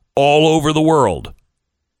terrorists all over the world.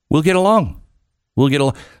 We'll get along.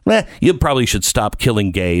 You probably should stop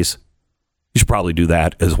killing gays. You should probably do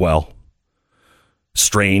that as well.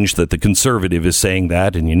 Strange that the conservative is saying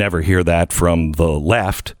that, and you never hear that from the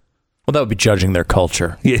left. Well, that would be judging their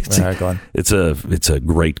culture. It's a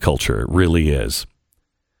great culture. It really is.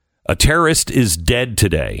 A terrorist is dead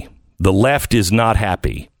today. The left is not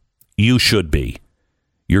happy. You should be.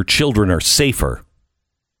 Your children are safer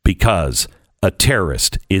because a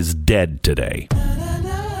terrorist is dead today.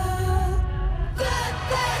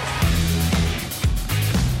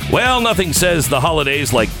 Well, nothing says the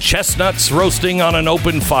holidays like chestnuts roasting on an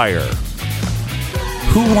open fire.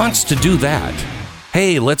 Who wants to do that?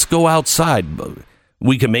 Hey, let's go outside.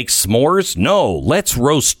 We can make s'mores? No, let's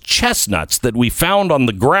roast chestnuts that we found on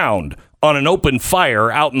the ground on an open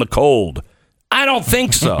fire out in the cold. I don't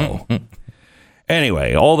think so.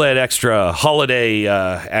 Anyway, all that extra holiday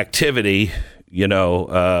activity,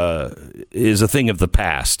 is a thing of the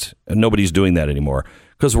past. And nobody's doing that anymore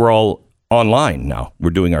because we're all online now.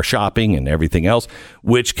 We're doing our shopping and everything else,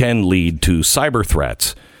 which can lead to cyber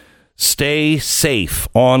threats. Stay safe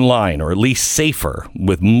online, or at least safer,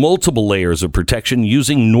 with multiple layers of protection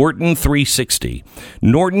using Norton 360.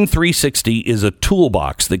 Norton 360 is a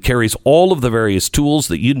toolbox that carries all of the various tools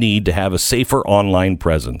that you need to have a safer online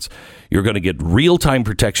presence. You're going to get real-time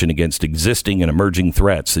protection against existing and emerging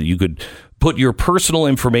threats that you could put your personal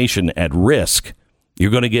information at risk. You're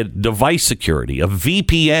going to get device security, a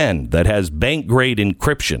VPN that has bank-grade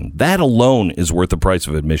encryption. That alone is worth the price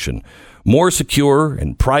of admission. More secure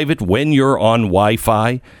and private when you're on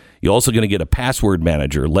Wi-Fi. You're also going to get a password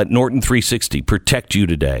manager. Let Norton 360 protect you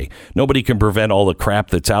today. Nobody can prevent all the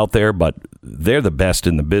crap that's out there, but they're the best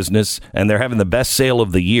in the business, and they're having the best sale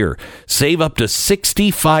of the year. Save up to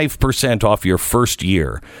 65% off your first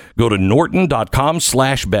year. Go to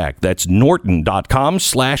norton.com/Beck. That's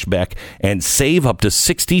norton.com/Beck and save up to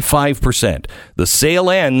 65%. The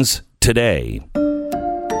sale ends today.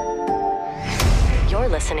 You're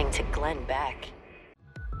listening to Glenn Beck.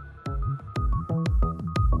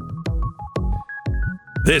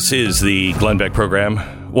 This is the Glenn Beck program.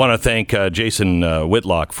 Want to thank Jason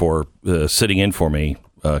Whitlock for sitting in for me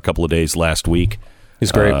a couple of days last week.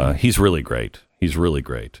 He's great. He's really great.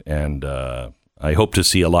 And I hope to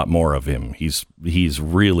see a lot more of him. He's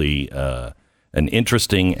really an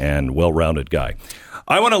interesting and well-rounded guy.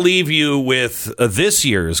 I want to leave you with this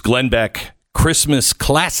year's Glenn Beck Christmas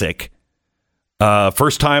classic.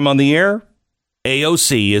 First time on the air,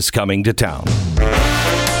 AOC is coming to town.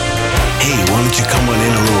 Hey, why don't you come on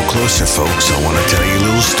in a little closer, folks? I want to tell you a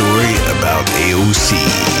little story about AOC.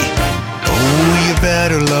 Oh, you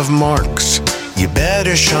better love Marx. You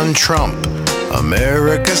better shun Trump.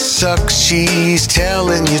 America sucks, she's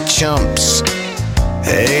telling you chumps.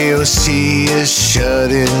 AOC is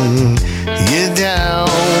shutting you down.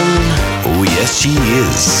 Oh, yes, she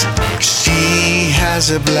is. She has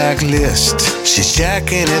a blacklist. She's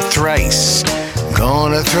checking it thrice.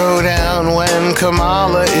 Gonna throw down when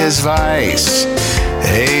Kamala is vice.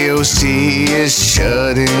 AOC is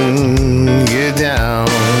shutting you down.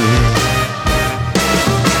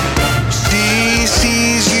 She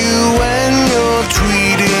sees you when you're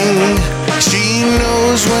tweeting. She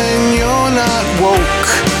knows when you're not woke.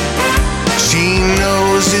 She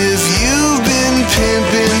knows if you've been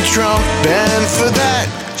pimping Trump, and for that,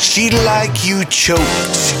 she'd like you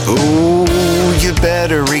choked. Oh, you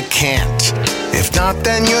better recant. If not,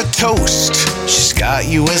 then you're toast. She's got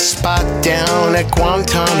you a spot down at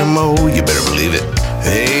Guantanamo. You better believe it.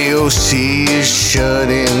 AOC is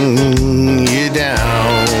shutting you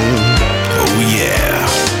down. Oh, yeah.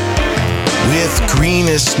 With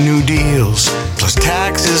greenest new deals, plus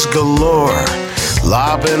taxes galore,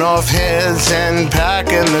 lopping off heads and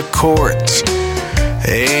packing the courts.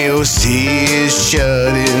 AOC is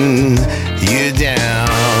shutting you down.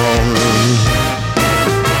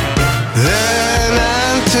 Then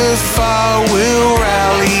Antifa will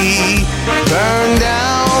rally, burn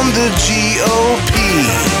down the GOP.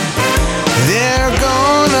 They're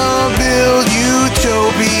gonna build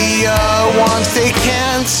utopia once they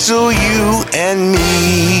cancel you and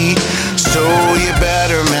me. So you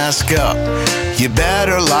better mask up, you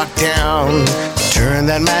better lock down. Turn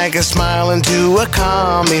that MAGA smile into a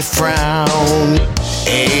commie frown.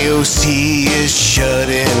 AOC is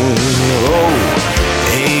shutting,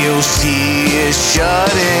 AOC is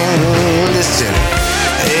shutting, listen,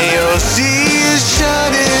 AOC is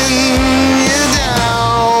shutting you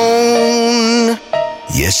down.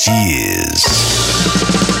 Yes, she is.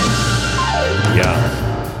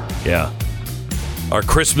 Yeah. Our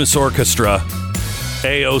Christmas orchestra,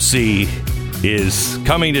 AOC, is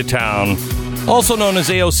coming to town. Also known as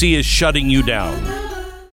AOC is shutting you down.